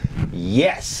 Correct?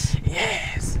 Yes.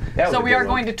 Yes. That was So a we good are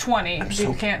one. going to 20.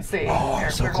 You can't see. Oh,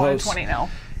 so we're going to close. 20 now.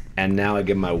 And now I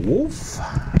get my wolf.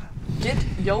 Get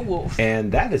your wolf.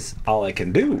 And that is all I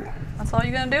can do. That's all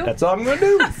you gonna do? That's all I'm going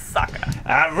to do. Sucker.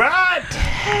 All right.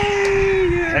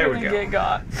 There we Gonna go. Get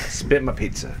got. Spit my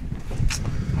pizza.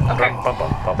 Okay.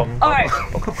 All right.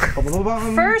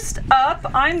 First. First up,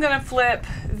 I'm gonna flip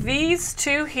these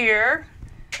 2 here,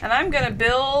 and I'm gonna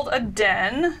build a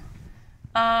den.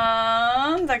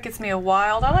 That gets me a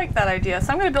wild. I like that idea.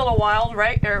 So I'm gonna build a wild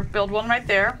build one right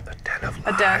there.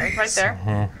 A den right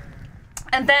there.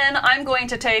 And then I'm going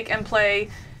to take and play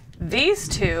these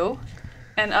 2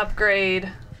 and upgrade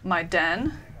my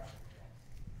den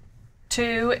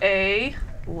to a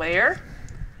lair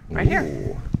right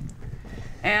here.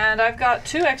 And I've got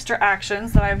 2 extra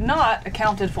actions that I've not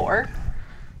accounted for.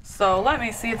 So let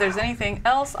me see if there's anything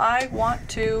else I want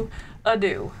to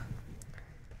do.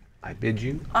 I bid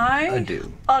you I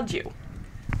adieu. adieu.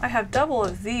 I have double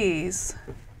of these.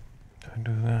 I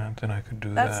do that, then I could do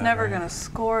that. That's never right? gonna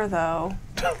score though.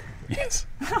 Yes.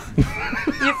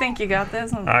 You think you got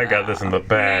this? I got this in the You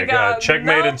bag. got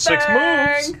Checkmate in 6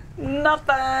 moves.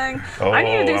 Nothing. Oh, I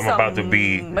need to do I'm some about to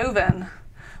be moving.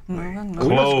 We were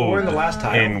scoring the last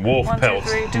time. in wolf 1, 2,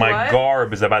 pelts. 3, do My what?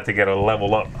 garb is about to get a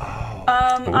level up.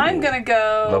 I'm gonna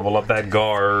go. Level up that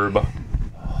garb.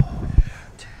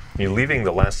 You're leaving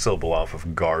the last syllable off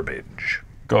of garbage.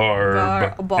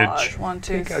 Garb. Garbage. 1,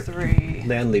 2, 3.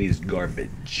 Landlady's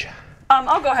garbage.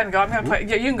 I'll go ahead and go. I'm gonna play.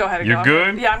 Yeah, you can go ahead and You're go.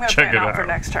 good? Yeah, I'm gonna Check plan it out for out.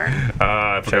 next turn.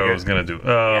 I forgot what I was gonna do.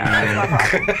 That's no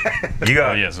problem. You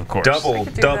got yes, of course. double,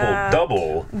 do double, that.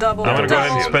 double. Double. I'm gonna go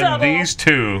ahead and double, spend double. these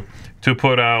 2 to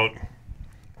put out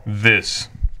this.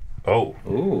 Oh,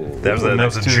 Ooh. that was a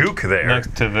Next to- juke there.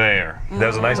 Next to there. That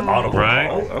was a nice audible. Right?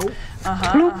 call.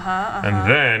 Oh. And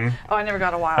then Oh, I never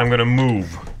got a wild. I'm gonna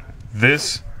move.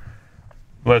 This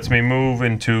lets me move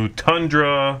into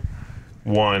Tundra.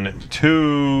 1,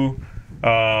 2.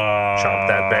 Chop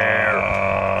that bear.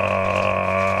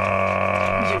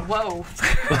 Whoa.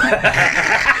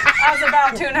 I was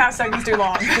about 2.5 seconds too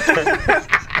long.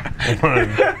 1,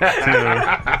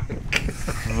 2,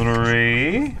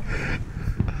 3.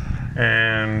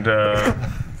 And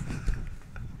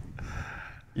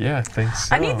yeah, I think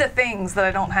so. I need the things that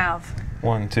I don't have.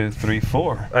 1, 2, 3,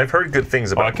 4. I've heard good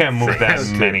things Oh, about I can't move that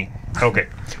things. many. Okay,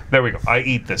 there we go. I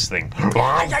eat this thing.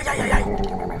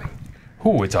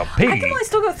 Ooh, it's a I pig. can only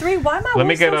still go 3. Why am I Let me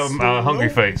always get so a slow? hungry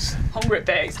face. Hungry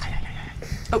face.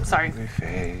 Oh, sorry.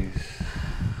 Face.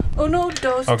 Uno,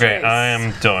 dos, Okay, tres. I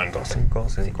am done.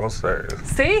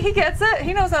 See, he gets it.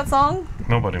 He knows that song.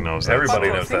 Nobody knows that. Everybody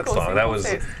song. knows that Cinco, song. That was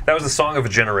the song of a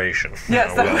generation.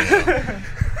 Yes.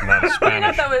 Not a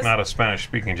Spanish, that was- not a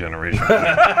Spanish-speaking generation.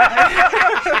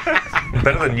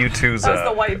 Better than U2's. That's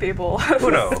the white people.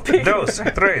 Uno, dos,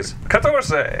 tres, catorce.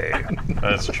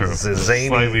 That's true. Zany.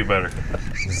 Slightly better.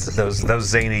 Those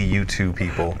zany U2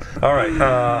 people. All right,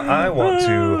 I want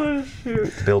to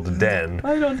build a den.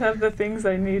 I don't have the things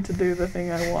I need to do the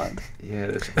thing I want. Yeah.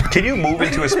 That's, Can you move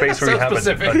into a space where you have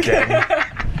a den?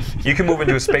 You can move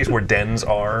into a space where dens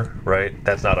are, right?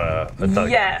 That's not a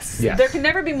Yes. Yes. There can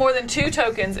never be more than 2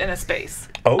 tokens in a space.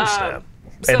 Oh snap!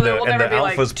 so and there the will and never the be,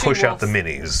 like, alphas 2 push out the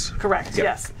wolves. minis. Correct.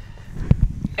 Yes.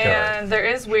 And there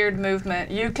is weird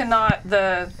movement. You cannot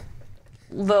the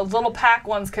little pack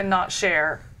ones cannot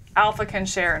share. Alpha can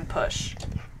share and push.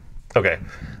 Okay,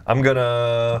 I'm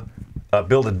gonna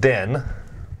build a den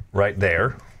right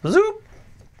there. Zoop.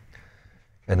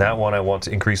 And that one I want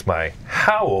to increase my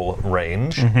howl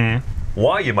range.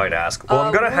 Why, you might ask? Well,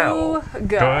 I'm gonna howl.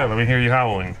 Go ahead, let me hear you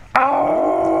howling.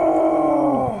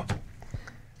 Oh!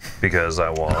 Because I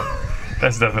want.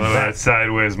 That's definitely that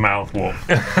sideways mouth wolf.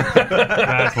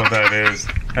 That's what that is.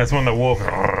 That's when the wolf,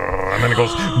 and then it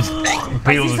goes,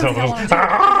 peels itself, and goes,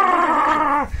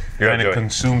 and it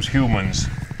consumes humans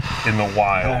in the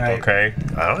wild. Alright. Okay,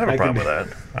 I don't have a problem with that.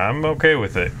 I'm okay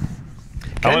with it.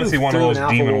 I I want to see one of throw those an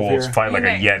alpha demon wolf wolves here? fight like a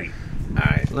may. yeti. all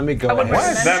right. Let me go I wouldn't ahead.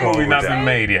 Why has that movie not been down.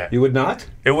 made yet? You would not?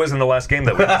 It was in the last game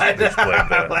that we just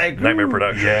played, Like, Nightmare ooh.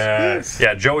 Productions. Yes.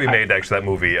 Yeah, Joey made actually that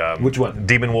movie. Which one?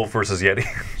 Demon Wolf versus Yeti.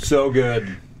 So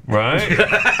good. Right?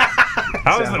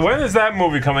 When is that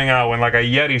movie coming out when like a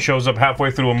Yeti shows up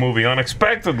halfway through a movie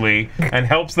unexpectedly and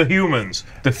helps the humans,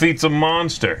 defeats a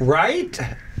monster? Right?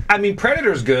 I mean,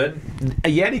 Predator's good. A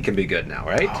Yeti can be good now,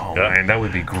 right? Oh man, that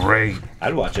would be great.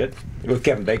 I'd watch it. With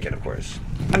Kevin Bacon, of course.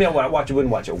 I mean, I wouldn't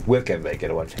watch it with Kevin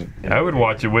Bacon. I'd watch him. I would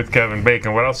watch it with Kevin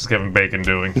Bacon. What else is Kevin Bacon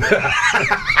doing?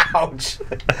 Ouch.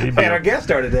 He'd be And a- our guest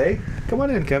star today. Come on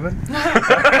in, Kevin.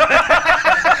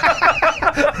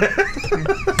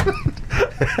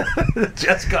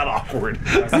 Just got awkward.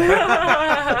 Trey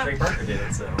Parker did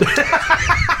it, so.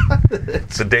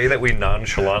 It's the day that we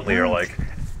nonchalantly are like,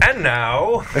 and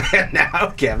now. And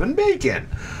now Kevin Bacon.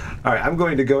 All right, I'm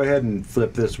going to go ahead and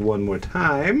flip this one more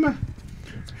time.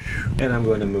 And I'm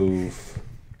going to move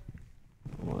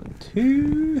 1,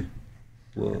 2,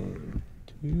 1,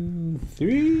 2,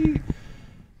 3.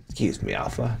 Excuse me,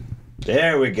 Alpha.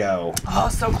 There we go. Oh,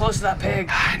 so close to that pig.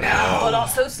 I know. But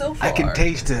also so far. I can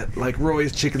taste it like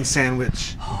Roy's chicken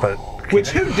sandwich. But Which,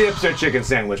 who dips their chicken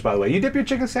sandwich, by the way? You dip your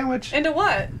chicken sandwich? Into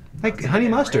what? Like honey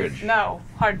mustard. No.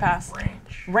 Hard pass.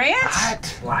 Ranch.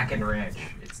 Ranch? Blackened ranch.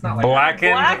 It's not like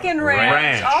Blackened, Blackened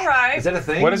ranch. All right. Is that a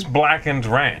thing? What is blackened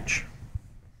ranch?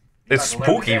 it's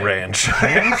Spooky Ranch.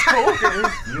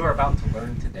 You are about to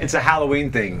learn today. It's a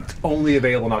Halloween thing. It's only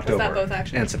available in October. that both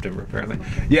actions? And September, apparently.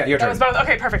 Yeah, your That turn. was both.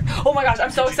 Okay, perfect. Oh my gosh,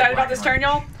 I'm so excited about this turn,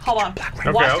 y'all. Hold on.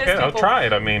 Okay, Watch okay, this, I'll people. try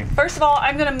it. I mean, First of all,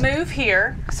 I'm gonna move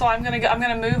here, so I'm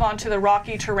gonna move onto the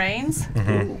rocky terrains.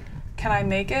 Can I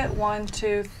make it? 1,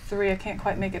 2, 3. I can't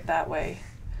quite make it that way.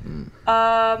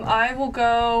 I will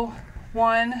go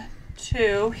 1,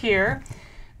 2 here.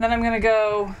 Then I'm gonna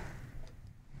go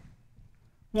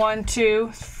 1,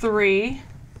 2, 3.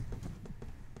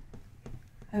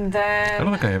 And I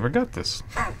don't then think I ever got this.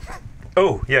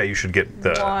 Oh, yeah, you should get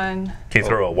the. 1. Can you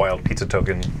throw a wild pizza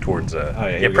token towards. yeah,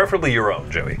 here Yeah, we go. preferably your own,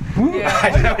 Joey.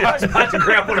 Yeah. I was about to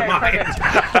grab one of Okay, mine.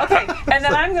 perfect. Okay, and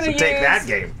then I'm gonna use Take that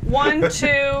game. 1,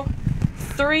 2,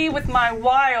 3 with my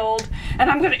wild, and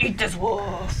I'm gonna eat this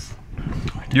wolf.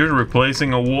 You're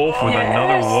replacing a wolf with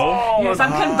another wolf? Yes,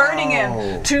 I'm converting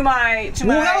him to my.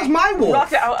 Well, that was my wolf.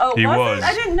 Rocket. Oh, He was was. it?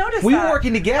 I didn't notice We that. were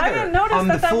working together. I didn't notice on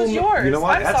the that full was yours. You know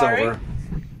what? I'm That's sorry. over.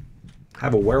 I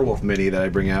have a werewolf mini that I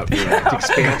bring out for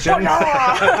expansion.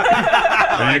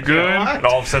 Are you good? And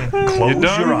all of a sudden, close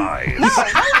done? your eyes. I'm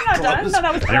not done. No,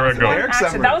 that was, Here I that was go. one Eric action.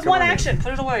 Summer, That was come one on in. action.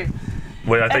 Put it away.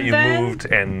 Wait, I thought And you then- moved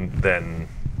and then.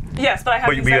 Yes, but I have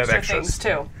But these you have extra extras. things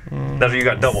too. That's you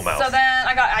got double mouth. So then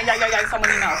I got someone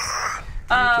else.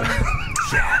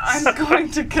 I'm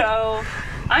going to go.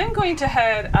 I'm going to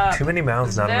head up Too many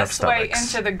mouths, not enough this way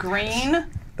stomachs. into the green.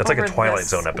 That's like a over Twilight this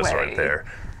Zone episode way. right there.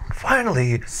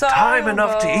 Finally, So time I'll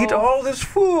enough to go- eat all this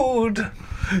food.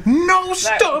 No That-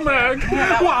 stomach!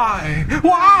 that- Why?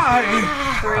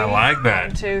 Why? 3, I like that.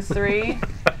 1, 2, 3.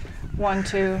 1,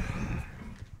 2.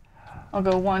 I'll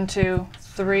go 1, 2,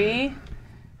 3,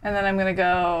 and then I'm gonna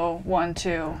go 1,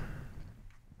 2,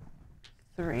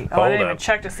 3. Oh, I Hold didn't even up.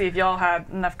 check to see if y'all had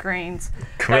enough greens.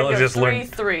 Camilla I'd go just 3, learned.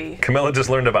 3. Camilla just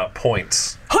learned about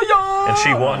points, Hi-ya! and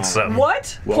she wants some.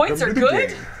 What? Points are to the good?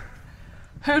 game.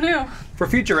 Who knew? For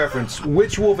future reference,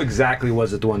 which wolf exactly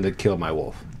was it the one that killed my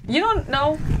wolf? You don't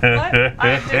know what?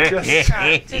 I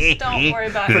did. Just don't worry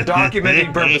about For it.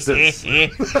 documenting purposes.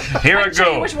 Here I Jay,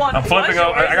 go. which one I'm flipping was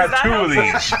over. yours? I got Is that 2 of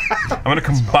helpful? these. I'm going to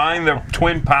combine their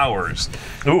twin powers.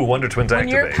 Ooh, Wonder Twins When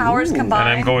your activate. powers Ooh. combine.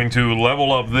 And I'm going to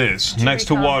level up this next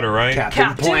to become water, right?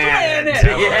 Captain Planet.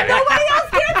 Planet. Nobody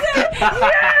else gets it.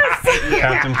 Yes.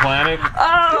 Captain Planet.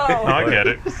 Oh. I get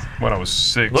it. When I was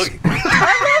 6. Look,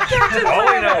 Captain all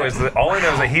I know Planet. is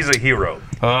that he's a hero.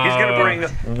 He's gonna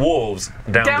bring wolves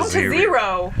down Down to to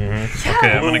zero.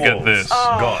 Okay, I'm going to get Wolves. this.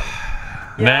 Gone.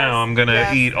 Now I'm going to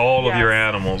yes, eat all of your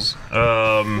yes. animals.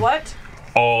 What?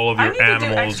 All of I your need to do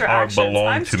animals extra are actions. belong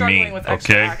I'm to struggling me. with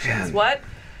extra Okay? actions. What?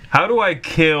 How do I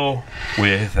kill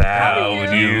without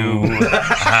How do you?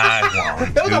 I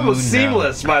want That was to almost know.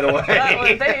 seamless, by the That was,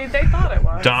 way. they thought it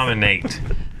was. Dominate.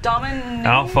 Dominate.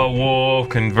 Alpha wolf,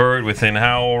 convert within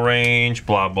howl range,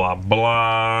 blah, blah,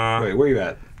 blah. Wait, where you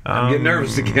at? I'm getting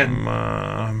nervous again.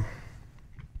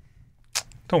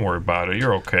 Don't worry about it.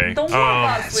 You're okay. Don't worry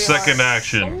about it, sweetheart. Second Don't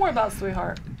action. worry about it,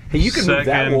 sweetheart. Hey, you can move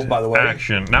that wolf, by the way.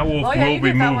 action. That wolf Oh, yeah, will you be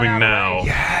get that one moving out of the now. way.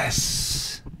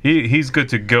 Yes. He's good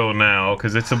to go now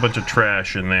because it's a bunch of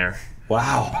trash in there.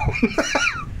 Wow.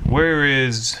 Where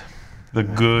is the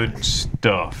good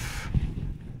stuff?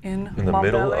 In In the my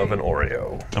middle belly. of an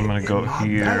Oreo. I'm gonna go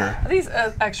here. These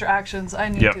extra actions I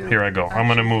need Yep, to. here I go. I'm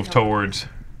gonna actually move know. towards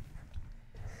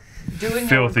Do it and you'll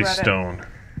Filthy regret stone.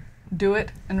 it. Do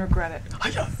it and regret it.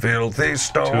 Filthy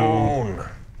stone.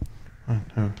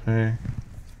 Okay.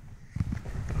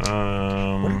 What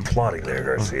are you plotting there,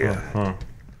 Garcia?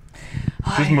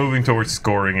 Just moving towards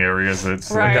scoring areas.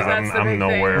 It's Right, because that's the I'm big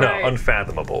nowhere. thing, No, right.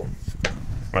 unfathomable.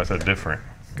 That's a different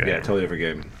game. Yeah, totally different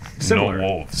game. No Similar.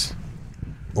 wolves.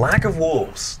 Lack of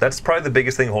wolves. That's probably the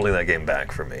biggest thing holding that game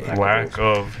back for me.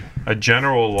 A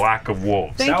general lack of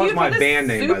wolves. Thank That was you my for the band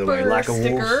name, by the way, super Lack of Wolves.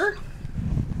 sticker.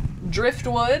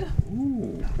 Driftwood.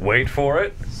 Wait for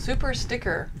it. Super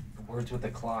sticker. Words with a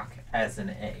clock as an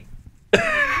A.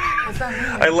 What's that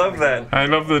mean? I love that. I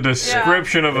love the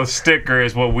description of a sticker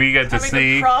is what we get to Having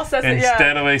see process it,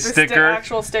 instead of a the sticker.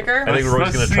 actual sticker. I think we're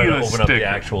Let's going to try see to the open up the sticker.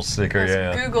 actual sticker.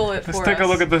 Yeah. Google it for Let's us. take a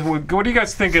look at this. What do you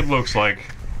guys think it looks like?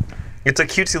 It's a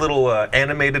cutesy little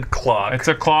animated clock. It's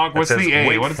a clock. What's says, the A?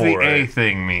 "Wait What does for the A it."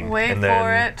 thing mean? Wait And for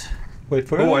then- it. Wait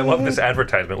for it. Oh, I love this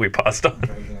advertisement we paused on.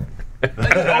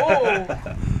 Oh.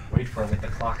 Wait for it with the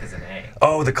clock as an A.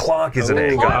 Oh, the clock is an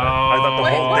A. Got it. I thought the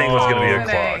Wait, whole thing was going to be a an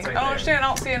clock. I don't understand. I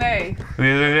don't see an A.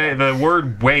 The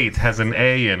word wait has an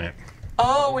A in it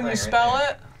Oh, when you spell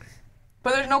it?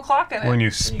 But there's no clock in it. when you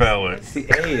spell it. The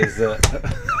A is the.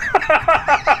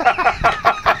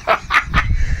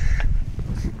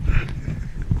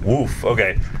 Woof.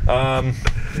 Okay.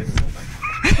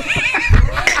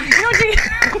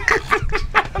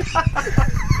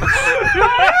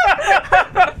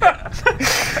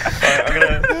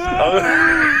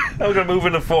 I'm gonna move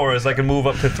into 4 as I can move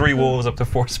up to 3 wolves up to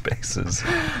 4 spaces. So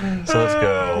let's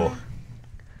go.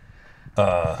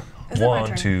 Is it my 1,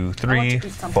 turn? 2, I want 3, to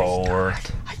eat something. 4.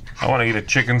 I want to eat a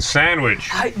chicken sandwich.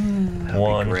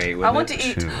 1, Great. I want to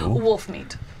eat 2. wolf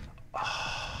meat.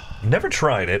 Never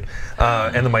tried it.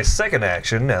 And then my second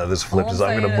action, now that this flipped, All is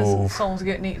I'm I'm gonna saying is move. Someone's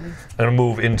getting eaten. I'm gonna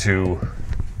move into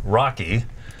Rocky.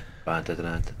 1, 2,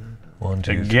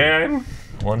 3. Again?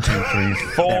 1, 2, 3,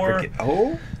 4.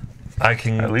 Oh. I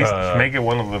can At least make it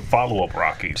one of the follow-up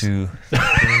Rockies. 2, 3.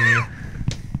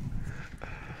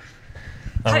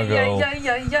 I'm gonna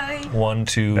go Yay. 1,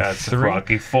 2, That's 3.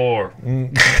 Rocky 4.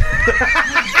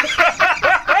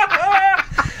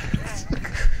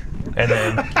 And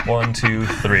then 1, 2,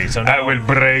 3. So I now will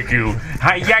break you.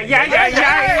 Hi, ya, ya, ya,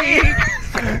 ya.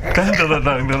 Dun, dun, dun,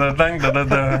 dun, dun, dun, dun, dun,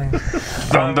 dun.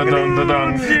 Dun, dun, dun, dun,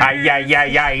 dun. Hi, ya, ya,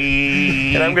 ya.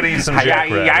 and I'm gonna use some Hi, ya,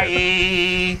 jackrabbit. ya.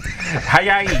 Hi,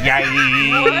 ya, ya.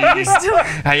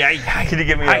 Hi, ya, ya. Can you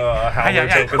give me Hi, a hi, ya,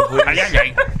 Howler ya. token, Hi, ya,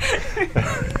 please?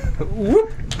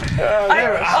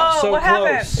 Oh, so what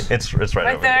close. happened? It's right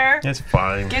Right over there. there. It's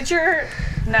fine. Get your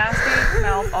nasty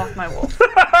mouth off my wolf.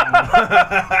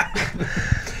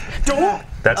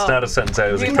 That's not a sentence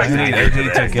I was You expecting to need hear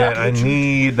today. I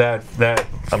need that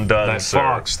I'm done, sir.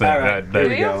 fox thing. All right, that, there that,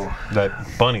 we go. that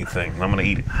bunny thing. I'm gonna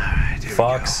eat it.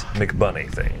 Fox McBunny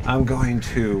thing. I'm going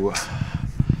to.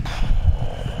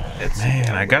 Man,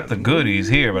 I got the goodies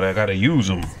here, but I gotta use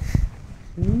them.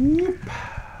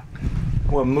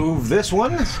 We'll move this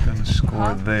one. Gonna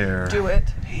score there. Do it.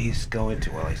 He's going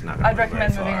to. Well, he's not going to. I'd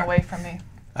recommend moving away from me.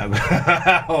 I'm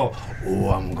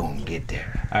gonna get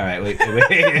there. All right, wait. Here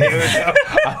we go.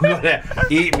 I'm gonna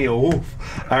eat me a wolf.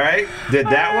 All right, did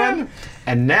that one,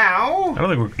 and now. I don't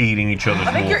think we're eating each other's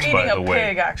I think you're wolves, by eating the a way.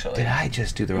 pig, actually. Did I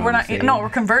just do the wrong We're not. thing? No, we're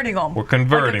converting them. We're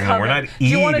converting them. We're not Do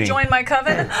you want to eating. join my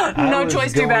coven? I No was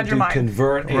choice, too going bad you're to mine.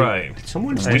 Convert. Right. Did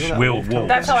someone We steal that will wolf? wolf.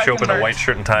 That's how I Show up in a convert. white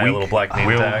shirt and tie, a little black name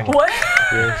Will. tag. What?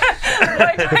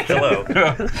 Hello.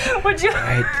 Would you?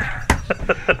 Right.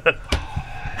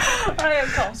 I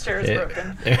have Tom's chair is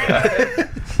broken.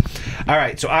 All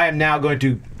right, so I am now going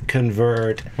to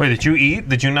convert. Wait, did you eat?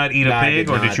 Did you not eat No, a I pig,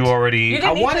 did or did not. you already? You I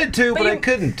didn't eat wanted to, but I you-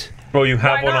 couldn't. Well, you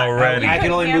have Why one not? already. I can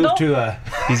couldn't only handle? move to a.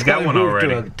 He's got one move already.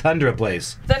 to a tundra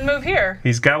place. Then move here.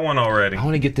 He's got one already. I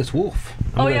want to get this wolf.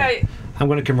 Oh yeah. I'm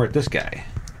going to convert this guy.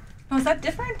 Oh, is that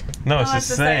different? No, it's that's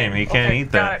the same. He can't Okay,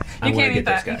 eat got that. it. I'm You gonna can't eat get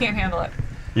this that. You guy. can't handle it.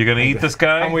 You're gonna eat this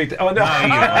guy? I'm waiting. Oh no! you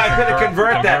I'm going to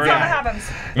convert That's that how it guy. happens.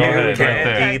 Go ahead, You right can't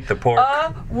there. eat the pork.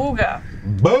 Wooga.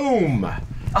 Boom!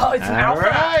 Oh, it's an All alpha.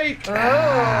 right.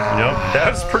 Yep.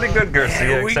 That's pretty good,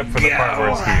 Garcia, except for the part where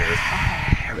it's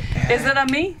here. Is it a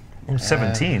me? I'm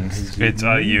 17. It's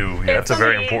you. Yeah. That's a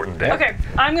very me. important day. Okay,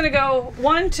 I'm gonna go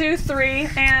 1, 2, 3,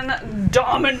 and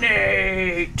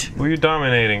dominate. Who are you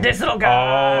dominating? This little guy.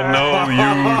 Oh no, you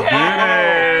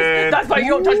did That's why you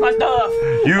don't touch my stuff.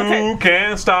 it! You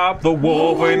can't stop the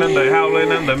wolfing and the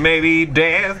howling and the maybe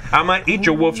death. I might eat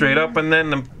your wolf straight up and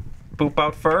then poop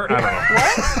out fur. I don't know.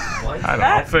 I don't know.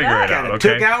 I'll figure it out.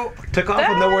 Okay. Took off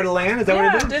with nowhere to land. Is that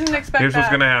Yeah, what it did? didn't expect Here's that.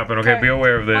 what's gonna happen. Okay, be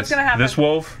aware of this. What's gonna happen? This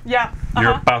wolf, Yeah.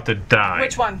 you're about to die.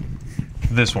 Which one?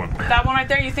 This one. That one right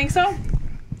there? You think so?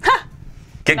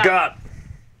 Get No. got.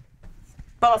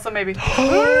 But also maybe.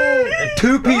 And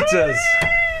 2 pizzas.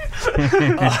 Two medium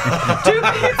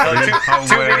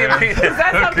pizzas.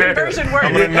 That's how conversion works.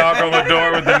 I'm gonna knock on the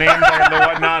door with the names and the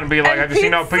whatnot and be like, "Have you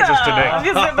seen our pizzas I'm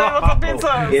today? just available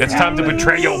pizza. It's time to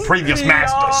betray your previous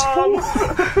masters."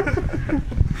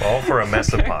 All for a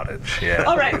mess of pottage. Yeah.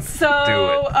 All right, so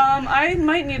Do it. I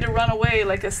might need to run away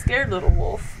like a scared little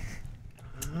wolf.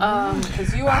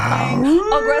 Because you are playing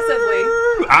aggressively.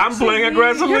 I'm playing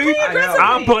aggressively. You're playing aggressively.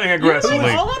 I'm playing aggressively.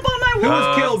 You're all up on my Who wolves.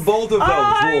 has killed both of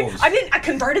those wolves? I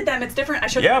converted them. It's different. I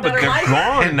showed Yeah, them but better they're light.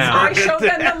 gone now. I showed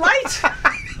them the light.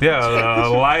 Yeah, the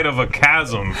light of a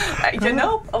chasm. You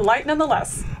know, a light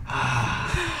nonetheless.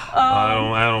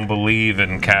 I don't believe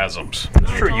in chasms.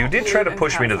 It's true. You did try to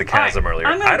push me to the chasm earlier.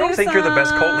 I'm gonna I don't do think you're the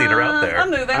best cult leader out there.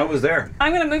 I'm moving. I was there.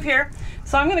 I'm gonna move here.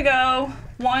 So I'm gonna go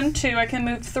 1, 2. I can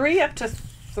move 3 up to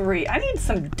 3. I need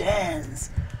some dens.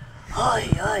 Oi,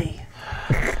 oi.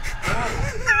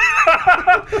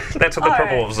 That's what the All purple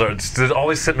right. wolves are. They're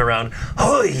always sitting around.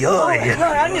 Oi, oi.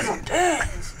 I need some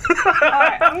dens. All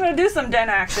right, I'm gonna do some den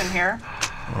action here.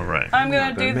 All right. I'm gonna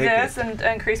not gonna do make this and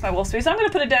increase my wolf speed. So I'm gonna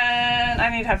put a den. I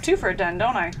need to have 2 for a den,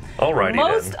 don't I? Alrighty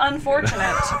Most then.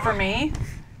 unfortunate for me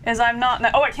is I'm not.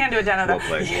 Oh, I can do a den of Well that.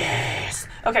 played. Yes.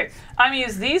 Okay, I'm gonna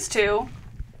use these 2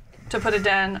 to put a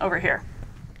den over here.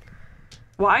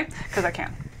 Why? Because I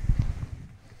can.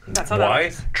 That's how that Why?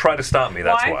 works. Try to stop me.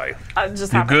 That's why.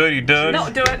 Just You happened. good? You done? No,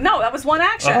 do it. No, that was 1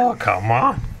 action. Oh, come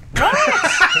on.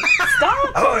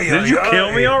 Stop. Did you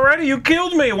kill me already? You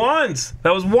killed me once.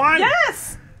 That was 1.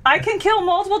 Yes, I can kill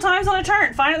multiple times on a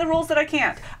turn. Find the rules that I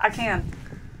can't. I can.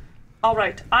 All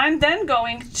right. I'm then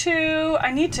going to.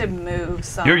 I need to move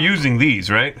some. You're using these,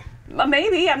 right?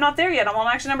 Maybe I'm not there yet. I'm on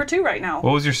action number 2 right now.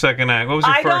 What was your second act? What was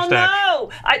your I first don't act? know.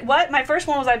 What? My first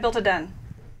one was I built a den.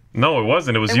 No, it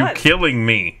wasn't. It was It you was. killing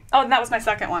me. Oh, and that was my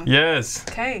second one. Yes.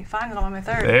 Okay, fine. Then I'm on my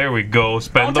 3rd. There we go.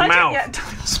 Spend the Don't touch it mouth. yet.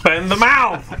 Spend the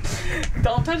mouth.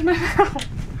 Don't touch my mouth.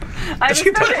 I haven't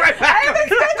You spent did it. it right I haven't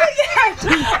spent it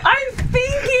yet. I'm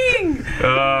thinking.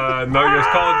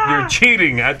 No, you're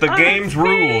cheating at the I'm game's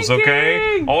rules, okay?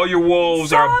 thinking. All your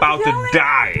wolves are Stop about to yelling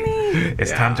die. at me.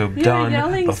 It's time to have You're done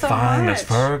yelling the so finest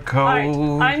much. fur All coat.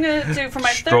 right, I'm gonna do for my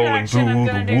 3rd Strolling action. I'm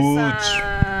through gonna the do woods. some.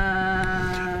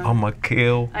 I'ma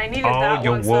kill I needed all that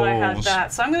your one, so I had wolves.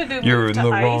 that. So I'm gonna do You're move in to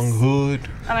the ice, wrong hood.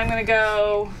 and I'm gonna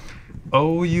go.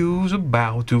 Oh, you's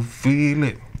about to feel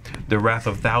it. The wrath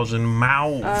of 1,000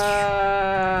 mouths.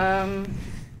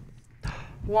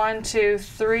 1, 2,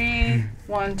 3.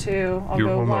 1, 2. I'll You're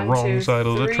go on 1, the wrong 2, side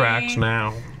of the 3. tracks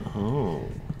now.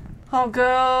 I'll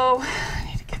go. I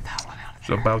need to get that one out of It's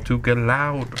about to get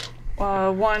loud.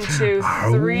 there. 1, 2,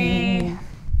 3.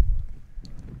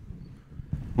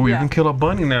 Oh, you Yeah. can kill a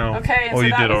bunny now. Okay, and oh, so you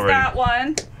that did was already. that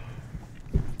one.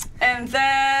 And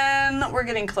then we're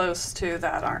getting close to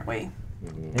that, aren't we?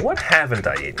 What haven't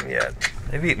I eaten yet?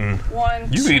 I've eaten. 1,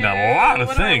 You've 2. eaten a lot of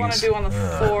what do I want to things. do on the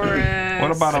forest?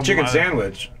 What about A chicken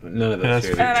sandwich. None of That's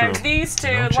that's fair. And I True. have these 2.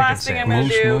 No Last chicken thing I'm going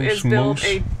to do sandwich. is build Moose.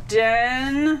 a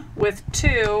den with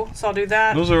 2. So I'll do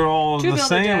that. Those are all To the build a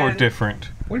same or den. different?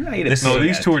 We're not eating This No, is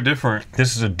these a- 2 are different.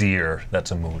 This is a deer.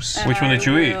 That's a moose. And Which one I did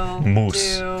you eat? will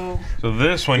Moose. do So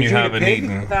this one Did you you eat a haven't pig?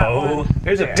 eaten. that Oh, one.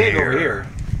 There's a pig over here.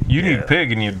 You Yeah. need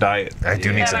pig in your diet. I do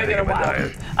need And I something get in a my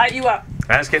wild. diet. You up.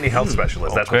 Ask any health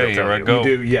specialist. That's what Okay, they'll tell here I you. go.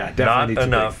 You do, yeah, definitely Not need some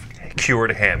enough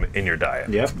cured ham in your diet.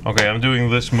 pig. Yep. Okay, I'm doing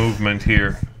this movement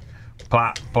here.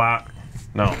 Plot, plot.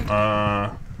 No,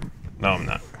 no, I'm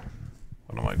not.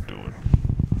 What am I doing?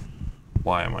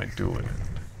 Why am I doing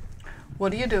it?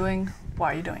 What are you doing?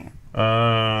 Why are you doing it?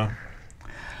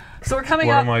 So we're What coming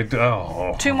up am I doing?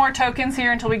 Oh. 2 more tokens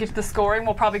here until we get to the scoring.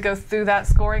 We'll probably go through that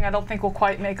scoring. I don't think we'll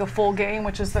quite make a full game,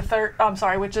 which is the third. I'm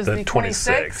sorry, which is the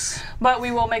 26th. But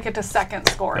we will make it to second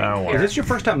scoring. Oh, here. Is this your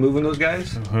first time moving those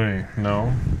guys? Hey,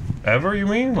 no. Ever, you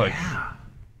mean? Like,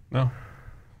 no.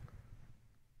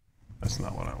 That's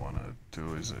not what I want to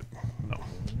do, is it? No.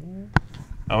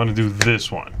 I want to do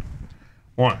this one.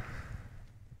 1.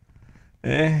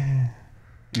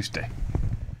 You stay.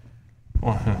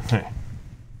 1. Hey.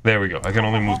 There we go. I can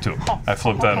only move 2. I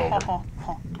flipped that over.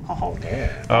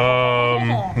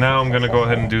 Now I'm going to go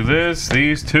ahead and do this.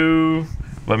 These 2.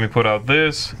 Let me put out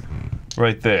this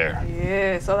right there.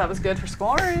 Yeah, so that was good for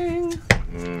scoring.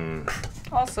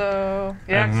 Also,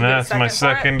 yeah, 'cause And you get a that's my for it.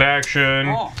 second action.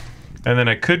 Oh. And then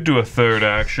I could do a third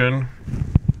action.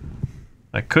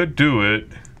 I could do it.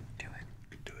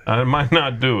 I might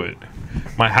not do it.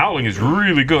 My howling is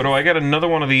really good. Oh, I got another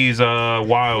one of these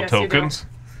wild Yes, you do. tokens.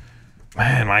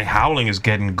 Man, my howling is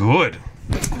getting good.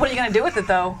 What are you gonna do with it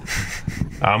though?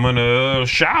 I'm gonna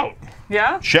shout.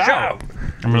 Yeah. Shout.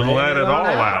 I'm gonna let it all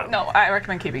out. No, I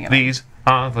recommend keeping it. These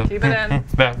are the Keep it in.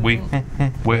 that we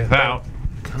without.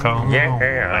 Come Yeah. on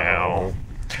now.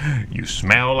 You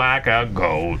smell like a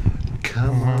goat.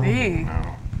 Come on. Eee.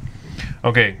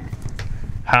 Okay.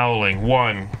 Howling.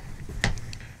 1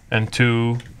 and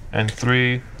 2 and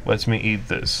 3. Lets me eat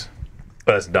this.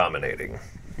 That's dominating.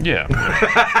 Yeah.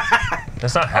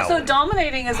 That's not how. Also,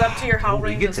 dominating is up to your howl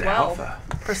range get as to well. alpha.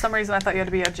 For some reason, I thought you had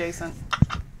to be adjacent.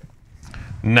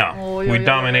 No. Oh, yeah, We yeah,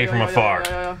 dominate yeah, from yeah, afar.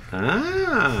 yeah, yeah,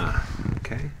 Ah.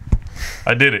 Okay.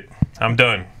 I did it. I'm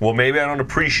done. Well, maybe I don't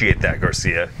appreciate that,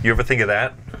 Garcia. You ever think of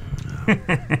that?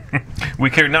 We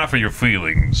care not for your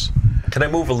feelings. Can I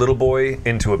move a little boy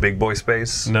into a big boy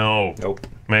space No. Nope.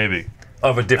 Maybe.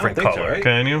 of a different I don't think so, color? right?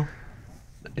 Can you?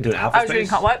 Into an alpha I was reading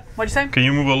space? what? What'd you say? Can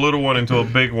you move a little one into a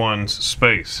big one's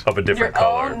space? Of a different Your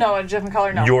color. own? No, a different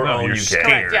color. No. Your No, own, you're you scared.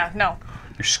 can. Correct. Yeah. No.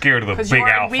 You're scared of the Because big you are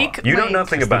a alpha. weak You know link.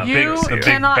 nothing about You the big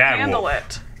cannot bad handle wolf.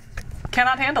 it.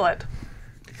 Cannot handle it.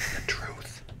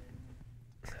 Truth.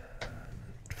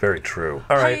 Very true.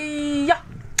 All right. Yeah.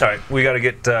 All right. We got to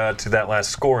get to that last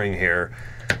scoring here.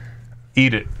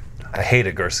 Eat it. I hate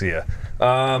it, Garcia.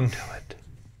 I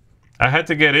had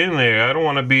to get in there. I don't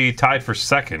want to be tied for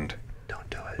second. Don't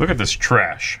do it. Look at this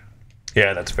trash.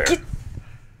 Yeah, that's fair.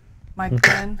 My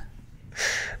den.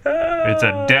 It's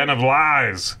a den of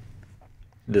lies.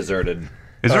 Deserted.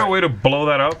 Is there a way to blow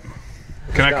that up?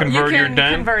 Can I You convert your can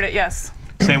den? convert it. Yes.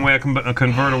 Same way I can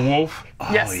convert a wolf?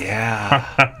 Yes. Oh, yeah.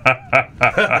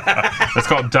 It's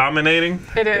called dominating?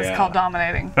 It is Yeah. called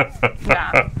dominating.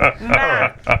 Nah.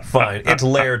 Fine. It's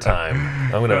lair time.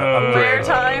 I'm gonna Lair upgrade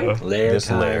time. Lair this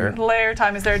time. lair. Lair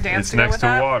time. Is there a dance It's to go next with to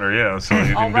that? water, yeah, so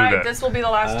you All can right. do that. This will be the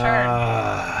last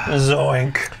turn.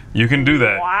 Zoink. You can do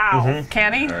that. Wow.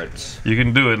 Can he? Hurts. You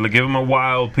can do it. Give him a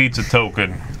wild pizza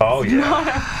token. Oh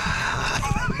yeah.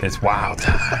 It's wild.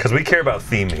 Because we care about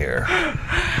theme here.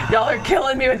 Y'all are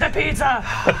killing me with the pizza.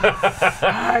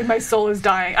 My soul is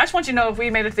dying. I just want you to know if we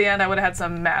made it to the end, I would have had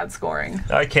some mad scoring.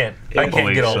 I can't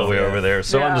believe get all the so, way yeah. over there.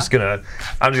 So Yeah. I'm just gonna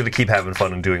keep having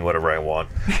fun and doing whatever I want.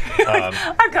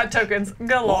 I've got tokens Oh, you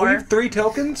galore. have 3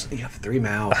 tokens? You have 3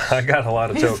 mouths. I got a lot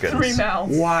of He has tokens. 3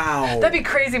 mouths. Wow. That'd be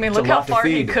crazy. I mean, look a how lot to far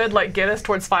he feed. could get us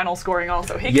towards final scoring.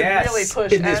 Also, he yes. could really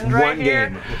push in this end one right here.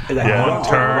 game. That Yeah. One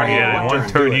turn, yeah. One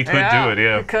turn he could do it, He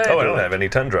yeah. could. Oh, I don't have any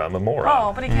tundra. I'm a moron.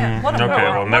 Oh, but he can't. What a Okay, moron.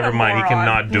 well, What never a mind. He moron.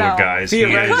 cannot do No. it, guys. He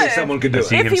Theoretically, is. someone could do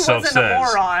As it. he If he himself wasn't a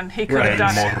says. moron, he could have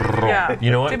Right. done it. Moron. Yeah.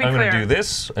 You know what? To I'm be going to clear. do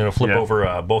this. I'm going to flip Yeah.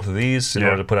 over both of these in Yeah.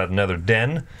 order to put out another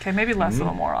den. Okay, maybe less of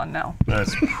a moron now.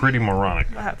 That's pretty moronic.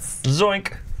 That's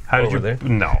Zoink. How did Over you? there.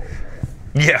 No.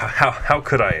 Yeah. How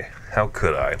could I? How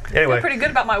could I? Anyway, pretty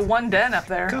good about my one den up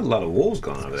there. Got a lot of wolves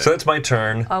going over there. so that's my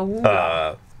turn.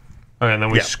 Oh. Okay, and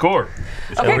then we Yeah. score.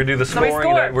 And we're gonna do the so we scoring.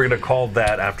 score. And we're gonna call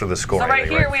that after the scoring. So right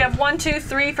thing, here we have 1, 2,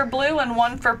 3 for blue and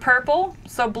 1 for purple.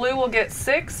 So blue will get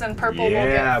 6 and purple will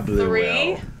Yeah, get blue 3.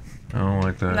 will. I don't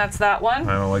like that. And that's that one.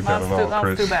 I don't like that That's at all, That's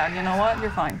Chris. too bad. You know what?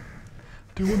 You're fine.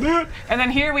 Doing that. And then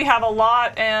here we have a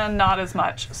lot and not as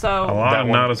much. So A lot, That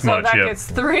one. not as so much. that Yep. gets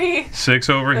 3. 6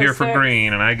 over here for 6.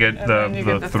 green, and I get And then you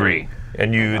the get the 3.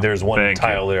 And there's one Thank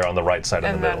tile there on the right side of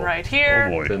And the then middle. right Oh here.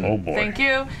 boy. Oh boy. Thank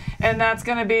you. And that's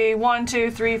going to be 1, 2,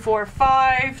 3, 4,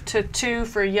 5 to 2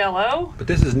 for yellow. But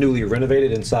this is newly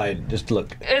renovated inside. Just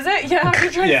look. Is it? Yeah.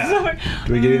 You're trying Yeah. to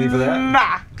Do we get anything for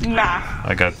that? Nah.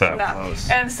 I got that. Nah.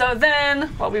 And so then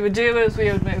what we would do is we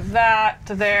would move that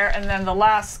to there, and then the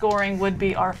last scoring would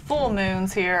be our full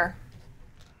moons here.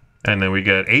 And then we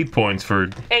get 8 points for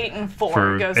 8 and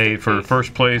 4 goes to 8 for Pete.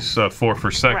 first place, 4 for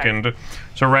second.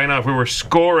 So right now, if we were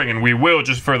scoring, and we will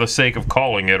just for the sake of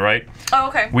calling it, right? Oh,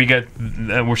 okay. We get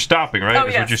we're stopping, right? Oh,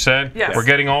 Is yes. what you said? Yes. We're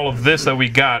getting all of this that we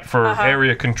got for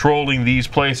area controlling these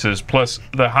places, plus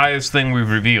the highest thing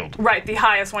we've revealed, Right, the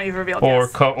highest one you've revealed. or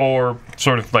yes. or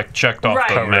sort of like checked off Right.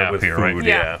 the Covered map with here, food, right?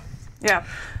 Yeah. Yeah.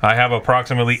 I have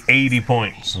approximately 80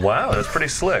 points. Wow, that's pretty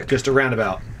slick. Just a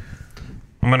roundabout.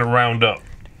 I'm gonna round up.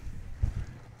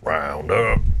 Round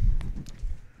up.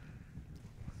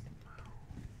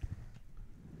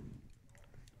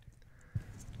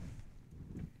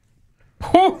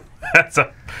 Whew!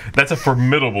 That's a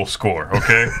formidable score.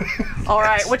 Okay, All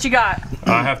right, what you got?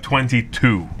 I have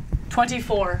 22.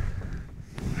 24.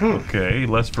 Okay,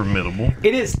 less formidable.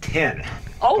 It is 10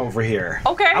 Oh, over here.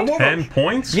 okay. I'm over. 10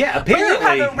 points? Yeah, But you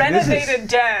apparently. have a renovated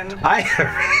den. You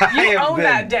You have own been-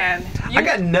 that den. I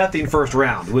got nothing first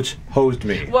round, which hosed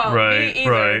me. Well, me Right,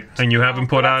 either. right. And you haven't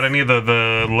put out any of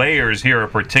the layers here are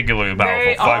particularly They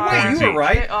powerful. 5 are. Wait, points you were each.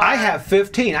 right. They are. I have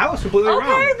 15. I was completely Okay,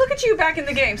 wrong. look at you back in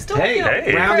the game. Still Hey, killing.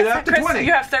 hey. round it up to Chris, 20.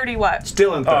 you have 30 what?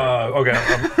 Still in third. Okay.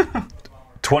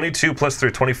 22 plus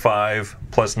 3, 25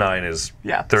 plus 9 is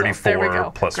Yeah. 34 so there we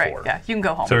go. plus Great. 4. Yeah, you can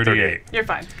go home. 38. You're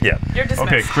fine. Yeah. You're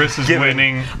dismissed. Okay, Chris is Given.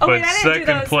 winning, Oh but wait, I didn't do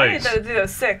second those. place. I didn't do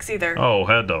those 6 either. Oh,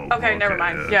 hello. Okay, never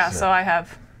mind. yes. Yeah, so I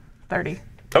have 30.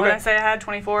 What did I say I had?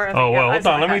 24? I think, Oh, yeah, well, I hold said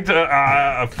on. I Let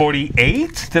had. me.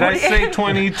 48? Did I say 48?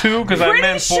 22? Because I Pretty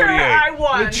meant 48. sure I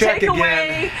won. check Take again.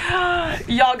 away.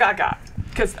 Y'all got.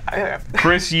 Because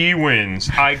Chris Yee wins.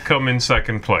 I come in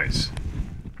second place.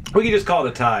 We can just call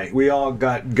it a tie. We all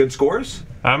got good scores.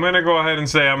 I'm going to go ahead and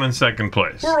say I'm in second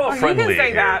place. We're all you friendly can say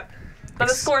here. that, but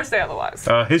the scores say otherwise.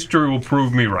 History will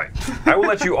prove me right. I will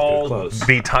let you all Close.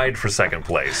 be tied for second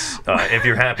place if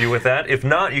you're happy with that. If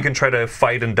not, you can try to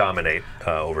fight and dominate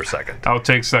over second. I'll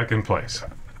take second place.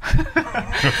 All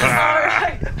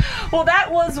right. Well,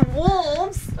 that was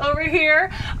Wolves over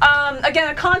here. Again,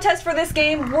 a contest for this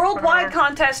game, worldwide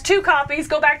contest, 2 copies.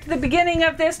 Go back to the beginning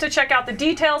of this to check out the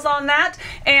details on that.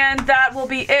 And that will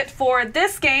be it for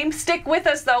this game. Stick with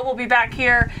us, though. We'll be back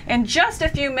here in just a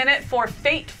few minutes for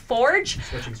Fate Forge.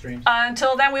 Switching streams.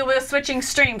 Until then, we will be switching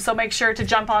streams, so make sure to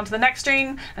jump on to the next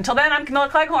stream. Until then, I'm Camilla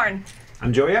Cleghorn.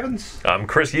 I'm Joey Evans. I'm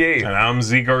Chris Yee. And I'm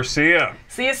Z Garcia.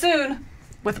 See you soon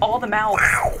with all the mouths.